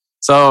yeah,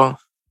 so.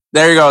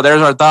 There you go.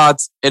 There's our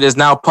thoughts. It is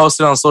now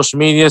posted on social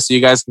media, so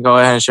you guys can go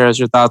ahead and share us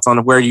your thoughts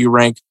on where you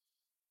rank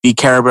the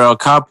Carabao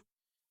Cup.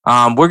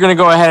 We're going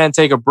to go ahead and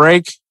take a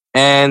break,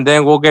 and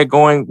then we'll get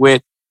going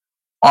with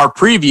our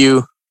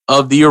preview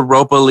of the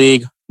Europa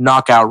League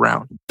knockout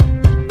round.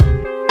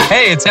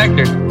 Hey, it's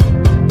Hector.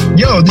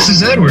 Yo, this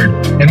is Edward,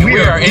 and we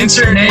are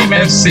Insert Name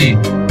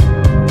FC.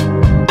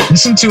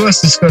 Listen to us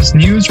discuss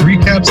news,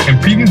 recaps,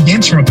 and preview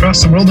games from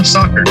across the world of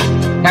soccer.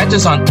 Catch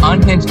us on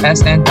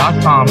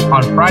unhingedsn.com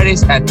on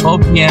Fridays at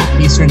 12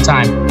 p.m. Eastern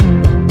Time.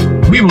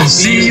 We will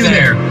see you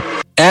there.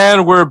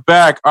 And we're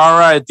back. All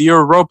right, the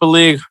Europa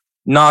League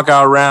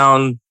knockout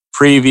round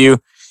preview.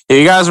 If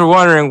you guys were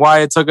wondering why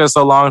it took us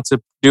so long to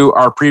do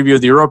our preview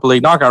of the Europa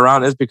League knockout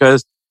round, is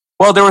because,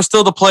 well, there was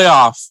still the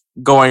playoff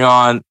going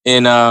on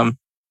in the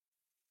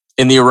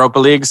Europa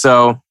League.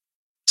 So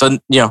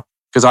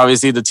because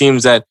obviously the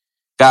teams that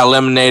got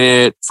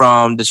eliminated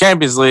from the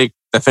Champions League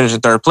that finished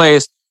in 3rd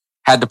place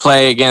had to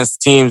play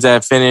against teams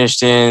that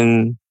finished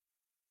in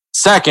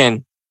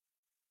 2nd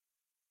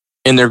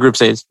in their group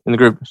stage, in the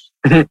groups.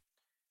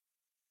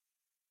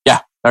 Yeah,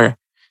 okay.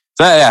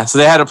 So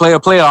they had to play a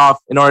playoff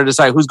in order to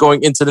decide who's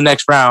going into the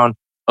next round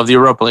of the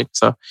Europa League.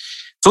 So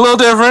it's a little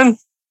different,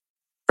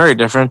 very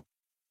different,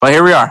 but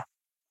here we are.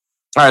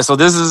 All right, so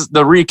this is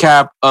the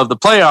recap of the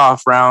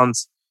playoff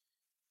rounds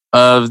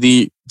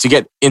to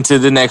get into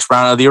the next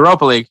round of the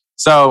Europa League.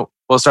 So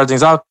we'll start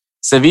things off.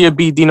 Sevilla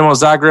beat Dinamo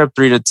Zagreb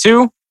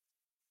 3-2.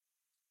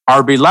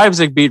 RB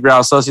Leipzig beat Real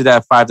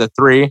Sociedad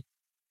 5-3.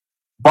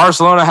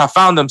 Barcelona have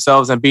found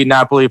themselves and beat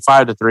Napoli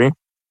 5-3.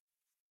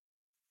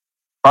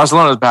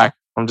 Barcelona's back.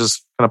 I'm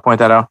just going to point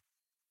that out.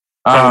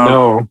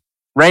 No.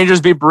 Rangers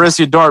beat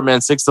Borussia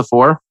Dortmund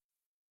 6-4.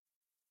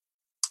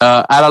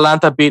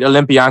 Atalanta beat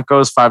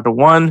Olympiacos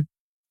 5-1.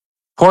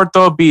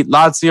 Porto beat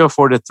Lazio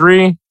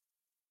 4-3.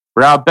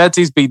 Real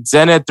Betis beat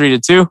Zenit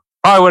 3-2.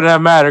 Probably wouldn't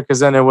have mattered because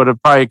then it would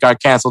have probably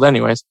got canceled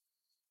anyways.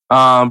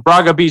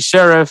 Braga beat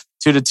Sheriff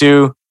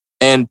 2-2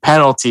 in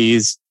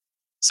penalties.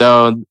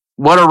 So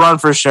what a run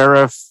for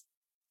Sheriff.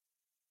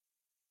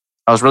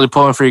 I was really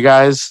pulling for you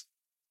guys.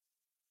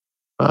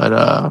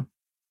 But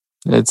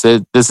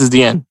this is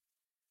the end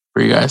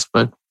for you guys.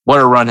 But what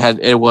a run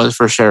it was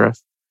for Sheriff.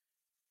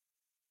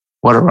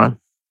 What a run.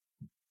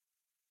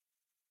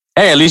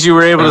 Hey, at least you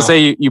were able to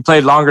say you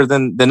played longer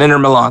than Inter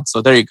Milan.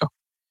 So there you go.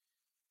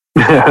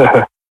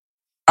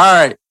 All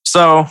right.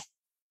 So,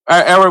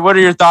 Edward, what are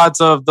your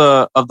thoughts of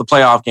the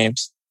playoff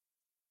games?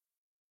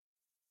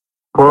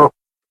 Well,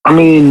 I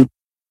mean,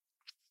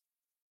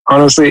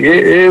 honestly,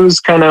 it was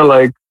kind of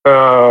like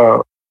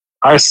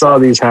I saw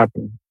these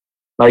happen.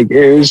 Like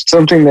it was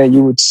something that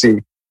you would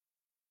see,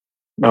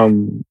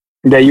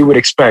 that you would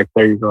expect.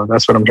 There you go.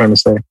 That's what I'm trying to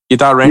say. You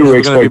thought Rangers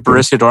were going to be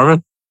Borussia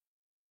Dortmund?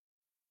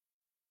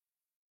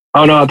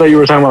 Oh no, I thought you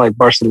were talking about like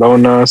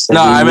Barcelona.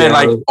 No, I mean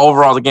like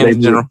overall the game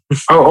in general.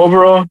 Oh,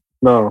 overall?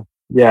 No.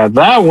 Yeah,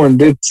 that one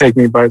did take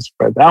me by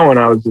surprise. That one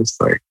I was just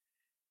like,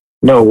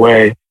 no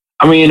way.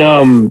 I mean,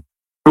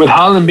 with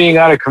Haaland being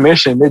out of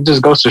commission, it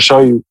just goes to show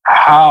you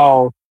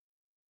how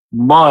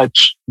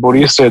much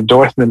Borussia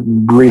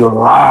Dortmund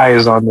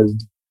relies on this.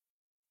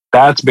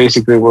 That's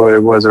basically what it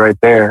was right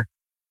there.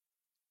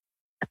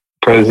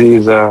 Because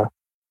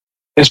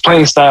his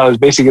playing style is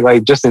basically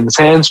like just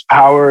intense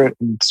power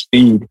and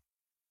speed.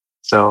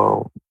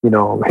 So,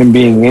 him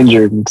being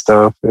injured and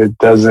stuff, it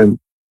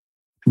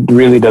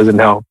really doesn't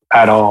help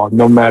at all,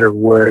 no matter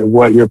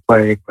what you're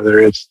playing, whether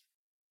it's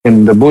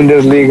in the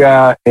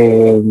Bundesliga,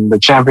 in the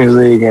Champions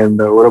League, and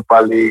the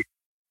Europa League,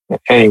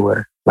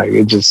 anywhere. Like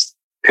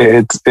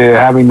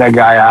having that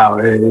guy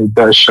out, it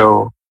does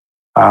show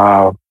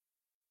that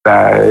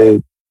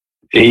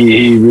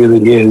he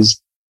really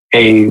is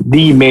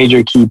the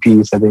major key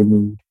piece that they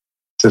need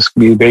to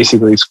be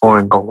basically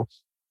scoring goals.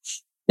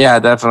 Yeah,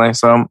 definitely.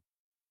 So,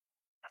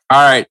 all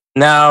right,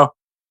 now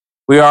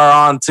we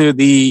are on to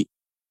the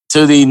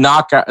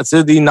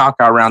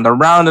knockout round, the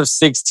round of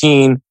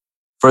 16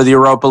 for the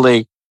Europa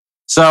League.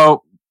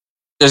 So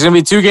there's going to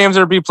be 2 games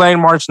that will be played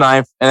March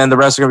 9th, and then the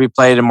rest are going to be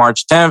played on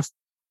March 10th.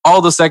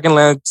 All the second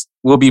legs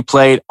will be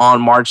played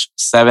on March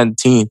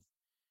 17th.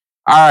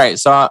 All right,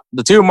 so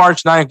the 2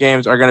 March 9th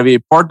games are going to be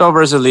Porto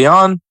versus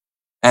Lyon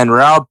and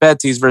Real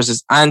Betis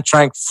versus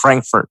Eintracht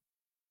Frankfurt.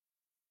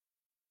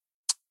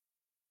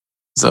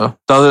 So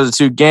those are the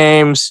 2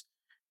 games.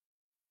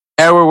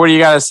 Edward, what do you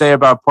got to say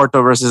about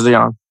Porto versus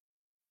Lyon?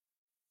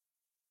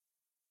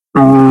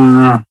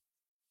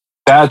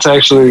 That's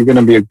actually going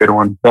to be a good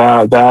one.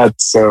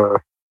 That's a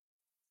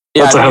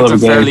hell of a game.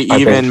 Fairly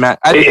even match.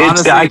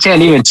 I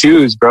can't even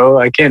choose, bro.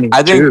 I can't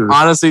even choose.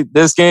 Honestly,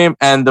 this game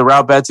and the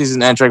Real Betis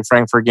and Eintracht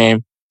Frankfurt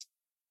game,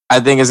 I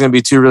think is going to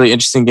be 2 really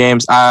interesting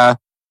games.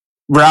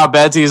 Real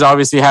Betis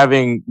obviously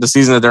having the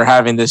season that they're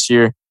having this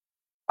year.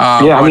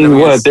 I mean,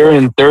 what? They're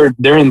in third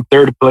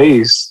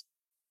place.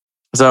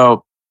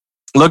 So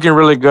looking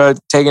really good,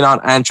 taking on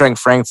Eintracht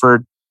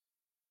Frankfurt.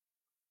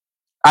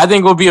 I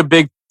think will be a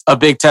big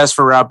test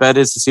for Real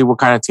Betis to see what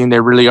kind of team they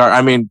really are.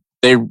 I mean,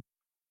 they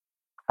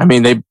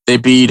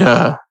beat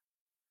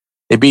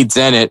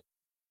Zenit,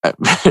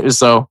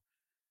 so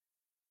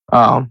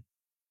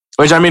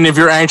which I mean, if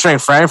you're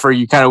Eintracht Frankfurt,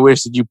 you kind of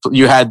wish that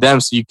you had them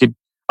so you could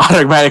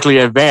automatically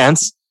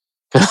advance.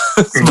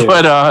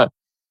 But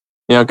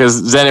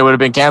because Zenit would have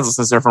been canceled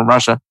since they're from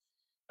Russia.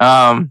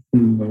 But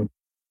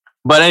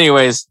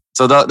anyways,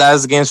 so that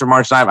is the games for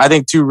March 9th. I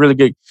think 2 really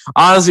good.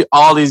 Honestly,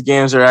 all these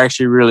games are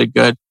actually really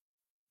good.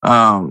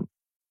 But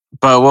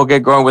we'll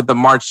get going with the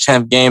March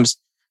 10th games.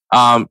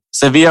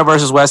 Sevilla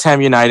versus West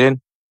Ham United.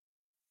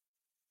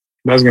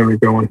 That's going to be a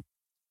good one.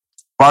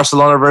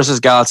 Barcelona versus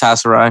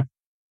Galatasaray.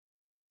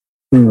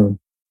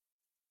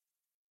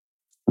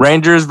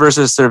 Rangers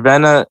versus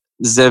Cervena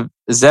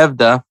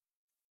Zvezda.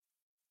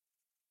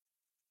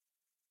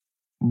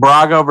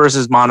 Braga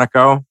versus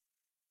Monaco.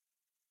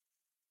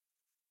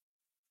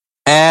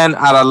 And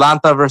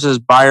Atalanta versus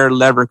Bayer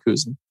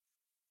Leverkusen.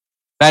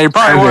 Now you're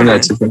probably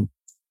wondering,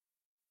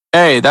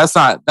 hey, that's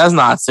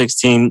not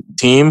 16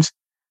 teams.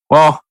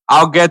 Well,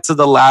 I'll get to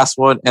the last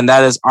one, and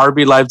that is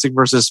RB Leipzig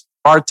versus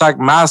Spartak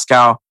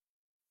Moscow,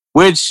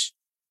 which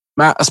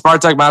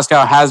Spartak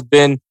Moscow has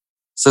been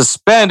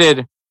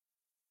suspended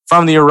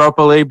from the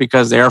Europa League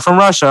because they are from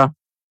Russia,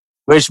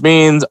 which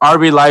means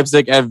RB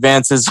Leipzig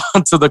advances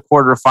to the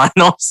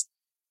quarterfinals.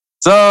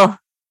 So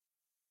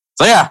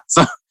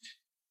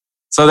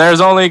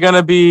there's only going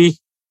to be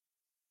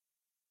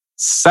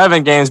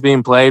 7 games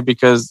being played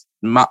because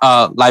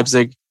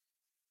Leipzig,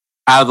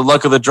 out of the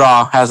luck of the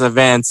draw, has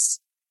advanced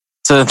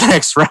to the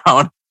next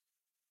round.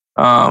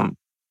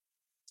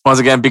 Once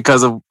again,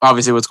 because of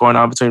obviously what's going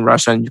on between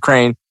Russia and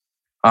Ukraine.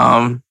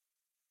 So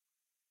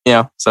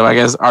I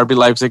guess RB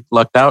Leipzig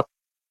lucked out,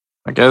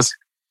 I guess.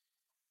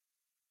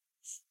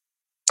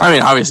 I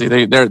mean, obviously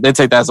they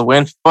take that as a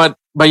win, but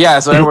yeah.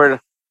 So then we're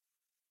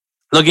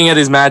looking at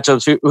these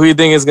matchups. Who do you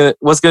think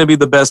what's gonna be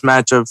the best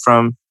matchup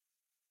from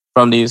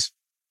these?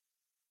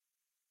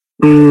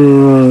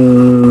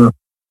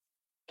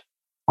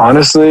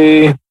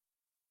 Honestly,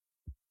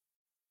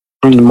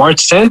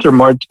 March 10th or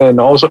March and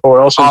also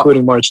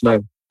including March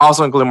 9th.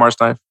 Also including March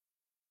 9th.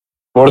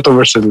 Porto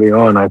versus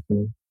Lyon, I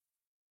think.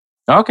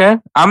 Okay,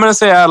 I'm gonna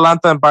say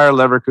Atalanta and Bayer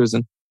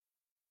Leverkusen.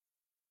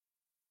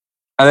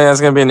 I think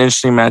that's gonna be an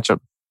interesting matchup.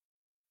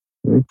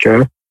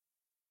 Okay.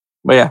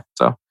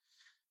 So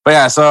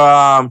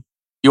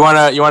you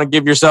wanna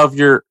give yourself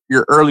your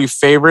early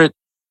favorite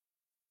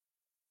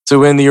to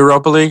win the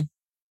Europa League?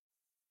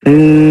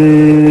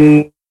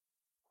 Can't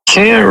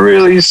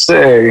really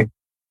say.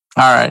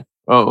 All right.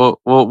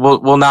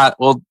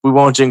 We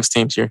won't jinx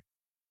teams here.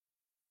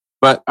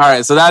 But all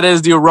right, so that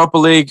is the Europa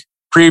League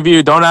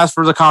preview. Don't ask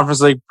for the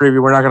Conference League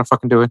preview. We're not gonna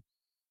fucking do it.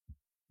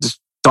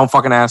 Just don't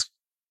fucking ask.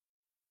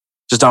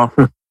 Just don't.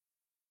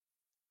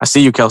 I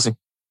see you, Kelsey.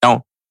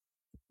 Don't.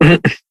 All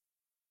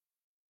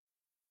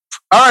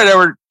right,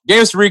 Edward.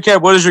 Games to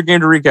recap. What is your game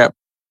to recap?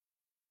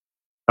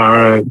 All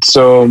right.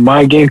 So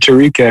my game to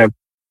recap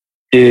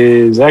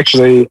is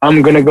actually,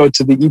 I'm going to go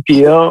to the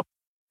EPL,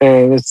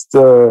 and it's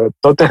the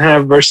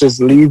Tottenham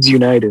versus Leeds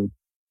United.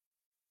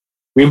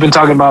 We've been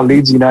talking about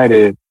Leeds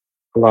United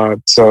a lot.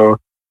 So,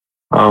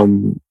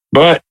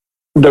 but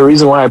the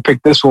reason why I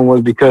picked this one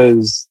was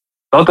because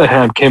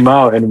Tottenham came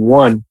out and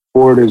won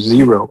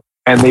 4-0,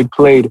 and they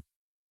played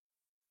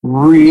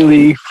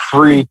really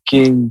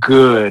freaking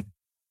good.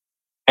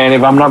 And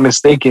if I'm not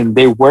mistaken,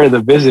 they were the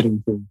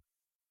visiting team.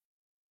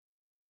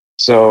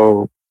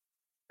 So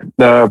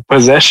the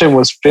possession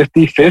was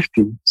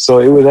 50-50. So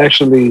it was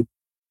actually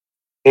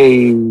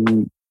a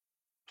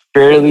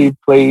fairly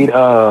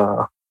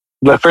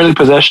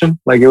possession.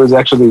 Like it was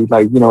actually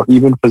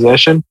even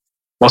possession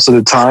most of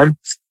the time.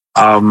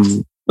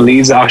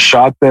 Leeds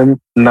outshot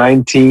them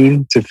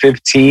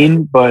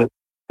 19-15, but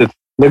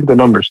look at the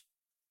numbers.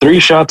 3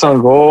 shots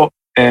on goal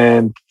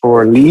and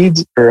for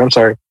Leeds,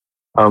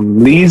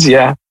 Leeds,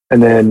 yeah.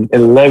 And then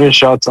 11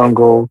 shots on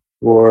goal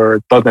for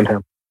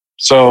Tottenham.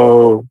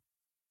 So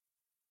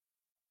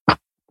I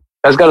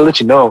just got to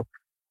let you know.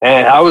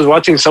 And I was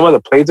watching some of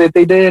the plays that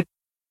they did.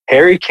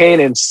 Harry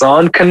Kane and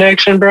Son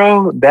connection,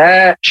 bro.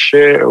 That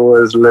shit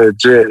was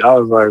legit. I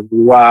was like,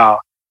 wow.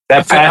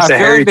 That pass that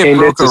Harry Kane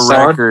did to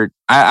Son. Record.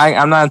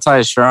 I'm not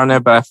entirely sure on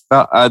it, but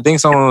I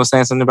think someone was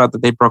saying something about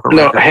that they broke a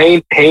record.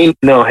 Harry Kane,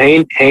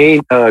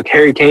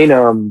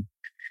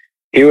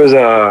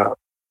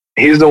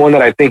 he's the one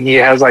that I think he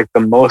has like the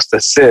most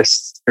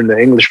assists in the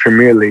English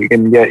Premier League,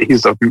 and yet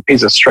he's a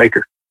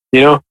striker, you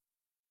know?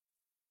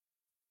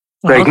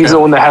 Like he's the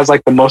one that has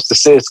like the most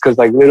assists because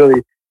like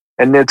literally,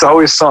 and it's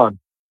always Son.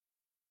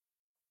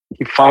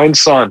 He finds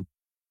Son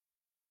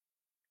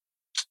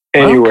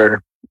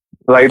anywhere.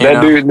 Like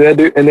that dude,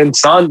 and then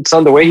Son,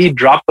 the way he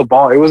dropped the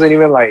ball, it wasn't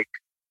even like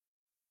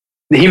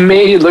he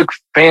made it look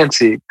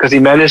fancy because he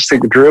managed to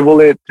dribble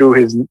it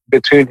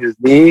between his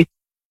knee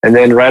and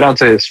then right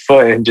onto his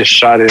foot and just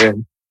shot it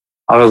in.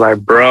 I was like,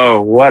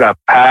 bro, what a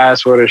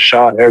pass, what a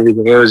shot,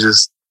 everything. It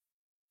was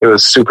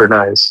super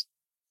nice.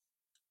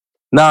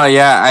 No,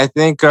 yeah, I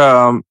think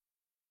Tottenham's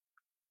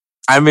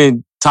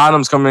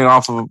coming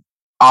off of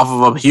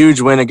a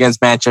huge win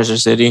against Manchester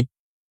City.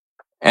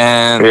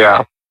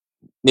 And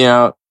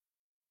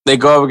they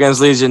go up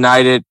against Leeds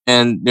United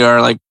and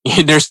they're like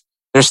they're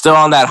still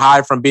on that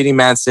high from beating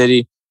Man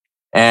City.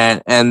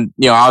 And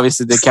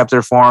obviously they kept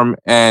their form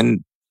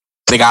and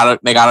they got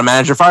a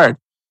manager fired.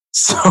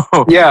 So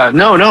yeah,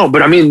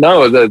 but I mean,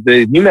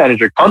 the new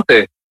manager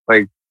Conte,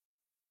 like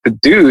the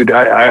dude,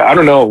 I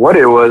don't know what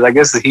it was. I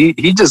guess he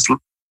just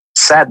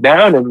sat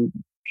down and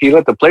he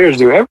let the players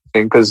do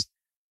everything because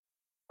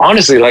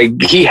honestly, like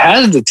he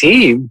has the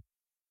team,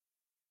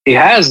 he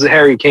has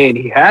Harry Kane,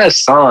 he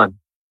has Son,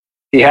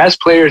 he has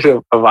players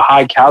of a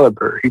high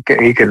caliber he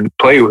can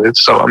play with.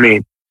 So I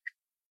mean,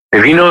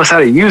 if he knows how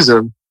to use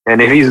them. And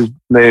if he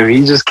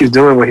just keeps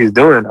doing what he's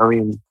doing, I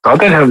mean,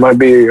 Tottenham might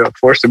be a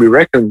force to be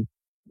reckoned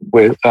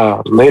with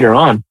later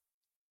on.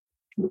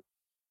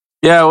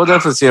 Yeah, we'll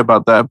definitely see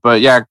about that.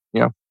 But yeah,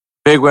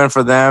 big win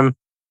for them.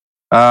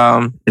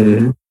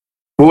 Mm-hmm.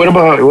 What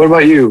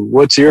about you?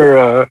 What's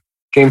your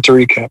game to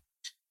recap?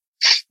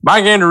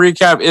 My game to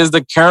recap is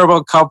the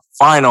Carabao Cup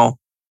final.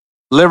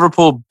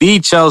 Liverpool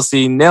beat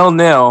Chelsea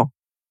 0-0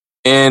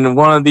 in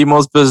one of the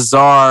most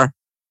bizarre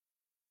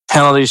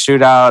penalty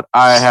shootout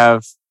I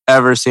have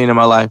ever seen in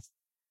my life.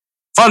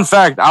 Fun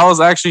fact, I was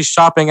actually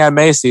shopping at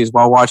Macy's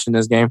while watching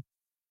this game.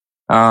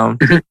 My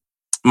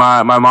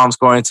mom's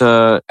going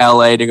to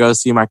LA to go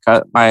see my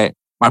brother. I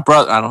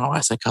don't know why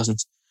I said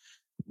cousins.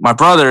 My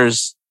brother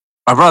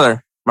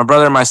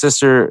and my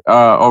sister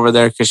over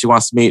there because she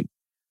wants to meet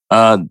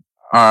her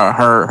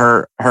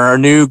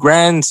new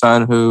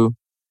grandson who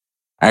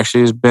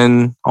actually has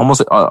been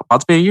almost about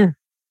to be a year.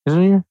 Is it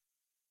a year?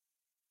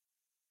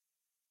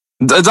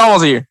 It's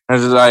almost a year.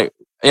 It's just like,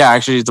 yeah,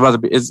 actually, it's about to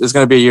be. It's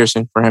going to be a year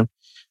soon for him.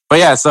 But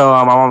yeah, so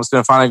my mom's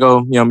going to finally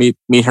go,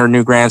 meet her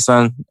new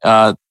grandson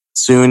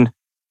soon.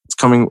 It's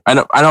coming. I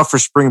know for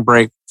spring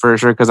break for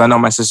sure because I know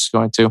my sister's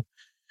going to.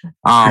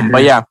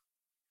 But yeah,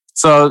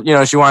 so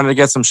she wanted to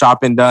get some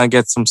shopping done,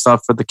 get some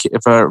stuff for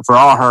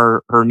all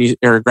her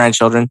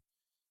grandchildren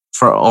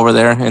for over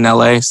there in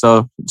LA.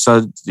 So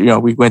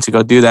we went to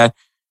go do that,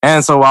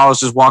 and so while I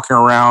was just walking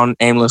around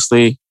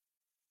aimlessly,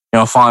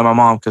 following my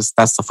mom because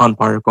that's the fun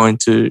part of going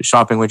to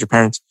shopping with your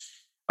parents.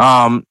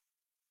 I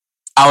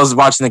was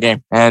watching the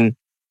game and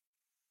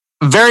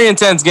very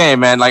intense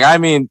game, man. Like, I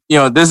mean,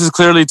 this is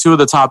clearly two of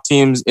the top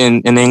teams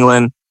in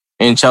England,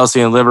 in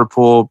Chelsea and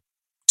Liverpool.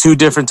 Two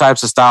different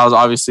types of styles.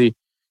 Obviously,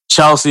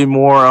 Chelsea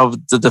more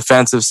of the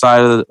defensive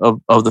side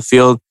of the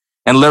field,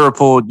 and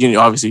Liverpool,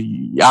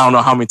 obviously, I don't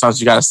know how many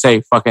times you got to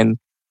say fucking,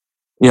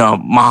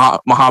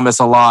 Mohamed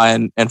Salah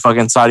and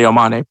fucking Sadio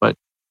Mane, but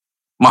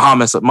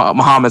Mohamed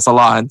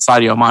Salah and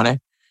Sadio Mane.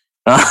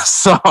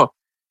 So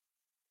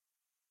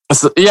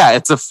yeah,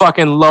 it's a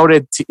fucking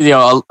loaded,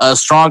 a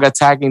strong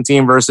attacking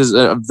team versus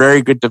a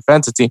very good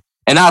defensive team.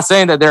 And not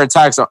saying that their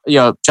attacks,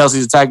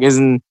 Chelsea's attack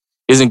isn't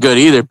good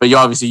either. But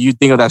you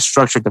think of that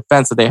structured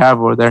defense that they have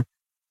over there.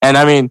 And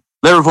I mean,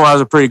 Liverpool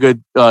has a pretty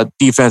good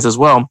defense as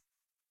well.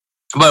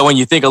 But when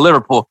you think of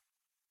Liverpool,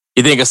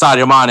 you think of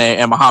Sadio Mane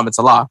and Mohamed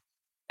Salah.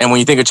 And when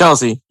you think of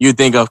Chelsea, you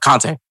think of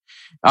Conte.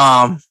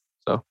 So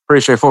pretty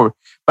straightforward.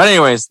 But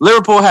anyways,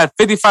 Liverpool had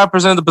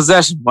 55% of the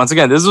possession. Once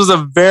again, this was a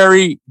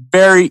very,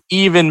 very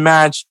even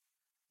match.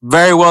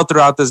 Very well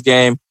throughout this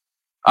game.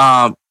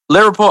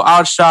 Liverpool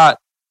outshot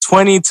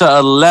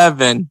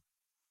 20-11.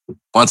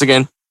 Once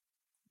again,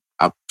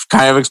 I've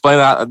kind of explained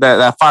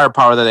that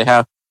firepower that they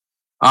have.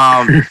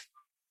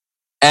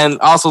 And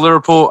also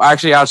Liverpool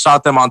actually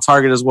outshot them on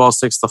target as well,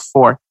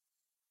 6-4.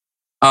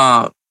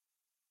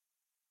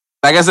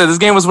 Like I said, this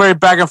game was very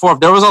back and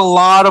forth. There was a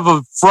lot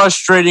of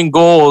frustrating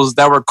goals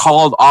that were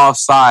called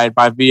offside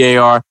by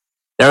VAR.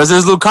 There was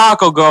this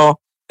Lukaku goal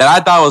that I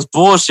thought was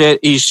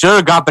bullshit. He should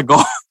have got the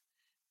goal.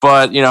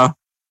 But,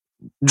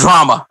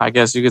 drama, I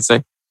guess you could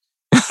say.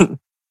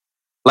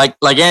 like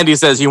Andy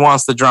says, he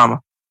wants the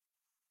drama.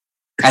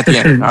 At the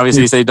end.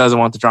 Obviously, he said he doesn't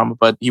want the drama,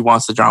 but he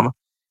wants the drama.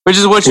 Which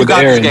is what you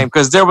got in this game.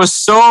 Because there were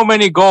so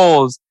many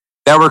goals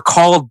that were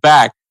called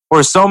back.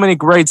 Or so many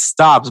great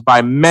stops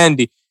by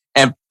Mendy.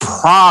 And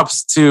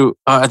props to,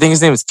 I think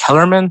his name is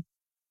Kellerman.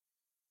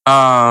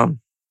 Because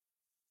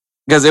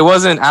it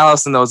wasn't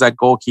Alisson that was that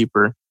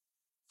goalkeeper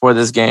for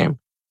this game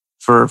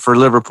for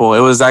Liverpool.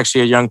 It was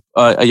actually a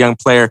young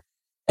player.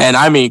 And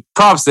I mean,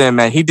 props to him,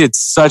 man. He did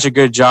such a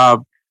good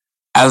job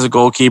as a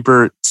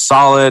goalkeeper.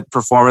 Solid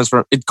performance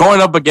for it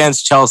going up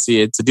against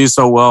Chelsea to do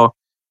so well.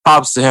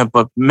 Props to him.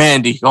 But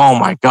Mendy, oh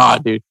my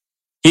God, dude.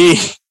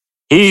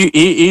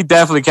 He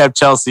definitely kept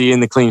Chelsea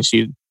in the clean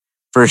sheet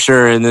for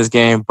sure in this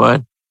game.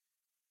 But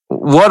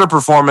what a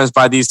performance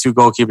by these two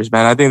goalkeepers,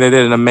 man. I think they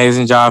did an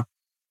amazing job.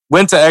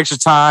 Went to extra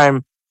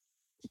time.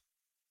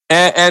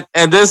 And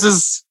this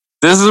is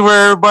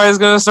where everybody's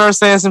going to start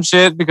saying some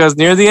shit because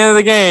near the end of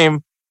the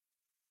game,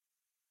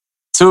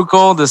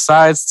 Tuchel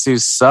decides to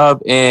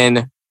sub out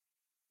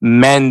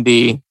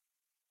Mendy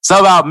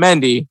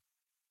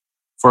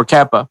for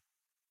Kepa.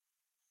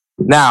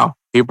 Now,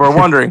 people are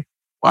wondering,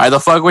 why the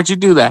fuck would you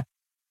do that?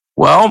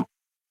 Well,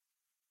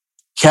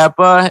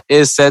 Kepa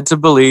is said to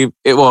believed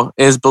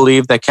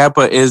that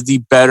Kepa is the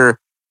better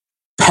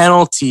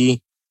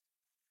penalty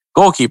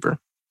goalkeeper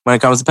when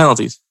it comes to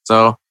penalties.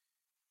 So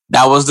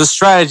that was the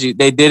strategy.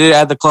 They did it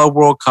at the Club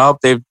World Cup.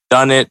 They've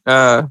done it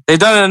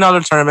in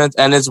other tournaments,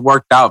 and it's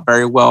worked out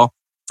very well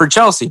for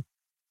Chelsea.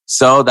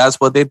 So that's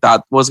what they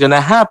thought was going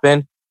to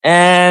happen.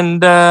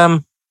 And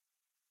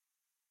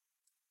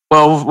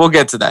we'll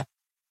get to that.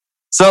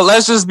 So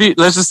let's just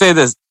say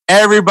this: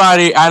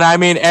 everybody, and I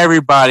mean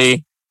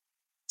everybody,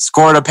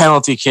 scored a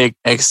penalty kick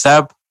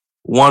except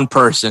one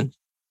person.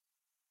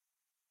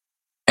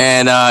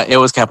 And it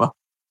was Kepa.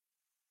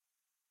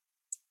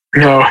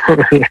 No.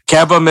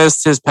 Kepa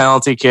missed his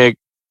penalty kick,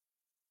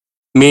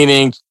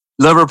 meaning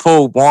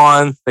Liverpool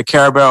won the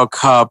Carabao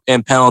Cup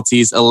in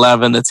penalties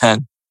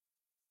 11-10.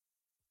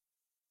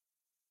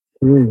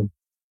 Mm.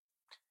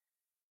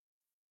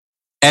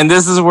 And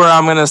this is where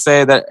I'm going to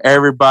say that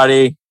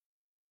everybody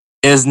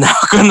is now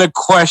going to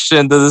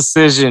question the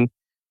decision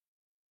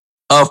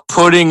of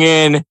putting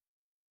in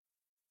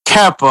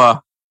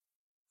Kepa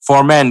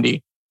for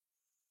Mendy.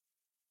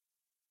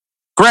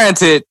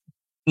 Granted,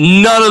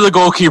 none of the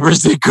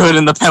goalkeepers did good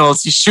in the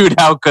penalty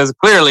shootout because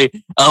clearly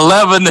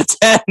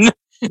 11-10.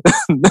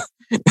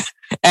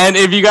 And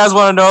if you guys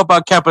want to know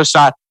about Kepa's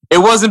shot, it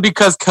wasn't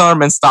because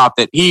Kellerman stopped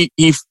it. He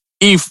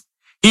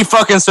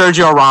fucking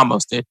Sergio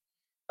Ramos did.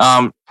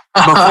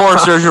 Before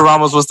Sergio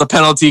Ramos was the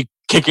penalty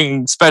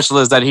kicking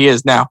specialist that he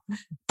is now.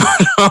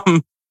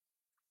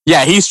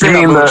 Yeah, he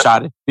straight up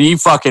shot it. He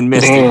fucking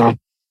missed it.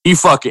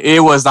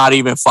 It was not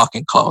even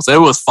fucking close.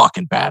 It was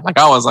fucking bad. Like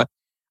I was like,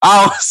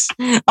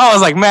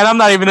 man, I'm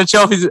not even a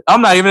Chelsea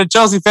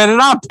fan,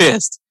 and I'm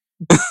pissed.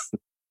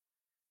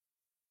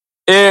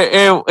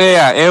 It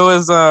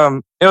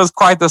was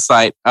quite the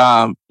sight.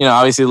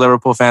 Obviously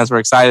Liverpool fans were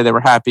excited. They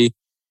were happy.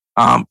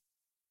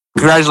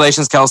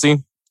 Congratulations,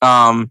 Kelsey.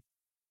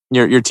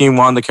 Your team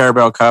won the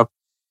Carabao Cup.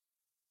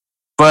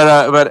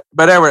 But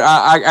Edward,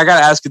 I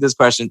gotta ask you this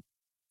question: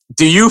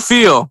 do you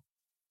feel?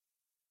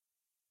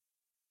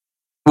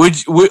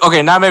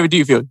 Not maybe do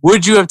you feel?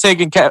 Would you have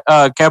taken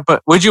Kepa?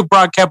 Would you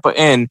brought Kepa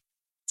in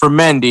for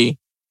Mendy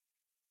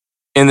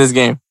in this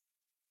game?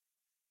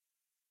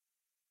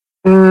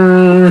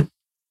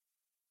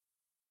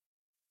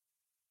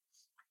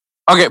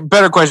 Okay,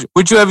 better question.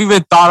 Would you have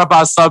even thought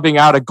about subbing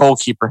out a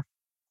goalkeeper?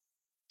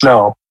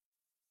 No.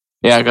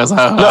 Yeah, because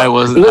I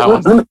wasn't.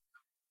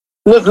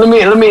 Let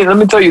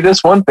me tell you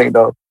this one thing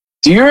though.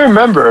 Do you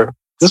remember?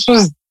 This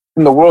was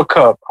in the World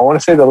Cup. I want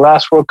to say the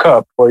last World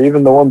Cup, or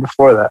even the one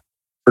before that,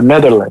 for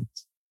Netherlands.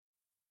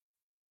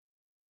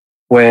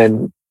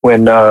 When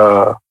Van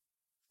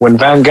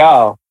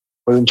Gaal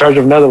was in charge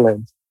of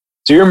Netherlands,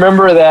 Do you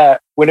remember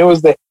that when it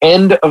was the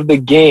end of the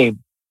game?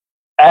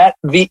 At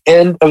the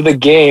end of the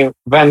game,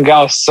 Van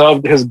Gaal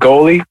subbed his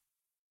goalie.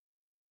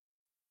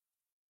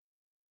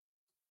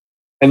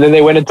 And then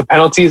they went into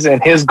penalties,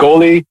 and his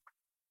goalie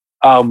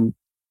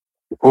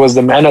was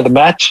the man of the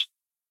match.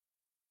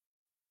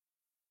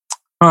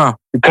 Huh.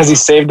 Because he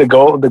saved the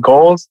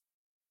goals.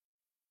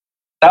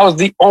 That was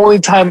the only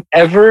time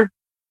ever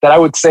that I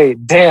would say,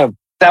 damn,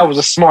 that was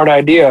a smart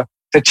idea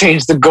to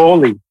change the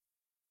goalie.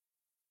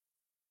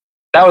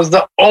 That was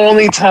the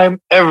only time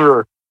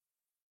ever.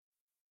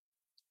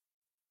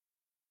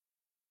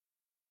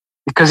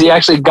 Because he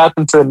actually got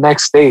them to the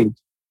next stage.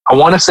 I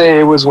want to say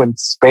it was when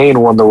Spain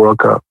won the World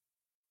Cup.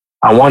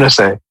 I want to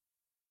say.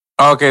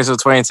 Okay, so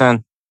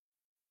 2010.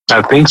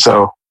 I think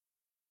so.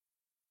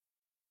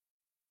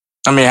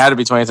 I mean, it had to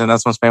be 2010.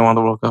 That's when Spain won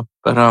the World Cup.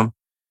 But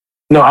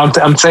no,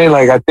 I'm saying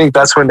like I think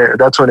that's when it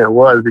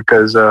was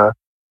because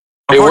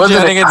unfortunately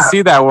I didn't get to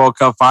see that World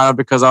Cup final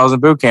because I was in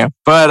boot camp.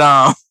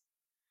 But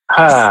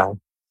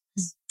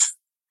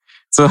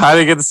so how did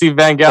you get to see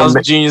Van Gaal's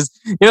genius?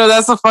 You know,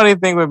 that's the funny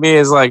thing with me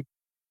is like,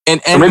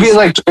 and maybe it's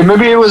like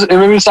maybe it was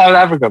South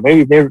Africa,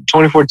 maybe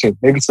 2014,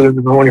 maybe it's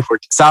 2014.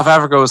 South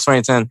Africa was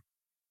 2010.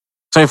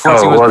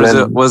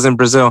 2014 was in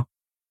Brazil.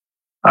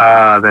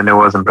 Then it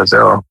was in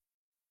Brazil.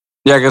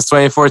 Yeah, because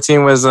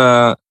 2014 was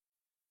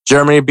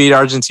Germany beat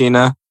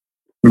Argentina.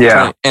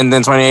 Yeah, and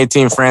then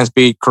 2018 France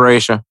beat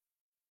Croatia.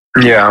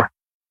 Yeah.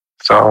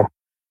 So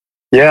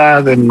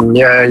then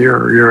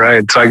you're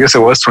right. So I guess it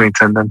was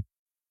 2010 then.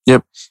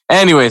 Yep.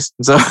 Anyways,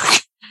 so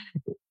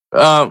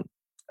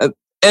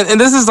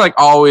and this is like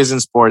always in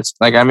sports.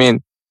 Like I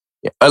mean,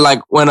 like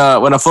when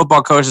a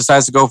football coach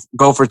decides to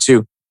go for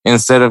two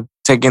instead of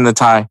taking the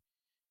tie.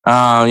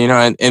 You know,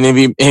 and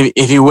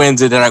if he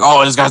wins it, they're like,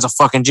 oh, this guy's a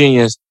fucking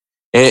genius.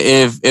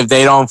 If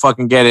they don't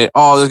fucking get it,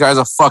 oh, this guy's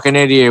a fucking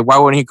idiot. Why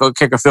wouldn't he go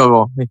kick a field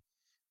goal?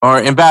 Or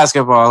in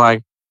basketball,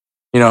 like,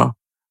 he shot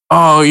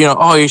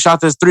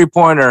this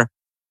 3-pointer,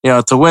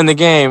 to win the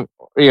game.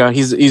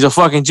 He's a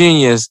fucking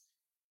genius.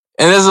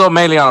 And this is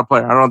mainly on a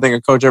player. I don't think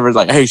a coach ever is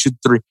like, hey, shoot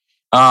 3.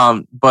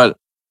 Or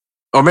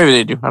maybe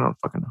they do. I don't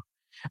fucking know.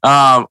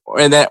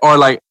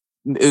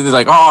 It's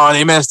like, oh,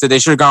 they missed it. They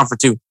should have gone for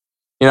 2.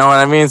 You know what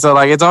I mean? So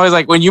like, it's always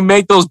like when you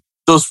make those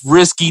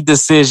risky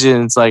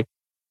decisions, like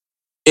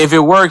if it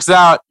works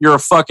out, you're a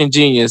fucking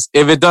genius.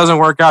 If it doesn't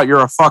work out,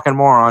 you're a fucking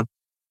moron.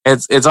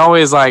 It's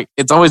always like,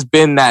 it's always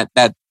been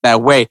that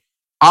way.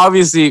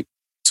 Obviously,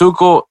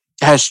 Tuchel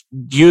has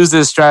used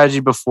this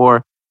strategy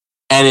before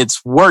and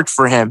it's worked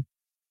for him.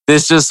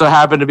 This just so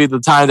happened to be the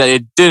time that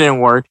it didn't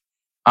work.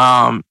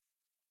 And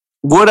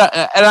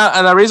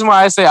the reason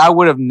why I say I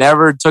would have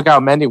never took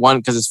out Mendy, 1,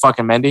 because it's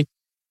fucking Mendy,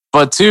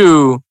 but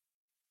 2,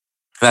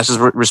 that's just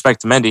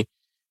respect to Mendy,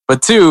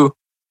 but 2,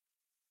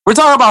 we're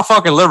talking about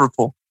fucking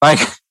Liverpool. Like,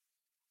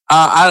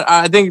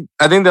 I think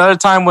the other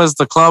time was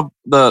the club,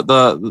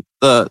 the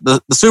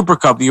Super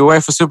Cup, the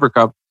UEFA Super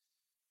Cup.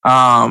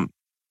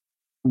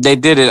 They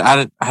did it.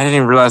 I didn't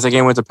even realize that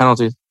game went to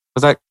penalties.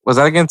 Was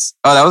that against?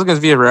 Oh, that was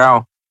against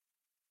Villarreal.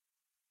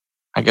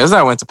 I guess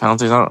that went to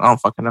penalties. I don't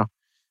fucking know.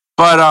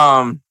 But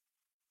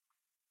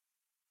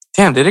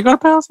damn, did it go to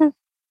penalties?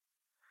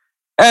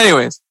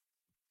 Anyways,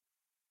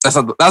 that's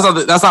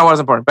not what's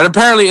important. But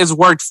apparently, it's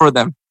worked for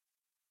them.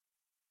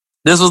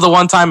 This was the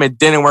one time it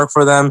didn't work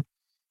for them,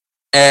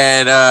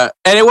 and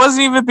it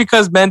wasn't even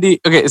because Mendy.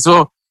 Okay,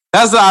 so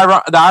that's the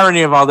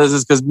irony of all this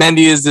is because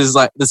Mendy is this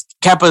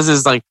Kepa's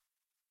is like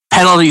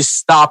penalty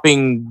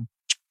stopping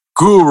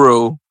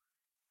guru,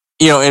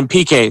 in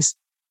PKs.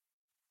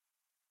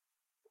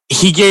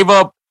 He gave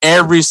up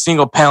every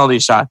single penalty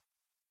shot.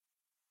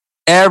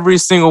 Every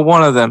single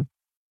one of them.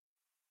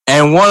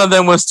 And one of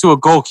them was to a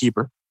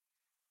goalkeeper.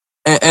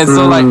 And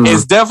so, like,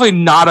 it's definitely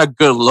not a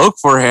good look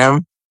for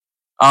him.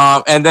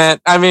 And then,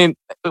 I mean,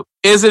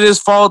 is it his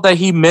fault that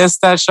he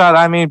missed that shot?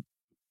 I mean,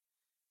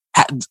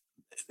 I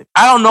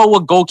don't know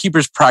what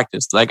goalkeepers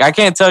practice. Like, I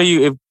can't tell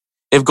you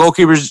if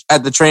goalkeepers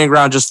at the training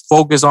ground just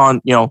focus on,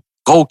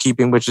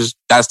 goalkeeping,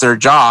 that's their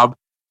job.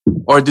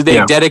 Or do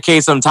they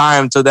dedicate some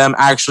time to them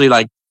actually,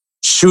 like,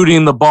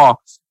 shooting the ball?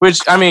 Which,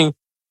 I mean,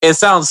 it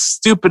sounds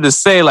stupid to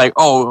say, like,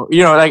 oh,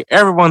 like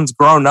everyone's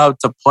grown up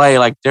to play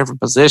like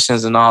different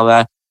positions and all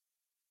that.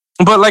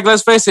 But like,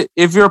 let's face it,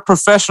 if you're a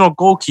professional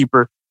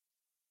goalkeeper,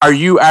 are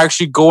you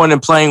actually going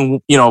and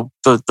playing, the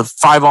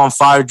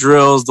 5-on-5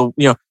 drills?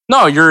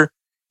 No, you're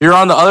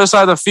on the other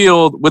side of the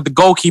field with the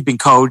goalkeeping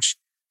coach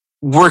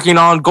working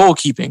on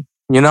goalkeeping,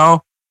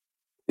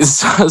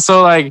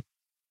 So like,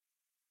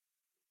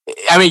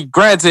 I mean,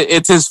 granted,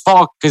 it's his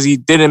fault because he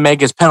didn't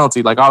make his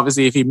penalty. Like,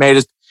 obviously, if he made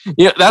his...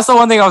 that's the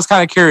one thing I was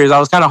kind of curious. I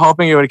was kind of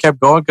hoping it would have kept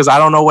going because I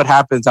don't know what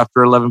happens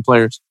after 11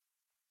 players.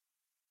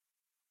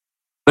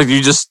 Like, do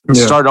you just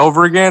start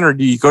over again or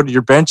do you go to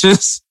your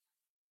benches?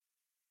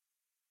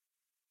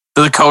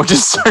 Do the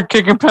coaches start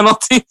kicking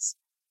penalties?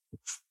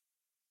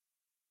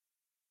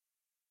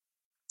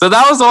 So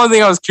that was the only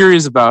thing I was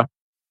curious about.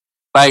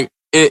 Like,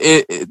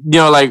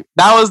 like,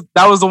 that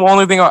was the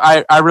only thing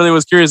I really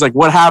was curious. Like,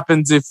 what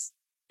happens if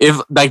if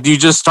like, do you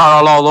just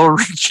start all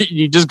over?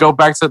 You just go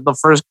back to the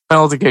first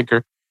penalty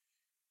kicker.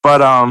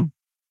 But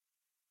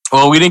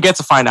well, we didn't get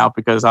to find out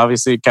because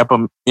obviously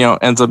Kepa,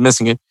 ends up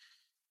missing it.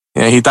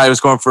 He thought he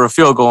was going for a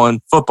field goal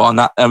in football,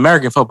 not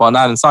American football,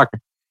 not in soccer.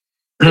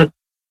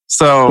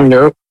 So,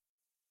 Nope.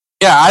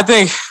 yeah, I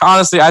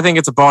think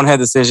it's a bonehead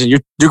decision.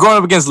 You're going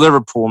up against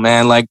Liverpool,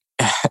 man.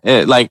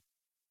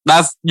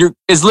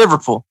 It's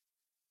Liverpool.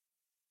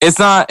 It's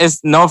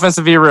no offense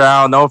to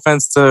Villarreal, no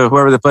offense to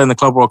whoever they play in the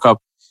Club World Cup.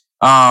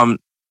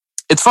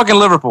 It's fucking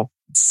Liverpool.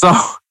 So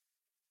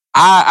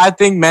I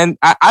think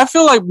I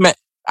feel like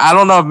I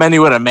don't know if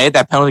Mendy would have made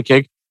that penalty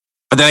kick,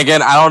 but then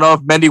again, I don't know if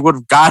Mendy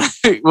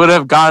would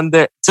have gone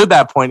there to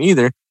that point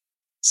either.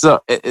 So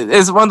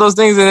it's one of those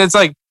things, and it's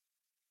like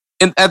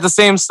at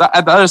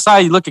the other side,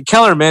 you look at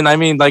Kellerman. I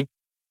mean, like,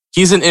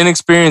 he's an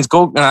inexperienced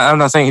goal. I'm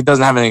not saying he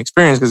doesn't have any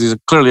experience because he's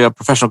clearly a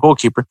professional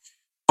goalkeeper,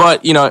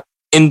 but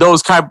in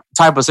those type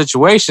of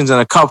situations in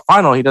a cup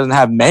final, he doesn't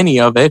have many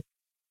of it,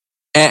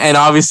 and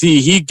obviously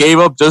he gave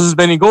up just as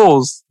many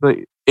goals.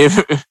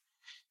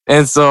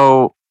 And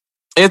so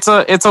it's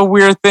a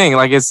weird thing.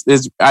 Like it's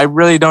I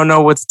really don't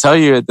know what to tell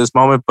you at this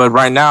moment. But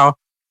right now,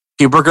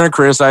 people are going to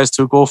criticize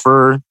Tuchel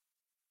for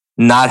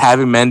not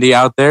having Mendy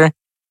out there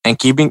and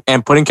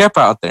putting Kepa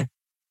out there.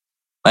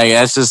 Like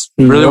that's just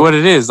really what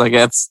it is. Like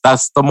that's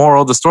the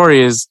moral of the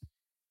story is,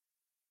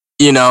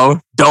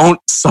 don't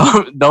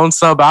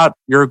sub out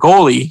your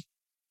goalie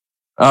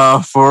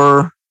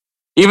for,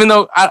 even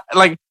though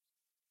and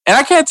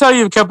I can't tell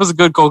you if Kepa's a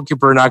good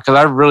goalkeeper or not because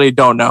I really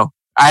don't know.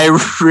 I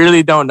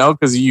really don't know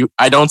because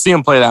I don't see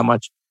him play that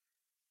much.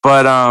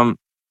 But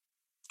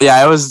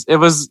yeah,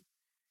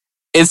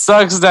 it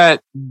sucks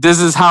that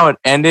this is how it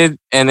ended,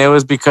 and it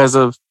was because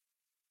of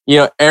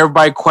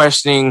everybody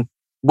questioning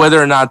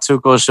whether or not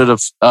Tuchel should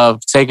have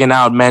taken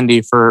out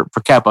Mendy for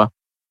Kepa.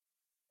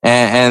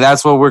 And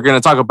that's what we're going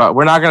to talk about.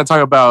 We're not going to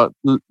talk about,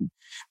 well,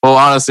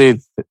 honestly,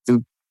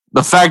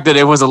 the fact that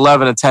it was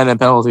 11-10 in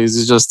penalties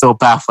is just still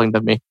baffling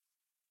to me.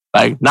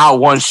 Like, not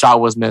one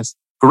shot was missed.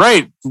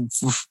 Great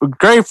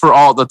for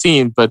all the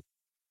team, but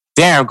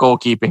damn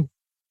goalkeeping.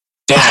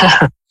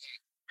 Damn.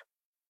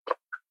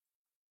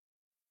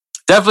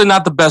 Definitely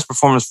not the best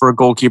performance for a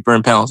goalkeeper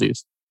in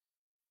penalties.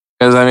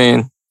 Because, I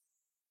mean,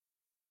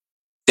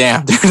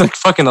 damn, they're like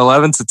fucking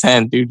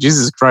 11-10, dude.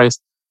 Jesus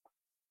Christ.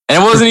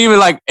 And it wasn't even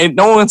like,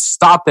 no one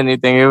stopped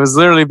anything. It was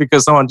literally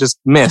because someone just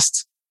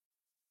missed.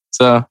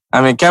 So,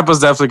 I mean, Kepa's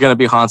definitely going to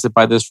be haunted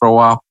by this for a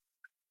while.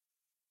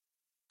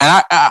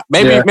 And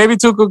maybe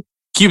Tuchel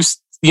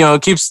keeps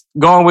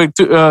going with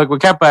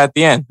Kepa at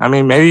the end. I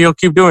mean, maybe he'll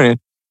keep doing it.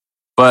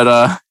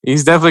 But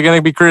he's definitely going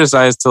to be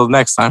criticized till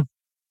next time.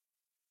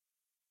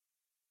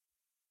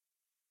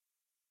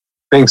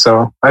 I think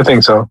so.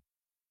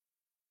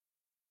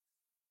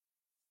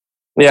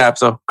 Yeah,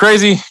 so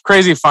crazy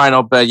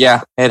final, but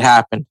yeah, it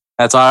happened.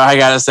 That's all I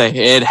gotta say.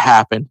 It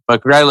happened.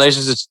 But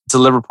congratulations to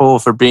Liverpool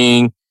for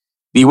being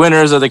the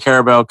winners of the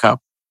Carabao Cup,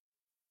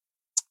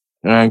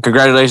 and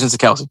congratulations to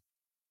Kelsey.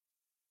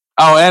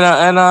 Oh, and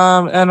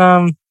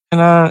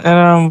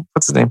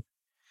what's his name?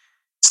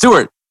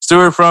 Stuart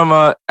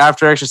from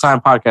After Extra Time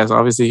podcast.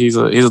 Obviously, he's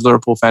a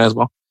Liverpool fan as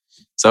well.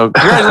 So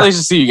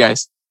congratulations to you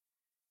guys.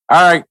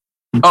 All right.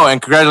 Oh,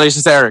 and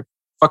congratulations to Eric.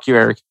 Fuck you,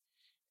 Eric.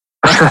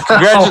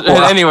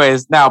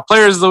 Anyways, now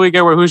players of the week.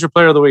 Edward, who's your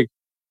player of the week?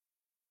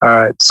 All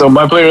right. So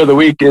my player of the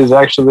week is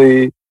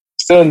actually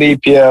still in the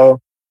EPL,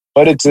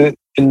 but it's in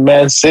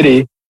Man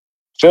City.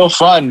 Phil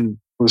Foden,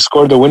 who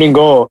scored the winning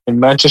goal in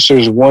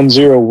Manchester's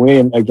 1-0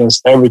 win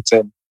against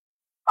Everton.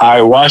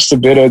 I watched a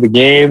bit of the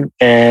game,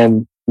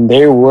 and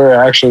they were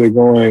actually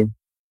going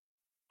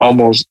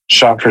almost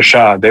shot for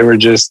shot. They were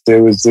just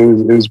it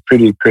was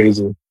pretty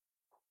crazy.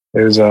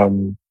 It was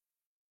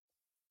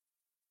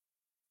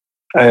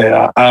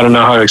I don't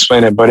know how to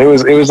explain it, but it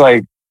was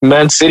like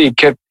Man City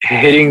kept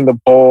hitting the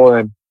ball,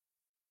 and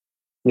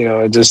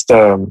it just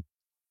yeah,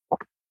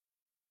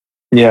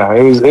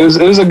 it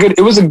was a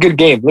good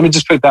game. Let me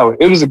just put it that way.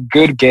 It was a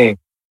good game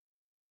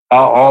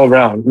all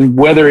around.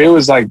 Whether it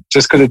was like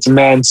just because it's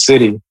Man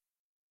City.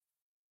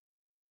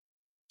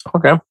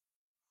 Okay.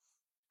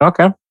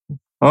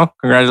 Well,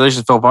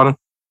 congratulations, Phil Foden.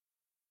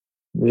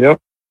 Yep.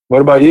 What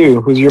about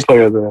you? Who's your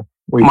player of the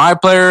week? My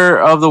player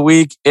of the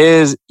week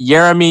is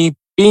Jeremy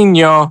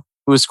Pino,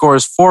 who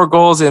scores 4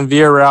 goals in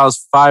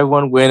Villarreal's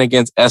 5-1 win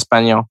against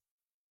Espanyol.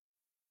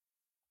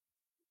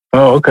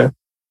 Oh, okay.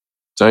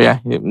 So yeah,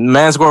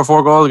 man scored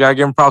 4 goals. Gotta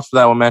give him props for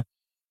that one, man.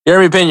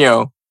 Jeremy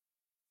Pino.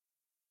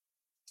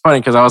 It's funny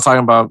because I was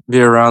talking about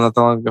Villarreal not that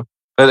long ago.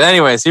 But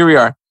anyways, here we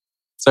are.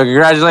 So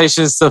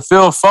congratulations to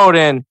Phil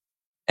Foden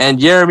and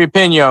Jeremy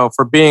Pino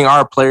for being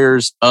our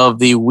players of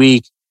the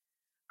week.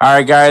 All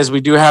right, guys,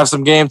 we do have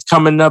some games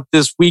coming up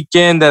this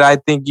weekend that I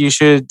think you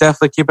should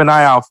definitely keep an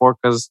eye out for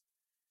because,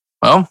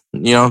 well,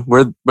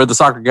 we're the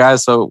soccer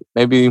guys, so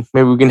maybe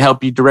we can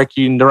help you direct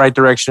you in the right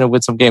direction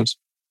with some games.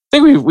 I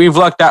think we've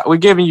lucked out. We've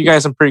given you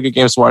guys some pretty good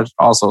games to watch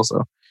also,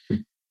 so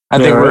I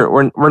think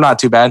we're not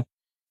too bad.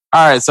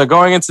 All right, so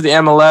going into the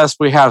MLS,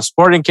 we have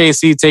Sporting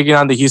KC taking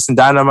on the Houston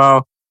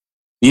Dynamo.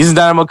 These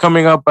Dynamo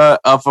coming up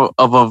of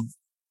a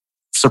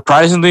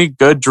surprisingly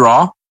good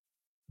draw.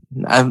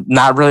 I'm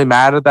not really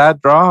mad at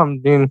that draw. I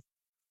mean,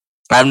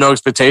 I have no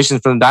expectations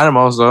from the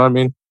Dynamo, so I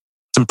mean,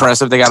 it's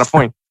impressive they got a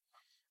point.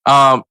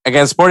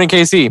 Against Sporting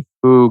KC,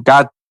 who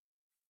got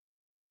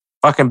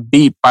fucking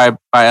beat by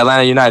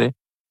Atlanta United,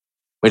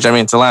 which I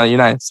mean, it's Atlanta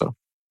United, so.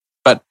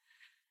 But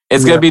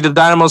it's going to be the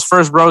Dynamo's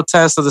first road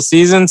test of the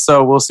season,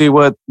 so we'll see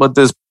what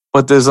this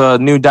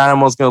new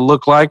Dynamo is going to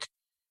look like.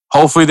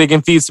 Hopefully they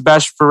can feed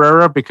Sebastian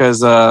Ferreira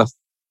because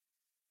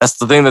that's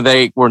the thing that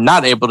they were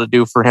not able to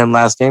do for him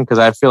last game because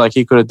I feel like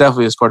he could have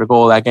definitely scored a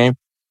goal that game.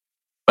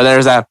 But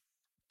there's that.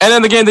 And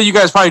then the game that you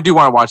guys probably do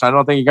want to watch. I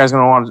don't think you guys are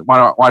going to want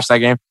to watch that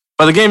game.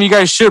 But the game you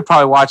guys should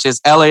probably watch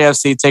is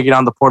LAFC taking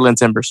on the Portland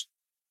Timbers.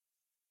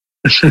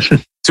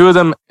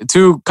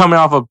 Two coming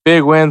off of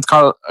big wins.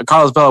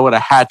 Carlos Vela with a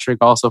hat trick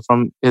also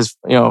from his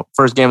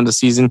first game of the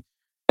season.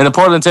 And the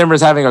Portland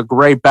Timbers having a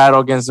great battle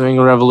against the New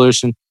England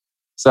Revolution.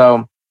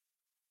 So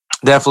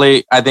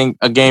definitely, I think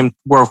a game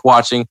worth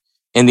watching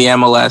in the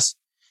MLS.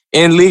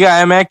 In Liga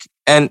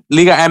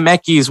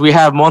MX, we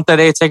have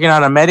Monterrey taking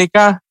on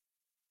America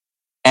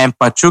and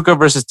Pachuca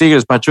versus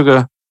Tigres.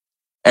 Pachuca,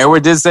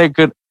 Edward did say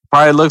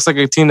probably looks like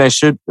a team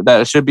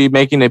that should be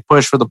making a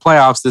push for the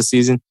playoffs this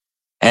season,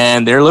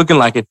 and they're looking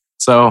like it.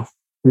 So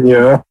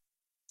yeah.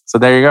 So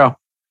there you go.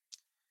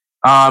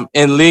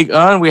 In Ligue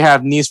 1, we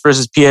have Nice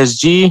versus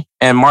PSG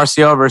and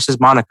Marseille versus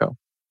Monaco.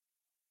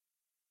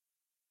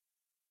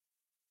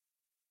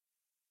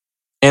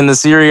 In the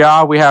Serie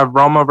A, we have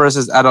Roma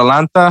versus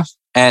Atalanta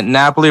and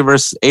Napoli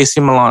versus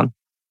AC Milan.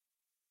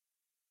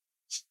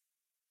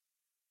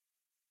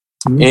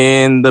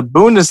 In the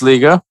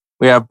Bundesliga,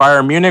 we have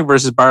Bayern Munich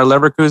versus Bayer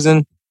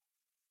Leverkusen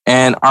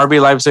and RB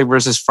Leipzig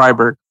versus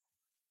Freiburg.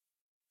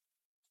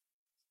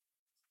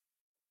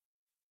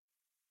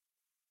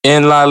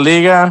 In La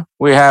Liga,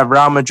 we have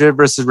Real Madrid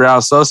versus Real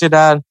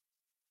Sociedad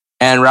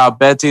and Real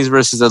Betis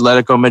versus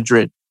Atletico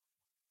Madrid.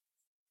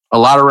 A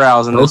lot of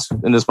Reals in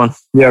this one.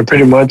 Yeah,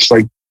 pretty much.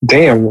 Like,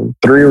 damn,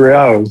 3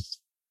 Reals.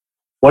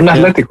 1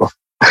 Atletico.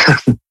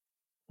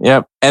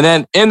 Yep. And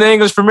then in the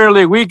English Premier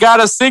League, we got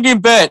a singing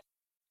bet.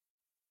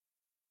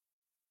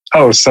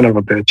 Oh, son of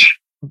a bitch.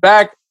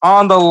 Back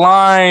on the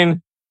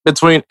line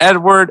between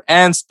Edward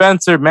and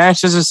Spencer,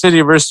 Manchester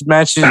City versus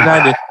Manchester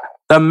United.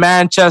 The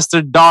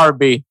Manchester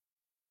Derby.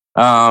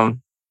 So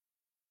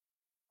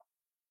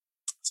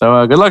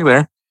good luck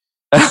there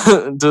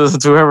to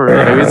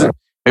whoever.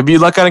 Maybe you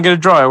luck out and get a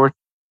draw, Edward.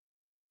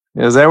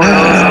 Is Edward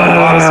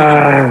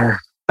not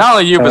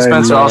only you, but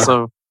Spencer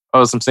also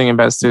owes some singing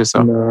bets too.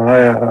 So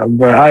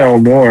but I owe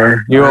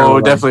more. You owe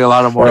definitely a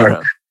lot of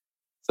more.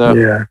 So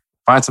yeah,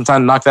 find some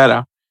time to knock that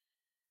out.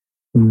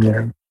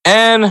 Yeah.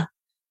 And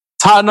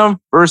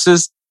Tottenham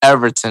versus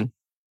Everton.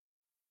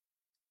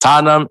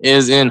 Tottenham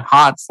is in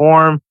hot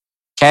form.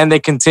 Can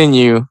they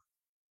continue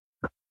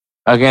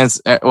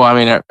against? Well, I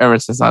mean,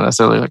 Everton's not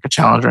necessarily like a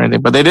challenge or anything,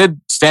 but they did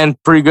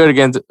stand pretty good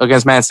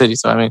against Man City.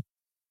 So I mean,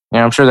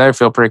 yeah, I'm sure they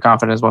feel pretty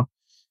confident as well.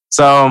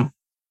 So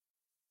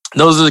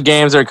those are the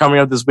games that are coming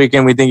up this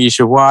weekend. We think you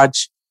should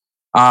watch.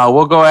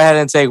 We'll go ahead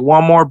and take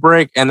one more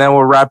break, and then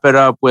we'll wrap it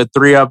up with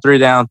 3 up, 3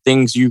 down.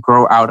 Things you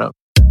grow out of.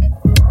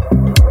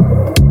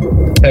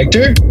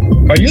 Hector,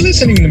 are you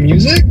listening to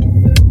music?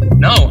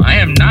 No, I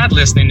am not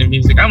listening to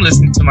music. I'm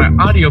listening to my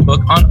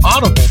audiobook on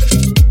Audible.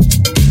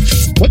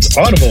 What's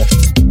Audible?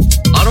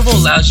 Audible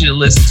allows you to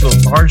listen to a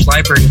large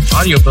library of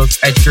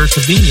audiobooks at your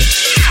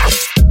convenience.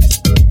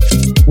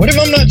 What if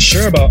I'm not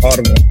sure about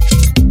Audible?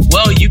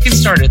 Well, you can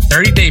start a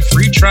 30-day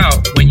free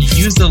trial when you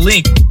use the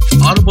link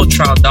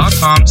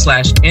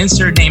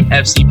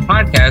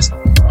audibletrial.com/InsertNameFCPodcast.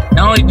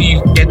 Not only do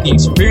you get the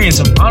experience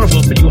of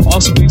Audible, but you will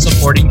also be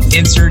supporting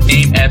Insert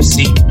Name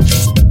FC.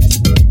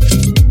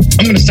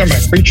 I'm going to start my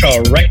free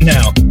trial right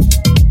now.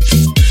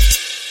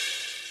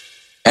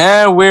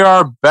 And we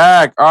are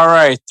back. All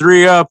right.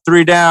 3 up,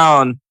 3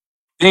 down.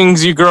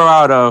 Things you grow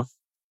out of.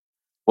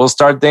 We'll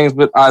start things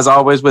with, as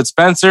always, with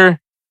Spencer.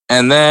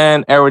 And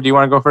then, Edward, do you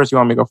want to go first? You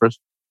want me to go first?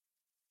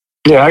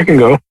 Yeah, I can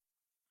go.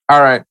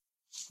 All right.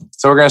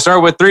 So we're going to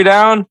start with 3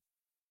 down.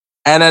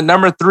 And at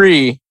number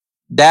 3,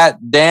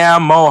 that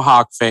damn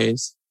Mohawk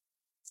phase.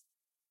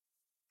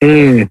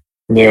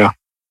 Yeah.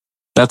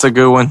 That's a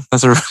good one.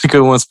 That's a really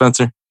good one,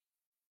 Spencer.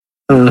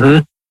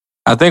 Mm-hmm.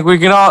 I think we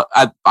can all,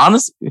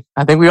 honestly,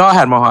 I think we all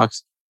had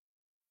Mohawks.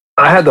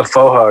 I had the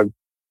faux hog.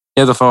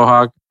 Yeah, the faux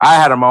hog. I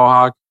had a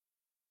Mohawk.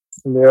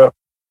 Yeah.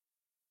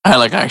 I had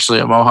like actually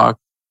a Mohawk.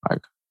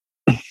 Like,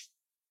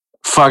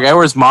 fuck,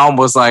 Edward's mom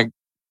was like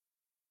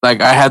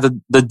I had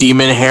the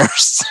demon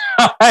hairs.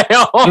 No,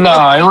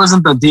 it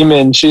wasn't the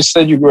demon. She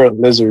said you were a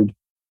lizard.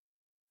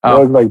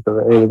 Oh. It was like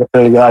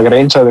la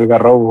grencha del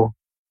garrobo.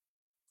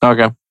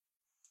 Okay.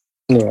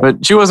 Yeah.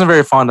 But she wasn't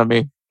very fond of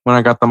me when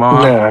I got the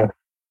Mohawk. Yeah.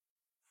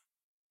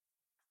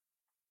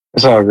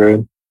 It's all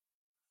good.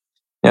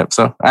 Yep,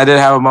 so I did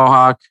have a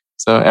Mohawk.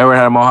 So Edward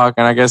had a Mohawk,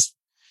 and I guess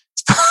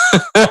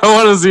I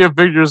want to see a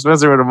picture of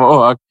Spencer with a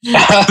Mohawk.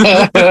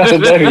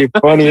 That'd be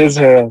funny as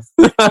hell.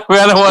 I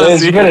don't want to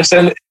see you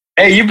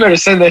better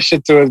send that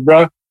shit to us,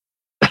 bro.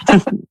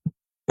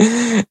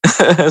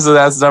 So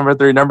that's number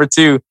 3. Number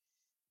 2,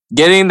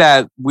 getting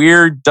that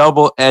weird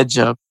double edge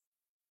up.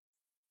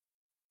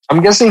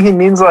 I'm guessing he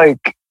means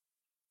like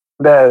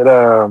that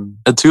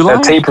A 2-line?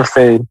 that taper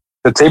fade.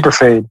 The taper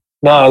fade.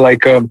 No,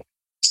 like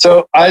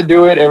so I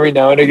do it every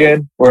now and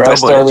again where I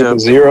start with a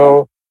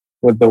 0,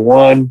 with the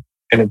 1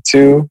 and a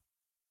 2.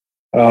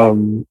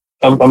 I'm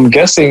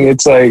guessing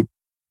it's like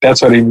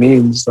that's what he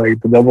means,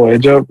 like the double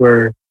edge up,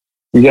 where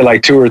you get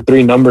like 2 or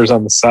 3 numbers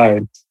on the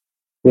side.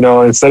 You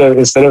know, instead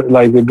of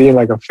like it being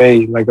like a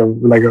fade, like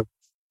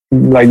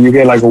you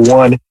get like a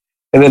 1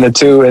 and then a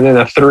 2 and then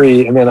a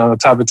 3 and then on the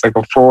top it's like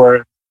a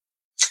 4.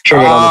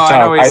 Triggered on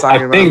the top.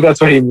 I think that's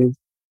what he means.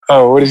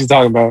 Oh, what is he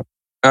talking about?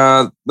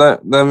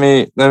 Let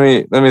me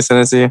send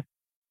it to you.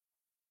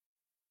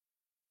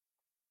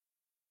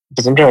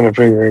 Because I'm trying to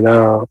figure it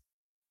out.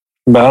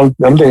 But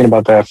I'm thinking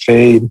about that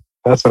fade.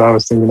 That's what I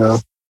was thinking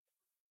of.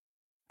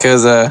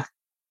 Because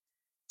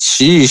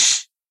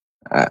sheesh,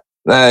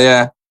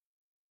 yeah.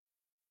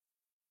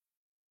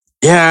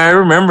 Yeah, I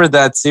remember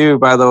that too,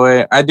 by the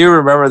way. I do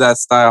remember that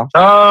style.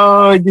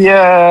 Oh,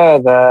 yeah,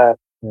 that.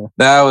 Yeah.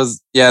 That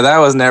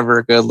was never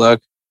a good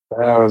look.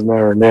 That was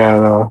never,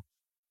 no.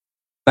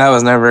 That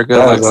was never a good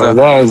look.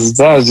 That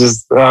was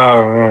just,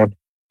 oh, man.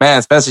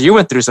 Man, Spencer, you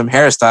went through some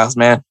hairstyles,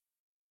 man.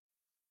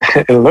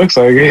 It looks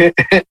like it.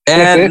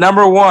 And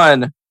number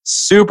 1,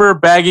 super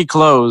baggy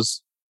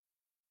clothes.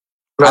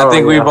 I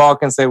think we all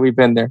can say we've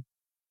been there.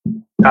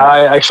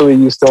 I actually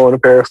used to own a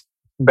pair of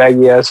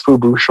baggy-ass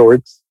FUBU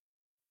shorts.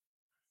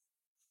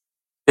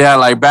 Yeah,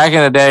 like back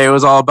in the day, it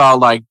was all about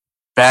like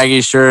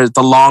baggy shirts,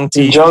 the long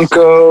tees.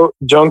 Junko,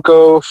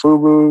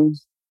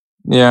 FUBUs.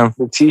 Yeah.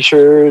 The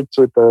t-shirts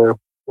with the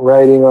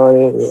writing on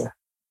it.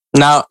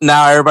 Yeah.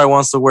 Now everybody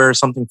wants to wear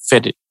something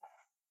fitted.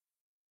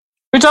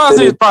 Which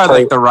honestly is probably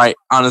like the right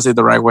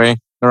way.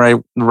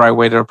 The right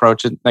way to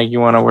approach it. Like you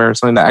want to wear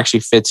something that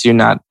actually fits you,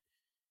 not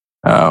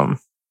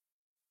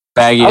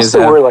baggy.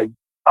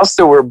 I'll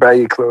still wear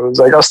baggy clothes.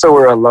 Like I'll still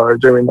wear a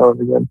large every now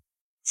and again.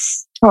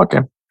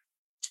 Okay.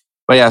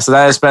 But yeah, so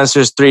that is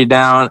Spencer's 3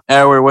 down.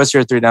 Edward, what's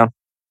your 3 down?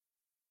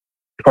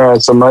 All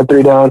right, so my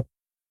 3 down.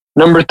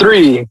 Number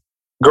 3,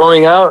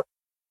 growing out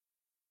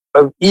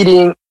of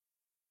eating.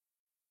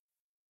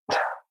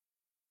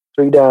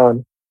 3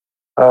 down.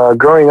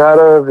 Growing out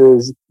of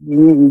it,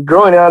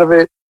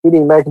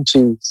 eating mac and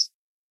cheese.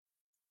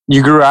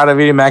 You grew out of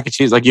eating mac and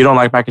cheese? Like you don't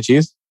like mac and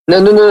cheese? No.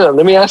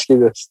 Let me ask you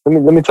this.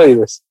 Let me tell you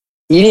this.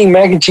 Eating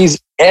mac and cheese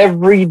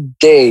every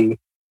day.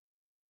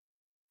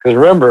 Because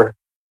remember,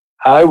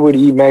 I would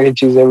eat mac and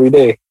cheese every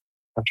day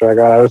after I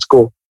got out of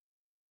school.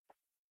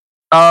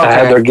 Oh,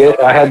 okay.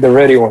 I had the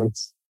ready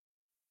ones.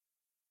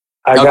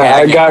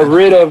 I got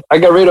rid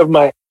of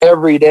my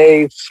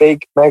everyday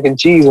fake mac and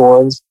cheese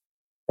ones,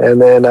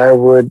 and then I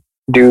would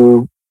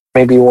do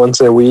maybe once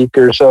a week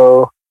or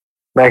so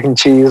mac and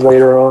cheese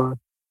later on.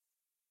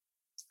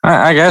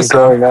 I guess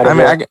so.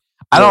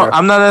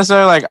 I'm not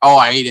necessarily like, oh,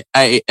 I eat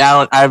it.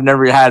 I've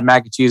never had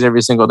mac and cheese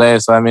every single day.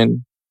 So I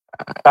mean,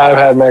 I've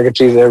had mac and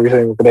cheese every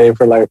single day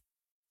for like,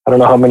 I don't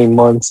know how many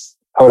months.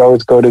 I would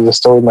always go to the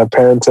store with my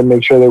parents and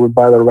make sure they would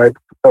buy the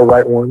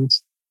right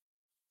ones.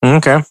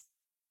 Okay.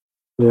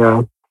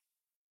 Yeah.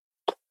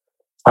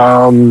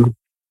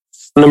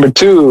 Number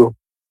 2,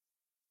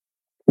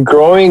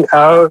 growing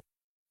out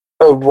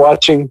of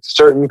watching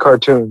certain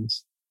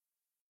cartoons.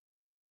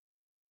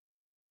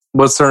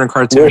 What certain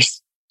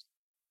cartoons?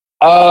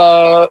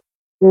 For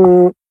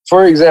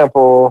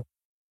example,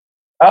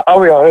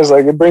 I'll be honest,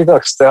 like it brings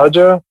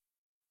nostalgia,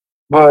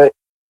 but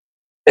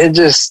it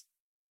just,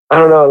 I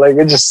don't know, like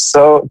it just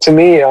so, to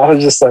me, I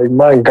was just like,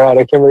 my God,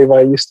 I can't believe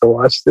I used to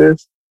watch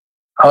this.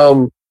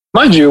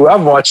 Mind you,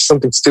 I've watched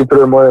something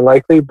stupider more than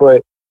likely,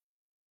 but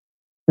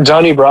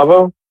Johnny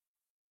Bravo.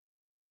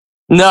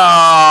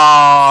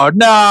 No.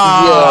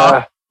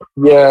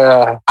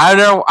 Yeah.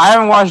 I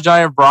haven't watched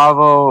Johnny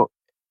Bravo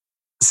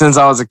since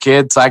I was a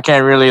kid, so I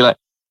can't really like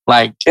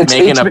if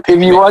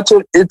you watch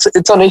it,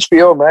 it's on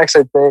HBO Max,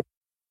 I think.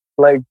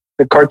 Like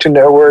the Cartoon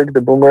Network,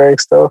 the Boomerang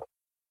stuff.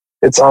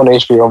 It's on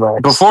HBO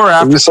Max. Before or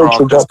after Carl?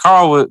 Because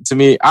Carl was, to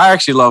me, I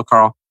actually love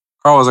Carl.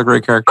 Carl was a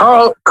great character.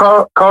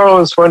 Carl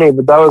was funny,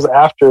 but that was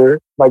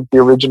after like the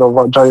original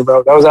Johnny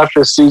Bravo. That was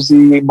after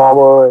Susie,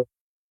 Mama,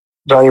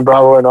 Johnny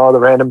Bravo, and all the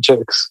random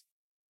chicks.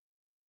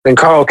 Then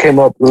Carl came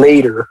up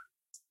later.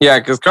 Yeah,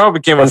 because Carl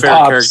became a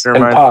favorite character.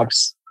 And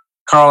Pops.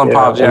 Carl and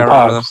Pops, yeah, I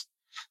remember them.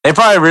 They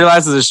probably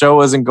realized that the show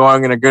wasn't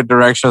going in a good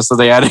direction, so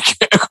they added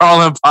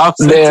Carl and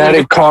Pops. They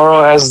added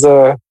Carl as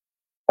the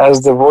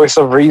voice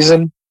of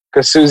reason,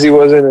 because Susie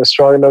wasn't a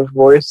strong enough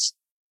voice.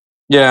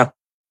 Yeah,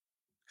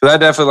 because I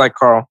definitely like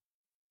Carl,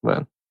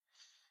 but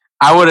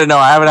I wouldn't know.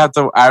 I would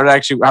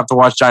actually have to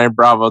watch Johnny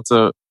Bravo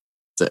to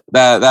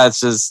that's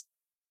just.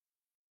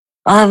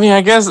 I mean,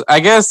 I guess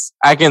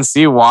I can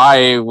see why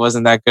it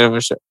wasn't that good of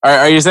a show.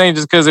 Are you saying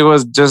just because it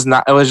was just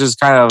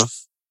kind of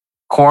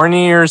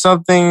corny or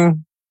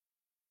something?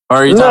 Or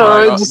are you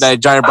talking about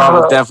that Johnny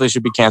Bravo definitely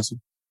should be canceled?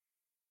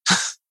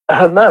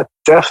 Not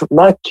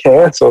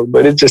canceled,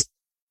 but it just,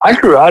 I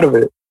grew out of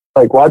it.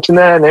 like watching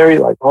that, and they're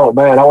like, "Oh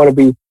man, I want to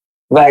be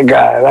that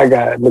guy. That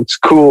guy looks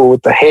cool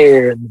with the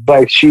hair and the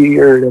black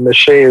shirt and the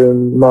shave."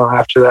 And no,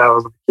 after that, I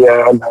was like,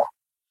 "Yeah, I know."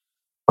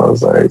 I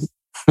was like,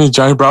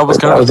 Johnny Bravo's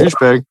kind of a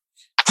douchebag.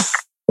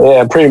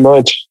 Yeah, pretty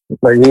much.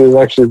 Like he was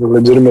actually the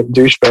legitimate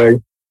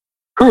douchebag.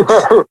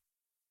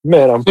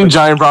 Man,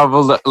 Johnny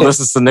Bravo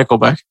listens to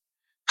Nickelback.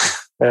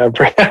 Yeah,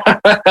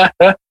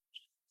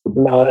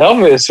 no,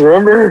 Elvis.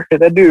 Remember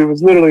that dude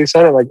was literally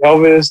sounding like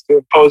Elvis,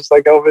 doing posts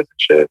like Elvis and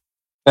shit.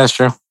 That's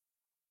true.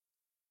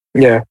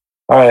 Yeah.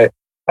 All right.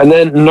 And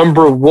then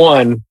number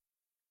 1,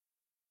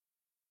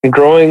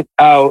 growing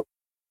out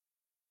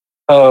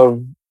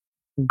of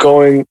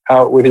going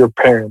out with your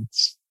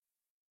parents.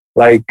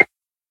 Like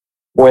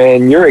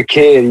when you're a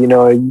kid, you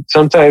know,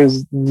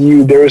 sometimes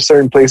there are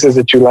certain places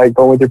that you like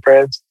going with your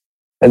parents,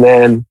 and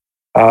then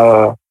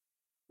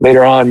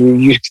later on,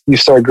 you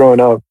start growing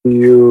up.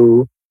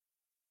 You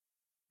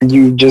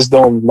just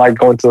don't like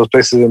going to those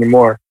places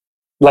anymore.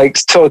 Like,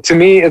 so to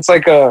me, it's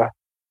like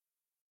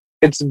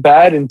it's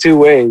bad in 2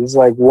 ways.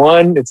 Like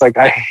one, it's like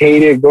I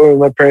hated going with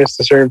my parents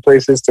to certain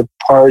places, to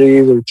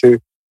parties or to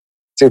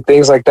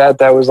things like that.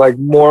 That was like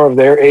more of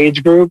their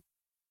age group.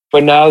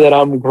 But now that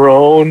I'm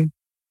grown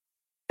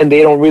and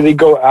they don't really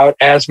go out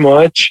as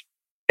much,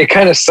 it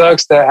kind of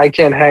sucks that I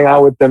can't hang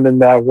out with them in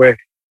that way.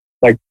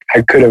 Like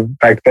I could have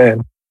back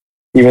then,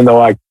 even though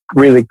I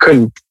really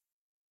couldn't.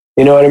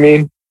 You know what I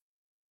mean?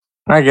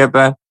 I get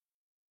that.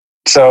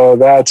 So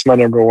that's my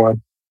number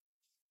 1.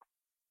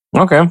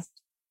 Okay.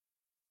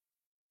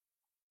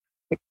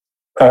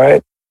 All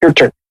right, your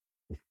turn.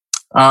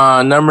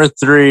 Number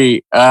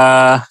 3.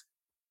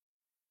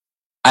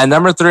 At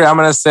number 3, I'm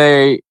gonna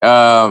say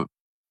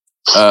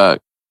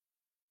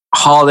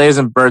holidays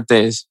and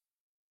birthdays.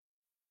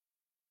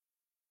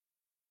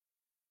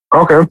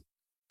 Okay.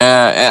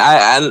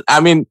 And I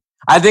mean,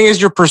 I think it's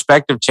your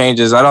perspective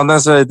changes. I don't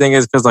necessarily think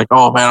it's because like,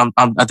 oh man,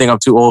 I think I'm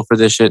too old for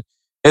this shit.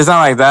 It's not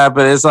like that,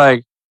 but it's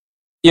like,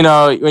 you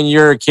know, when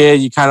you're a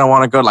kid, you kind of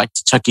want to go like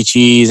to Chuck E.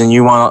 Cheese, and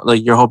you want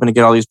like you're hoping to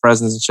get all these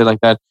presents and shit like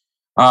that.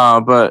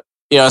 But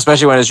you know,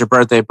 especially when it's your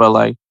birthday, but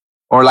like,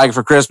 or like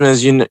for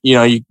Christmas, you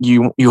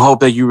hope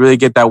that you really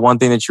get that one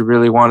thing that you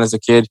really want as a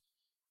kid.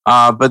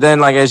 But then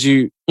like as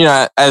you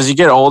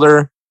get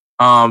older,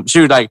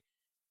 like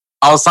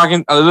I was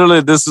talking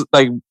literally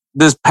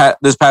this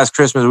past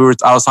Christmas,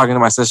 I was talking to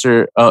my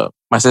sister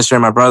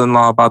and my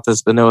brother-in-law about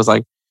this, and it was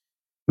like,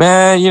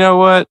 man, you know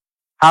what?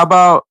 How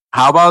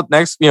about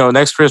next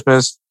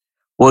Christmas,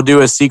 we'll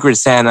do a secret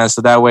Santa,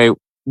 so that way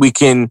we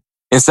can,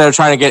 instead of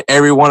trying to get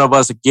every one of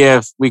us a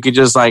gift, we could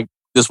just like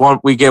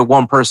we get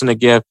one person a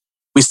gift.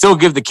 We still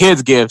give the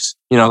kids gifts,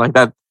 you know, like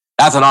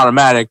that's an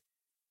automatic,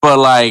 but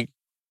like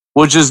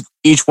we'll just,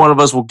 each one of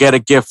us will get a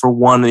gift for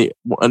one, you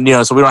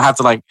know, so we don't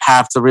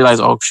have to realize,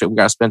 oh shit, we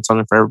got to spend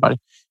something for everybody.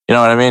 You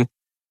know what I mean?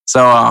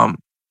 So,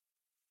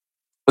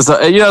 so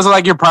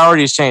like your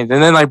priorities change.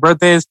 And then like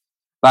birthdays,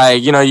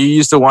 like, you know, you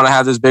used to want to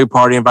have this big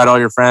party, invite all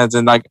your friends.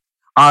 And like,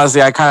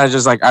 honestly, I kind of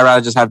just like, I'd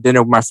rather just have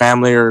dinner with my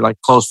family or like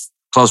close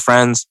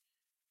friends.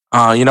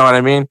 You know what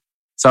I mean?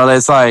 So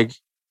it's like,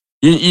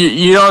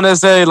 you don't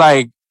necessarily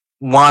like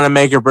want to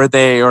make your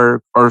birthday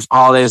or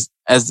holidays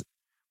as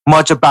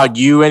much about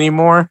you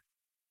anymore.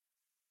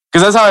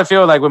 Cause that's how I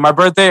feel. Like with my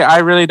birthday, I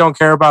really don't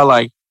care about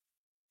like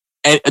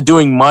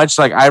doing much.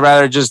 Like I'd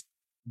rather just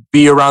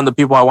be around the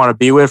people I want to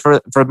be with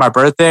for my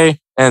birthday.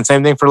 And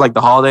same thing for like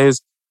the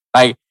holidays.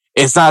 Like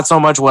it's not so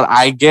much what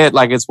I get,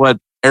 like it's what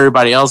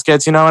everybody else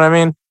gets. You know what I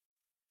mean?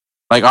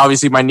 Like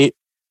obviously my need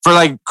for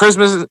like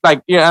Christmas,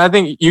 like, yeah, I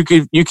think you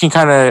can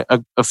kind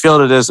of feel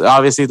to this.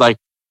 Obviously, like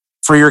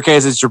for your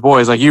case, it's your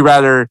boys. Like you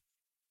rather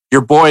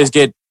your boys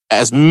get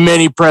as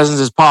many presents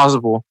as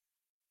possible,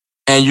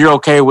 and you're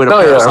okay with a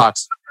pair of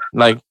socks.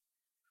 Like,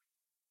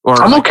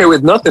 or I'm okay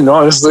with nothing,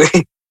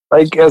 honestly.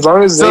 Like as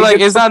long as so, like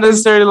it's not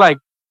necessarily like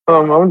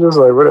I'm just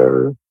like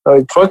whatever.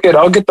 Like fuck it,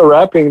 I'll get the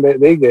wrapping that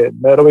they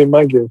get. That'll be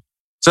my gift.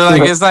 So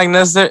like it's not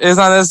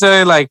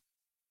necessarily like,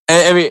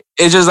 I mean,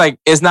 it's just like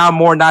it's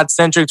not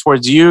centric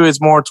towards you. It's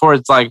more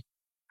towards like,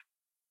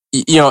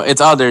 you know,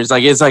 it's others.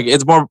 Like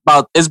it's more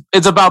about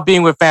it's about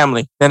being with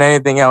family than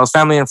anything else,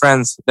 family and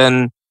friends.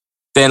 Than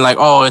like,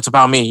 oh, it's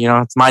about me. You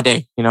know, it's my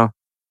day. You know.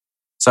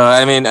 So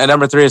I mean, at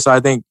number 3. So I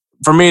think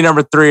for me,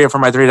 number 3 for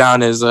my 3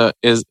 down is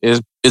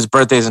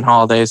birthdays and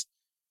holidays.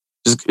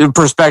 Just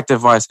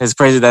perspective wise, it's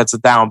crazy that's a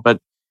down, but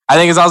I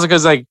think it's also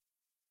because like,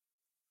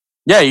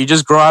 yeah, you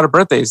just grow out of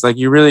birthdays. Like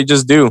you really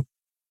just do.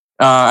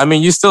 I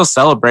mean, you still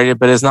celebrate it,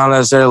 but it's not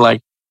necessarily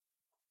like,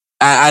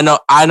 I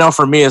know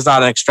for me, it's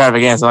not an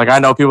extravaganza. Like I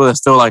know people that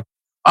still like,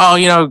 oh,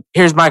 you know,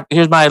 here's my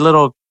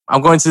little,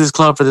 I'm going to this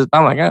club for this.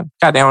 I'm like,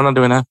 God damn, I'm not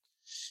doing that.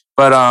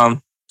 But,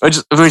 which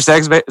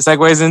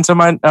segues into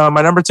my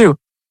number 2,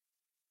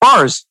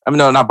 bars. I mean,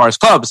 no, not bars,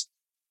 clubs.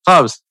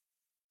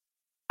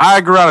 I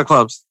grew out of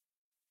clubs.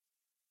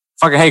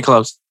 Fucking hate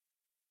clubs.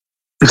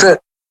 I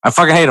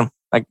fucking hate them.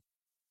 Like,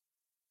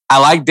 I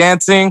like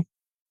dancing,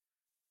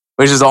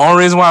 which is the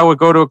only reason why I would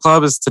go to a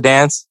club is to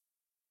dance.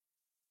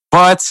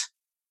 But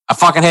I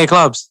fucking hate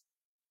clubs.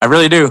 I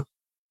really do.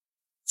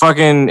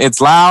 fucking,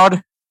 it's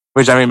loud,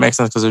 which I mean makes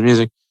sense because of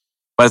music,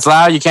 but it's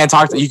loud. You can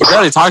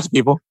barely talk to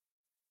people.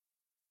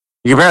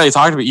 You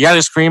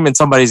gotta scream in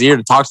somebody's ear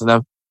to talk to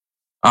them.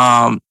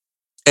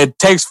 It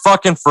takes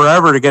fucking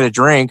forever to get a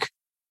drink.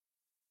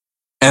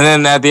 And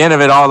then at the end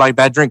of it all, like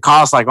that drink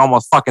costs like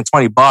almost fucking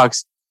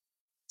 $20.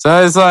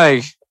 So it's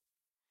like,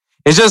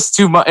 it's just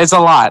too much. It's a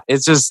lot.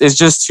 It's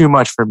just too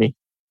much for me.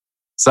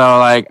 So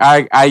like,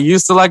 I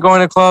used to like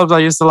going to clubs. I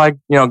used to like,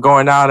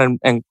 going out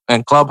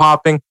and club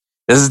hopping.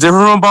 This is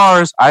different from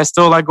bars. I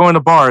still like going to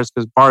bars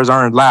because bars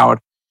aren't loud,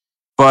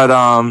 but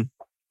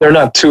they're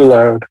not too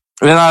loud.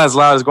 They're not as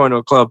loud as going to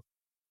a club.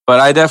 But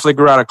I definitely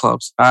grew out of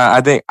clubs.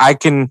 I think I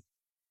can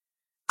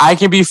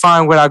be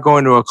fine without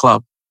going to a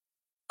club.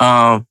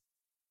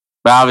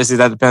 But obviously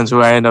that depends who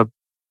I end up,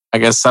 I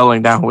guess,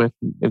 settling down with.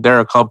 If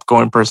they're a club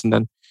going person,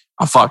 then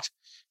I'm fucked.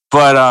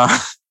 But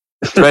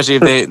especially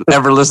if they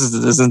ever listen to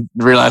this and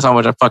realize how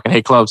much I fucking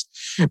hate clubs.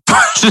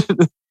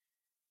 But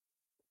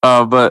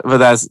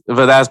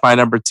that's my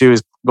number 2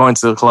 is going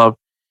to the club.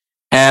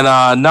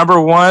 And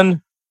number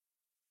 1,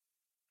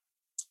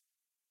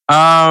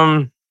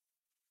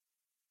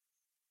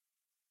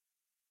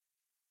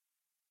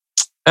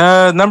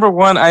 number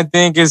 1, I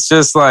think is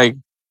just like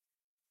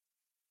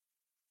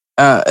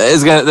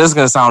this is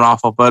gonna sound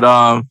awful,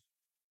 but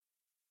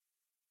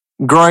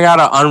growing out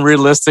of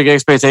unrealistic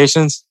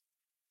expectations.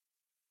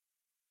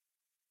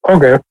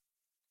 Okay.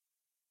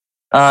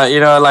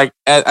 Like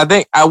I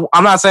think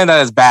I'm not saying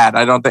that it's bad.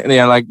 I don't think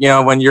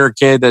when you're a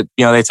kid that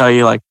they tell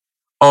you like,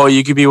 oh,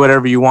 you could be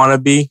whatever you want to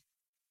be.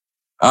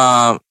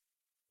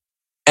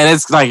 And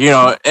it's like,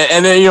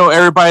 and then,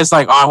 everybody's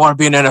like, oh, I want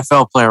to be an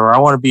NFL player, or I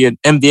want to be an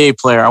NBA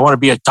player. I want to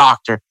be a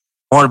doctor.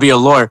 I want to be a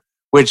lawyer,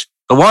 which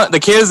the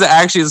kids that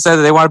actually said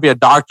that they want to be a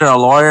doctor and a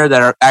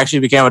lawyer actually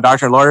became a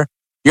doctor and lawyer.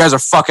 You guys are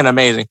fucking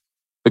amazing,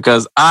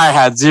 because I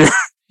had zero.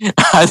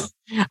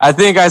 I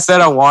think I said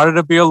I wanted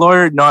to be a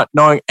lawyer, not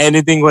knowing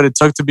anything what it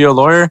took to be a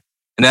lawyer.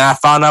 And then I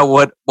found out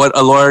what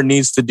a lawyer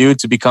needs to do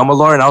to become a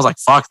lawyer. And I was like,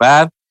 fuck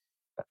that.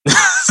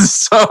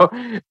 So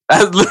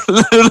that's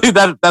literally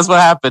that's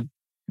what happened.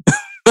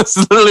 That's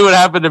literally what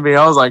happened to me.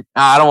 I was like,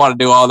 I don't want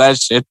to do all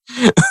that shit.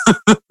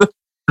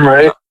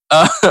 Right.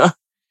 I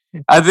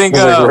think,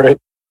 right.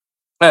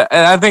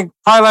 And I think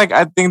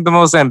the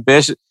most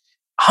ambitious,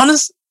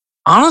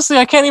 honestly,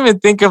 I can't even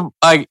think of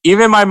like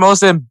even my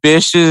most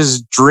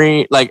ambitious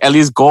dream, like at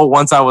least goal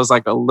once I was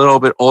like a little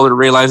bit older,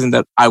 realizing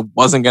that I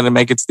wasn't going to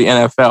make it to the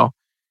NFL.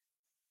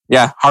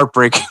 Yeah.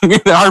 Heartbreaking.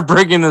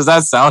 Heartbreaking as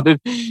that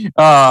sounded.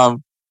 I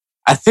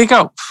think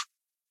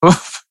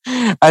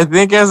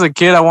as a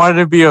kid, I wanted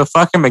to be a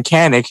fucking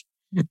mechanic.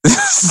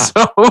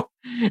 So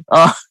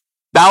that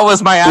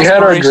was my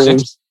aspiration.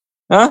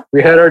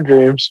 We had our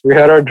dreams.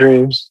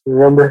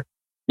 Remember?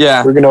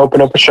 Yeah. We're going to open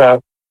up a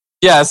shop.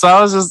 Yeah. So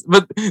I was just,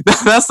 but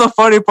that's the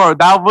funny part.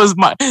 That was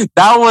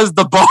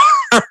the bar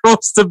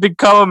was to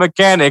become a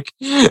mechanic.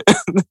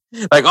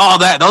 Like,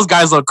 those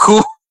guys look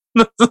cool.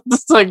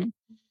 It's like,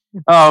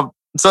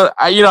 so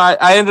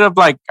I ended up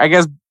like, I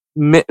guess,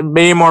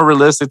 maybe more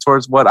realistic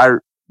towards what I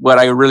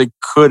really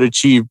could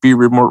achieve, be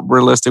more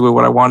realistic with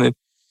what I wanted.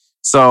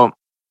 So,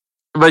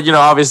 but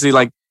obviously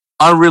like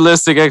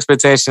unrealistic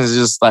expectations is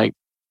just like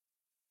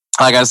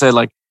I said,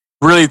 like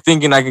really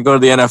thinking I can go to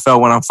the NFL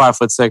when I'm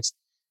 5'6",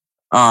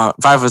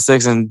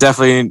 5'6", and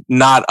definitely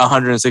not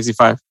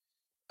 165.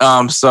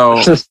 So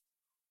that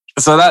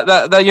was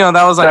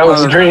like, that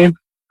was the dream.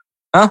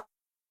 Huh?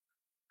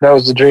 That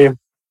was the dream.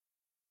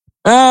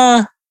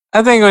 I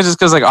think it was just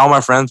because like all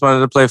my friends wanted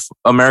to play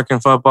American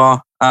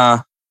football.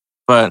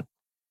 But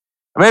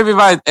maybe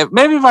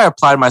if I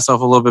applied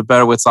myself a little bit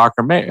better with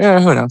soccer,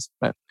 who knows?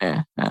 But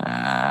I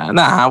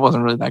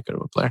wasn't really that good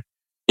of a player.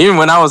 Even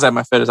when I was at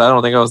my fittest, I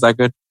don't think I was that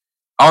good.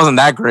 I wasn't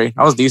that great.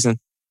 I was decent.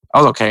 I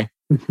was okay.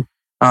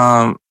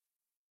 At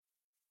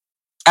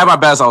my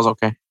best, I was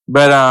okay.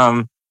 But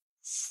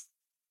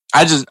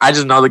I just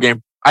know the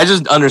game. I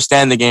just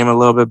understand the game a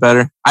little bit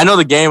better. I know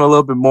the game a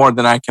little bit more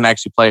than I can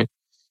actually play it.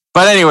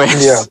 But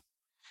anyways, yeah.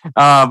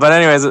 I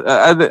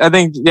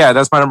think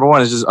that's my number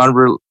 1. Is just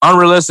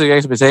unrealistic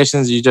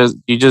expectations. You just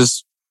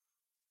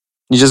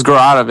grow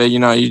out of it. You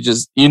kind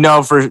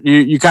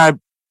of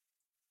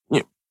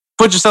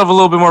put yourself a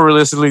little bit more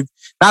realistically.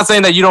 Not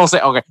saying that you don't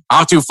say, okay,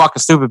 I'm too fucking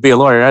stupid to be a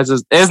lawyer. I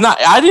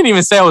didn't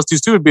even say I was too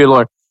stupid to be a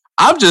lawyer.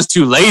 I'm just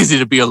too lazy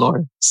to be a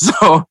lawyer.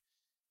 So,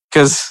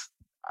 because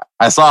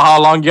I saw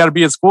how long you got to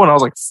be at school, and I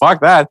was like,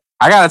 fuck that.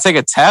 I got to take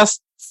a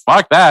test.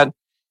 Fuck that.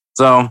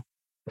 So,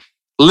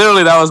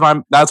 literally, that's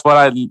what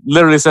I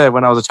literally said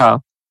when I was a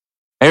child.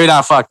 Maybe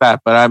not fuck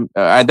that, but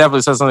I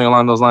definitely said something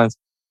along those lines.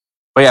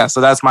 But yeah,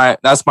 so that's my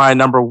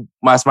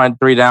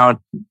 3 down.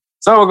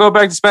 So we'll go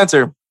back to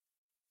Spencer.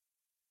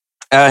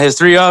 His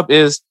 3 up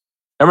is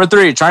number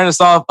 3, trying to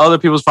solve other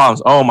people's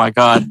problems. Oh my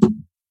God.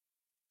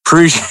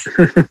 Preach.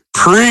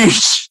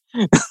 Preach.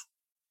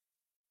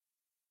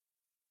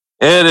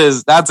 It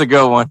is. That's a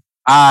good one.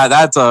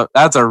 That's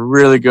a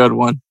really good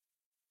one.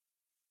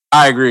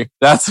 I agree.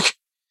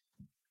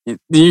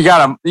 You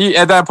gotta,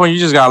 at that point, you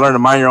just gotta learn to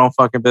mind your own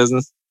fucking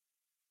business.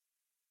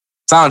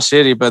 Sounds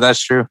shitty, but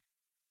that's true.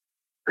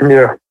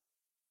 Yeah.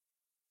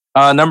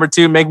 Number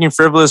 2, making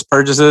frivolous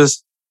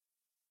purchases.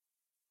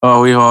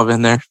 Oh, we've all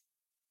been there.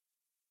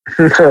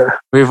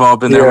 We've all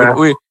been there.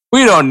 Yeah.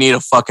 We don't need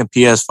a fucking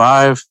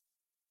PS5.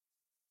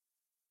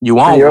 You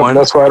want one.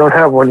 That's why I don't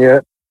have one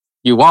yet.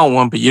 You want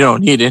one, but you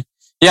don't need it.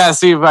 Yeah,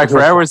 see, like for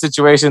Edward's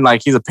situation,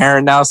 like he's a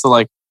parent now, so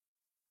like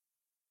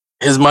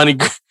his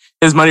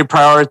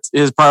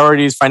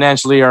priorities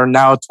financially are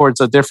now towards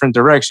a different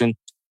direction.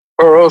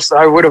 Or else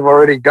I would have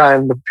already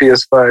gotten the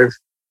PS5.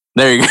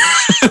 There you go.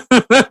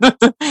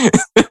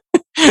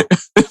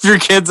 If your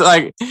kid's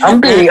like,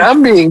 I'm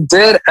being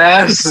dead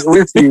ass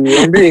with you.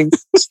 I'm being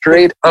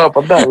straight up.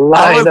 I'm not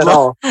lying at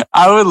all.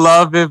 I would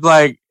love if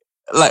like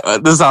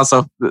this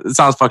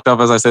sounds fucked up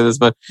as I say this,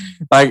 but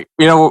like,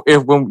 you know,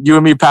 if when you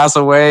and me pass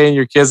away and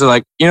your kids are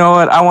like, you know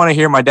what, I want to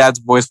hear my dad's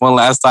voice one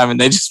last time, and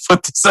they just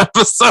put this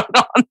episode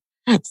on.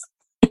 I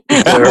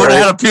would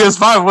have had a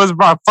PS5. It wasn't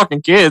my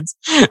fucking kids.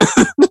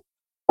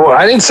 Well,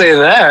 I didn't say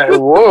that.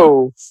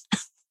 Whoa.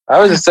 I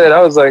was just saying,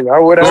 I was like, I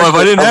would have. Well, if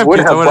I didn't have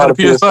kids, I would have had a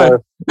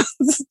PS5.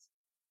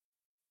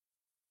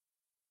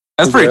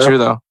 That's pretty true,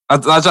 though.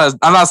 I'm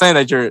not saying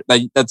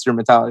that that's your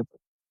mentality.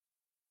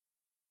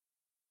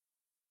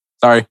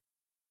 Sorry.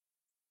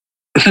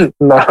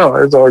 No,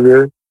 it's all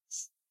good.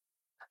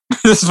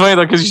 This is funny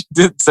though, because you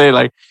did say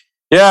like,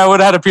 yeah, I would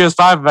have had a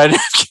PS5 if I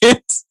didn't have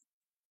kids.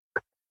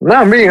 No,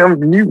 I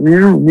mean,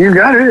 you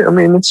got it. I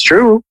mean, it's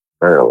true.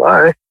 I'm not gonna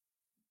lie.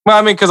 Well,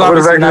 I mean, because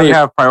obviously now you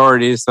have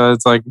priorities, so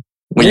it's like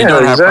when you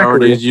don't have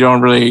priorities, you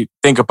don't really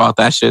think about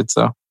that shit.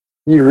 So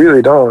you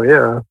really don't,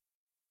 yeah.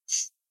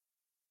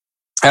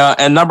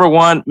 And number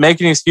 1,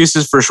 making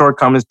excuses for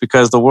shortcomings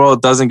because the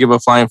world doesn't give a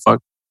flying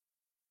fuck.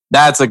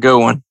 That's a good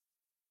one.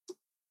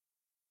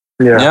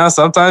 Yeah.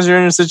 Sometimes you're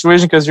in a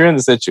situation because you're in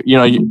the situation. You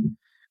know,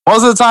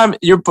 most of the time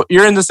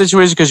you're in the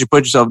situation because you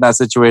put yourself in that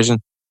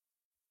situation.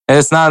 And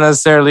it's not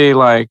necessarily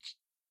like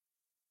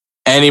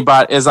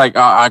anybody. It's like,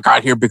 oh, I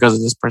got here because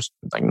of this person.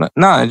 It's like,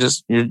 no,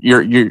 just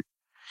you're.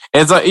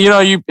 It's like, you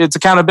know, it's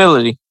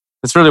accountability.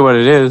 That's really what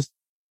it is.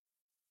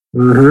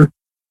 Mm-hmm.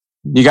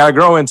 You got to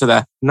grow into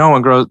that. No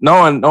one grows.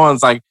 No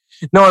one's like,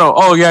 no.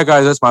 Oh yeah,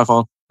 guys, that's my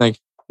fault. Like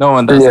no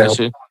one does that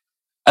shit.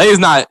 At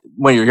least not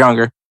when you're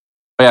younger.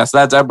 But yeah, so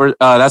that's Edward.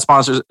 That's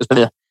sponsors.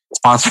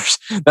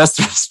 That's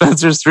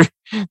Spencer's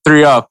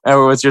three up.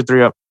 Edward, what's your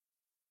 3 up?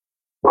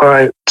 All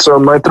right. So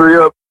my 3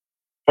 up.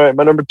 All right,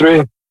 my number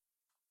 3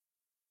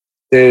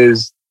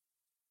 is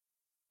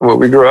what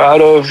we grow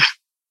out of.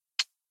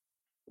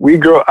 We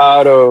grow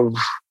out of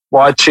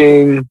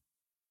watching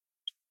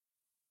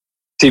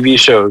TV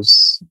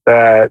shows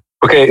that,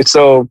 okay,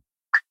 so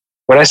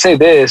when I say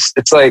this,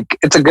 it's like,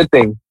 it's a good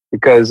thing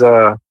because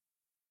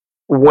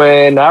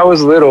when I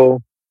was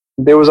little,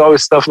 there was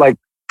always stuff like,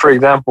 for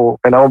example,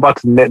 and I'm about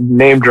to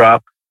name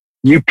drop,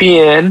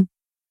 UPN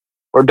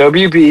or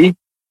WB,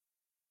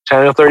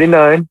 Channel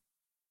 39.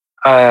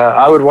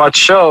 I would watch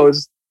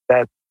shows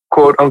that,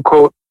 quote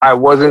unquote, I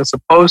wasn't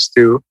supposed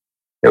to.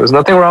 There was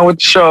nothing wrong with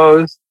the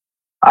shows.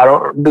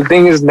 The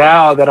thing is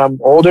now that I'm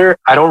older,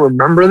 I don't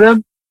remember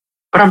them,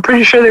 but I'm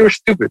pretty sure they were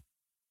stupid.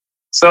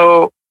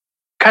 So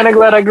kind of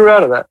glad I grew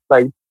out of that.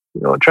 Like,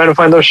 you know, trying to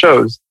find those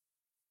shows.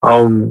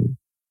 So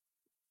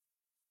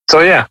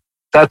yeah,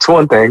 that's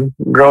one thing.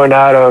 Growing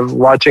out of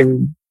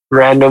watching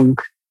random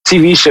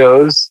TV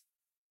shows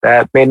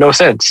that made no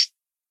sense.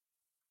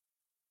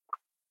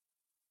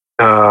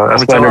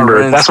 That's my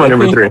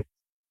number 3.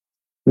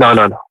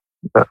 No.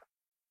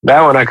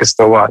 That one I could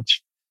still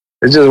watch.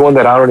 It's just one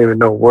that I don't even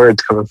know where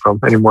it's coming from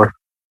anymore.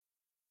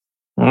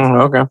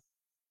 Okay.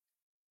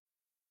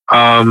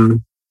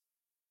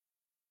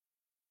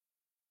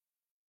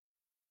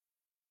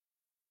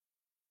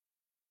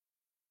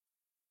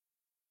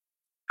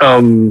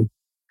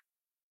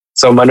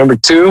 So my number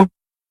two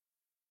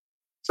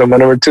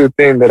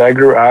thing that I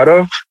grew out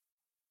of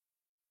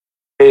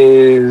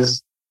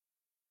is,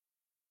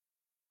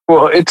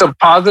 well, it's a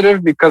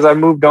positive because I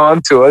moved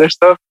on to other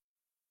stuff.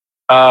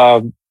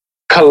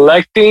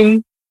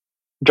 Collecting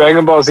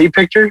Dragon Ball Z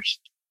pictures.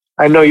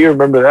 I know you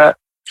remember that.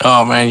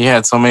 Oh man, you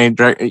had so many.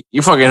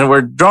 You fucking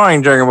were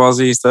drawing Dragon Ball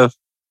Z stuff.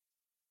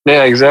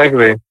 Yeah,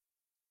 exactly.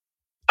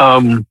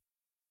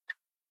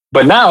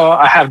 But now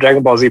I have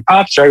Dragon Ball Z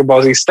Pops, Dragon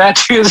Ball Z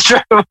statues,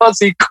 Dragon Ball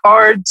Z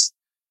cards.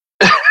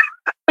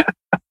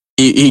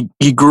 He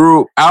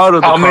grew out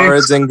of the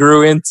cards and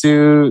grew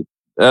into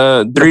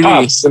 3D. The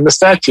Pops and the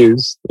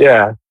statues.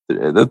 Yeah.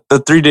 The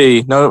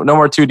 3D. No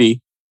more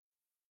 2D.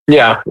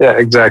 Yeah,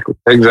 exactly.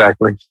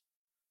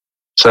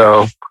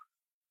 So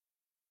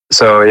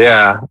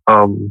yeah,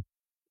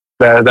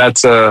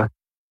 that's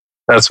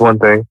one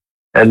thing.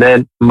 And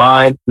then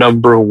my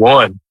number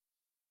 1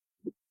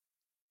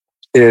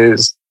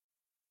 is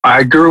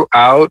I grew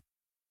out,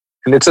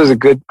 and this is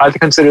I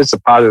consider this a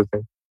positive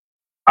thing.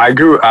 I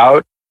grew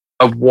out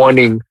of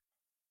wanting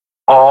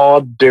all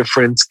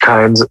different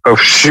kinds of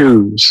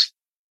shoes,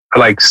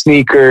 like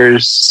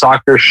sneakers,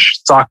 soccer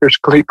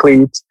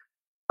cleats,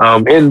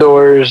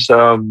 indoors,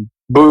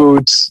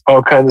 boots,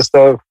 all kinds of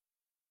stuff.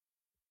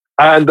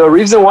 And the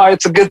reason why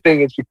it's a good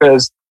thing is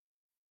because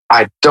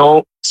I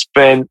don't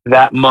spend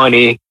that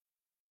money.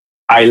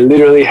 I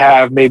literally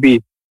have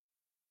maybe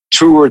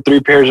 2 or 3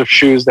 pairs of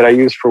shoes that I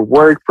use for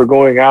work, for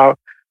going out,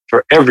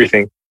 for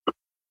everything.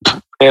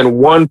 And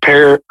 1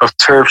 pair of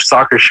turf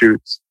soccer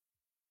shoes.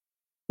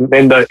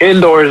 And the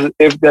indoors,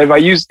 if I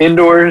use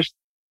indoors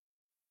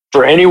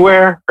for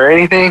anywhere or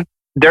anything,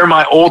 they're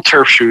my old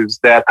turf shoes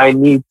that I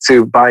need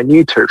to buy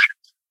new turf shoes.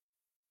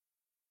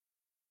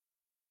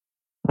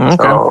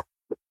 Okay.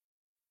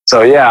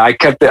 So yeah, I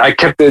kept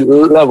it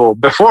level.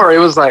 Before it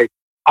was like,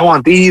 I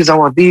want these.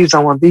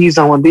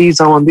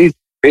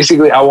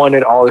 Basically, I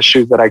wanted all the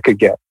shoes that I could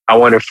get. I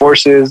wanted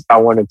Forces. I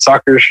wanted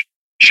soccer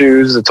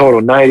shoes, the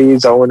Total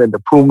 90s. I wanted the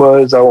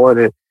Pumas. I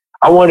wanted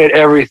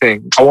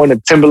everything. I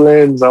wanted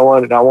Timberlands. I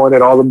wanted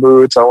all the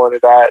boots. I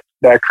wanted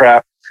that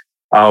crap.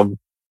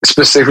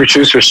 Specific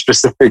shoes for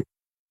specific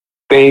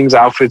things,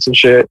 outfits and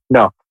shit.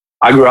 No,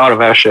 I grew out of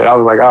that shit. I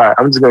was like, all right,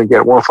 I'm just gonna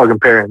get 1 fucking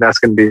pair, and that's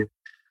gonna be it.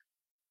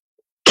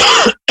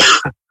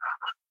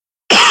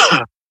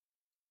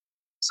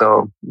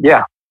 So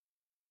yeah.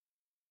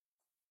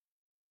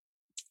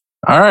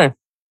 All right.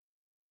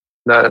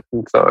 So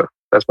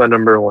that's my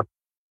number 1.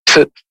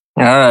 All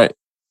right.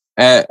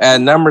 At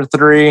number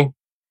 3, you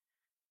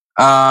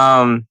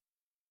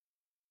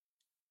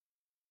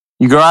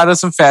grow out of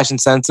some fashion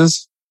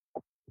senses.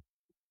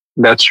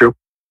 That's true.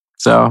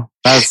 So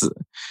that's.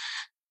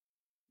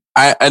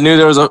 I knew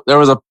there was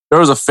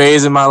a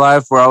phase in my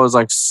life where I was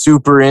like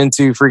super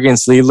into freaking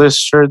sleeveless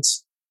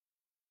shirts.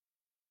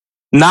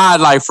 Not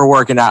like for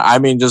working out. I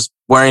mean, just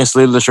wearing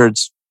sleeveless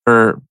shirts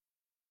for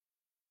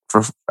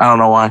I don't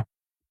know why.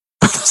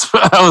 That's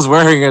what I was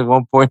wearing at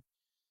one point.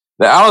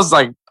 I was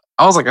like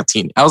a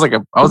teen. I was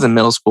in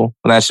middle school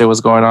when that shit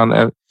was going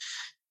on.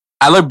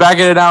 I look back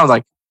at it now. I was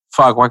like,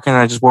 fuck, why couldn't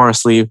I just wear a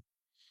sleeve?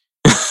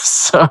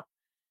 So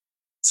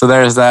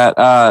there's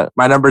that.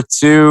 My number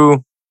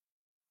 2.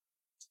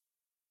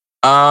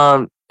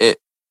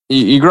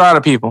 You grow out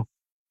of people.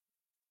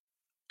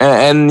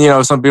 And you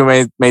know, some people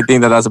may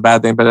think that that's a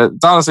bad thing, but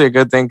it's honestly a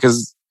good thing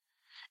because,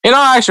 in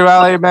all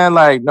actuality, man,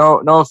 like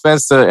no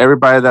offense to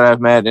everybody that I've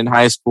met in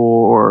high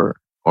school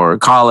or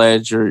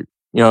college or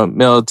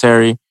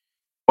military.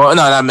 Well,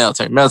 no, not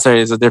military. Military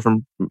is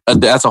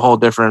that's a whole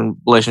different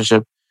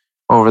relationship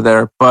over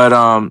there. But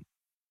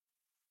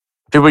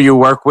people you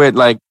work with,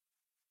 like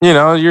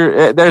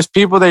there's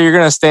people that you're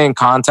gonna stay in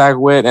contact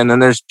with, and then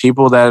there's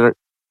people that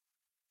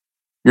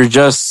you're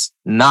just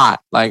not.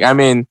 Like, I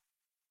mean,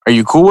 are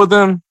you cool with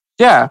them?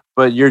 Yeah,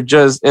 but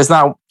it's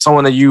not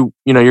someone that you're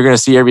going to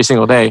see every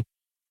single day.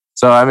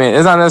 So, I mean,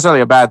 it's not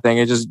necessarily a bad thing.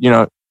 It's just,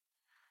 you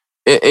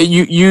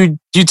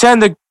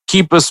tend to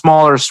keep a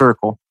smaller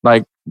circle,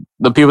 like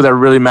the people that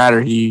really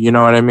matter to you, you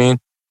know what I mean?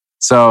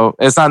 So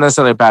it's not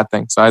necessarily a bad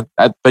thing. So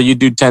but you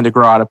do tend to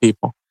grow out of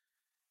people.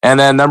 And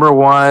then number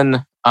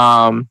 1,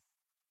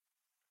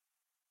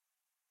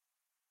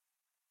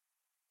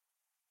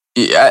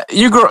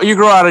 you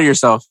grow out of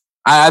yourself.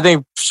 I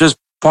think just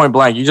point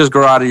blank, you just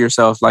grow out of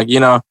yourself. Like,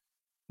 the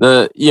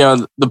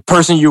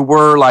person you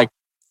were like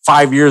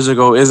 5 years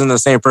ago isn't the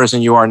same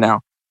person you are now.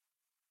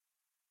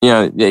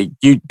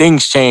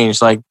 Things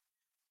change. Like,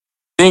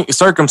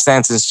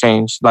 circumstances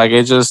change. Like,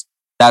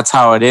 that's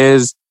how it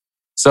is.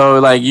 So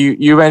like you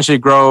eventually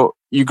grow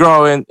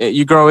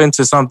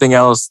into something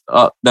else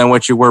than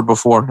what you were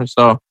before.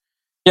 So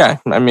yeah,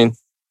 I mean,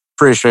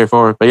 pretty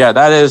straightforward. But yeah,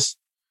 that is.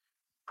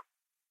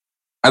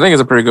 I think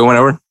it's a pretty good one,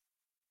 Edward.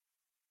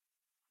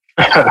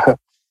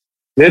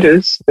 It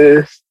is.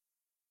 But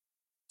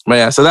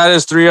yeah, so that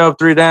is 3 up,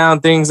 3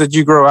 down, things that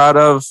you grow out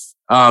of.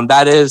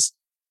 That is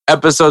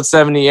episode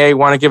 78.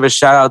 Want to give a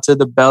shout out to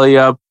the Belly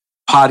Up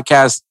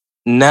Podcast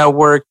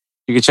Network.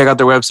 You can check out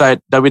their website,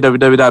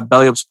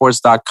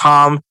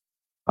 www.bellyupsports.com.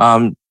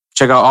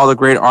 Check out all the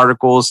great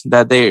articles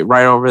that they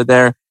write over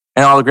there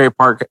and all the great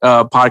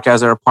podcasts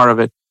that are part of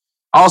it.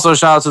 Also,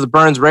 shout out to the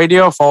Burns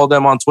Radio. Follow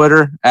them on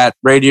Twitter at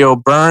Radio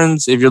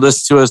Burns. If you're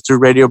listening to us through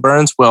Radio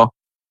Burns, well,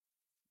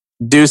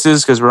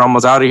 deuces, because we're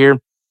almost out of here.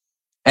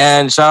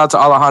 And shout out to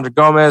Alejandra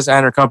Gomez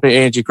and her company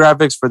A&G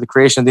Graphics for the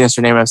creation of the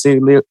Insert Name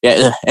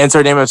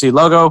FC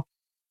logo.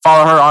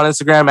 Follow her on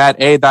Instagram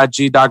at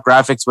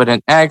a.g.graphics with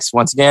an X.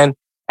 Once again,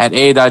 at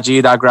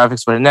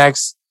a.g.graphics with an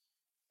X.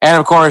 And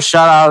of course,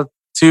 shout out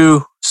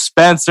to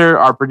Spencer,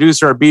 our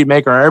producer, our beat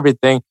maker, our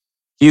everything.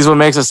 He's what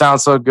makes it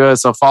sound so good.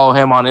 So follow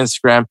him on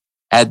Instagram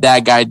at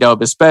That Guy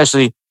Dope,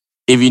 especially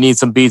if you need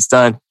some beats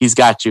done. He's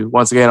got you.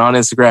 Once again, on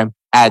Instagram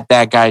at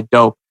That Guy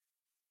Dope.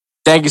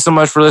 Thank you so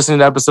much for listening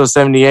to episode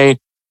 78.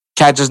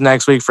 Catch us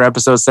next week for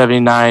episode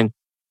 79,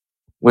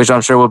 which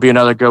I'm sure will be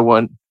another good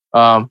one.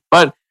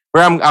 But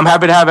I'm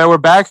happy to have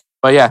Edward back.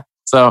 But yeah,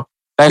 so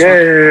thanks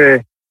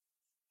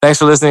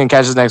for listening and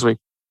catch us next week.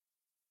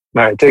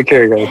 All right, take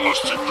care, guys.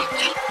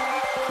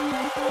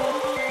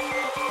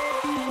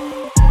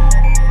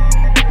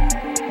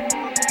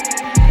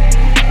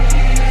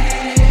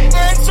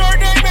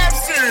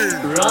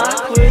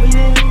 Rock with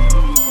you.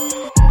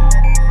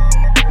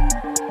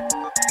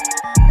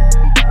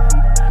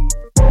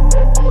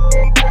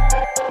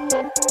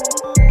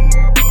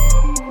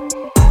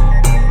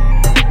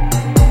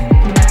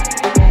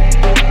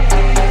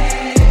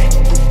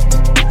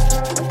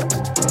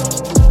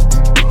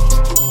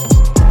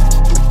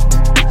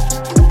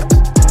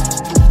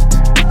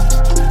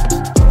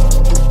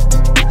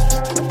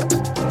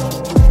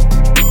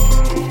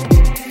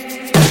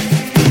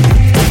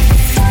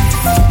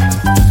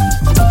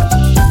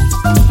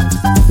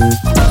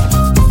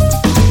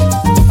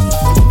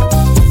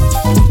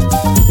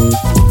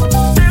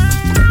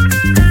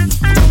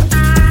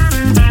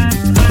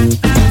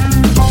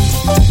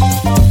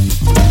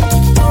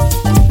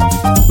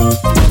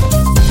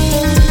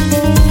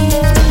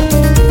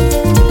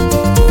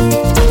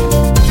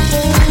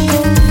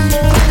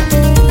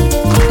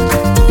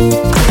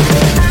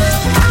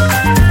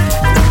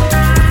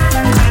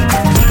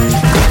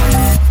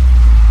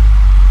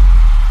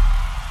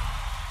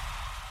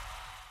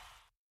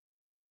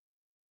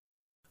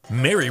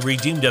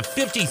 redeemed a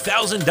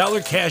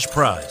 $50,000 cash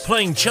prize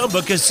playing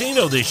Chumba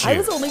Casino this year. I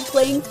was only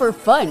playing for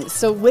fun,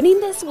 so winning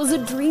this was a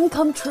dream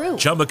come true.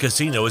 Chumba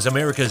Casino is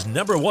America's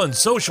 #1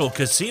 social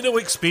casino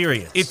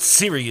experience. It's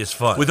serious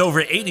fun. With over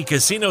 80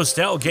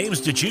 casino-style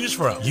games to choose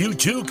from, you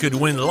too could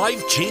win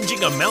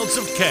life-changing amounts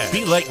of cash.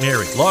 Be like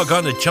Mary. Log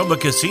on to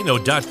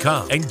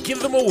ChumbaCasino.com and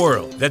give them a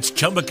whirl. That's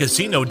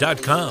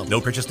ChumbaCasino.com.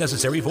 No purchase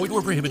necessary. Void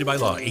where prohibited by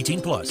law.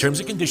 18 plus.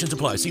 Terms and conditions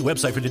apply. See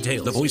website for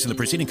details. The voice in the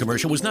preceding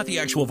commercial was not the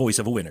actual voice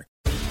of a winner.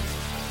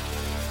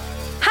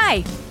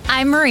 Hi,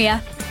 I'm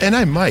Maria. And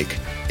I'm Mike.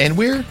 And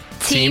we're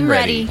Team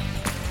Ready.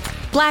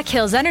 Black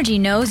Hills Energy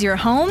knows your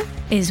home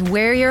is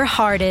where your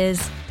heart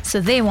is, so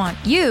they want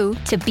you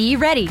to be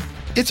ready.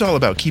 It's all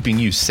about keeping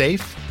you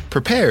safe,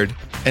 prepared,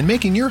 and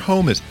making your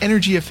home as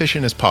energy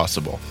efficient as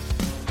possible.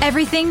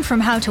 Everything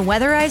from how to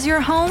weatherize your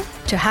home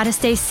to how to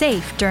stay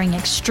safe during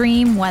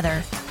extreme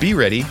weather. Be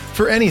ready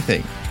for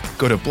anything.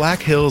 Go to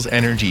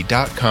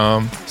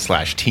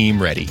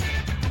blackhillsenergy.com/teamready.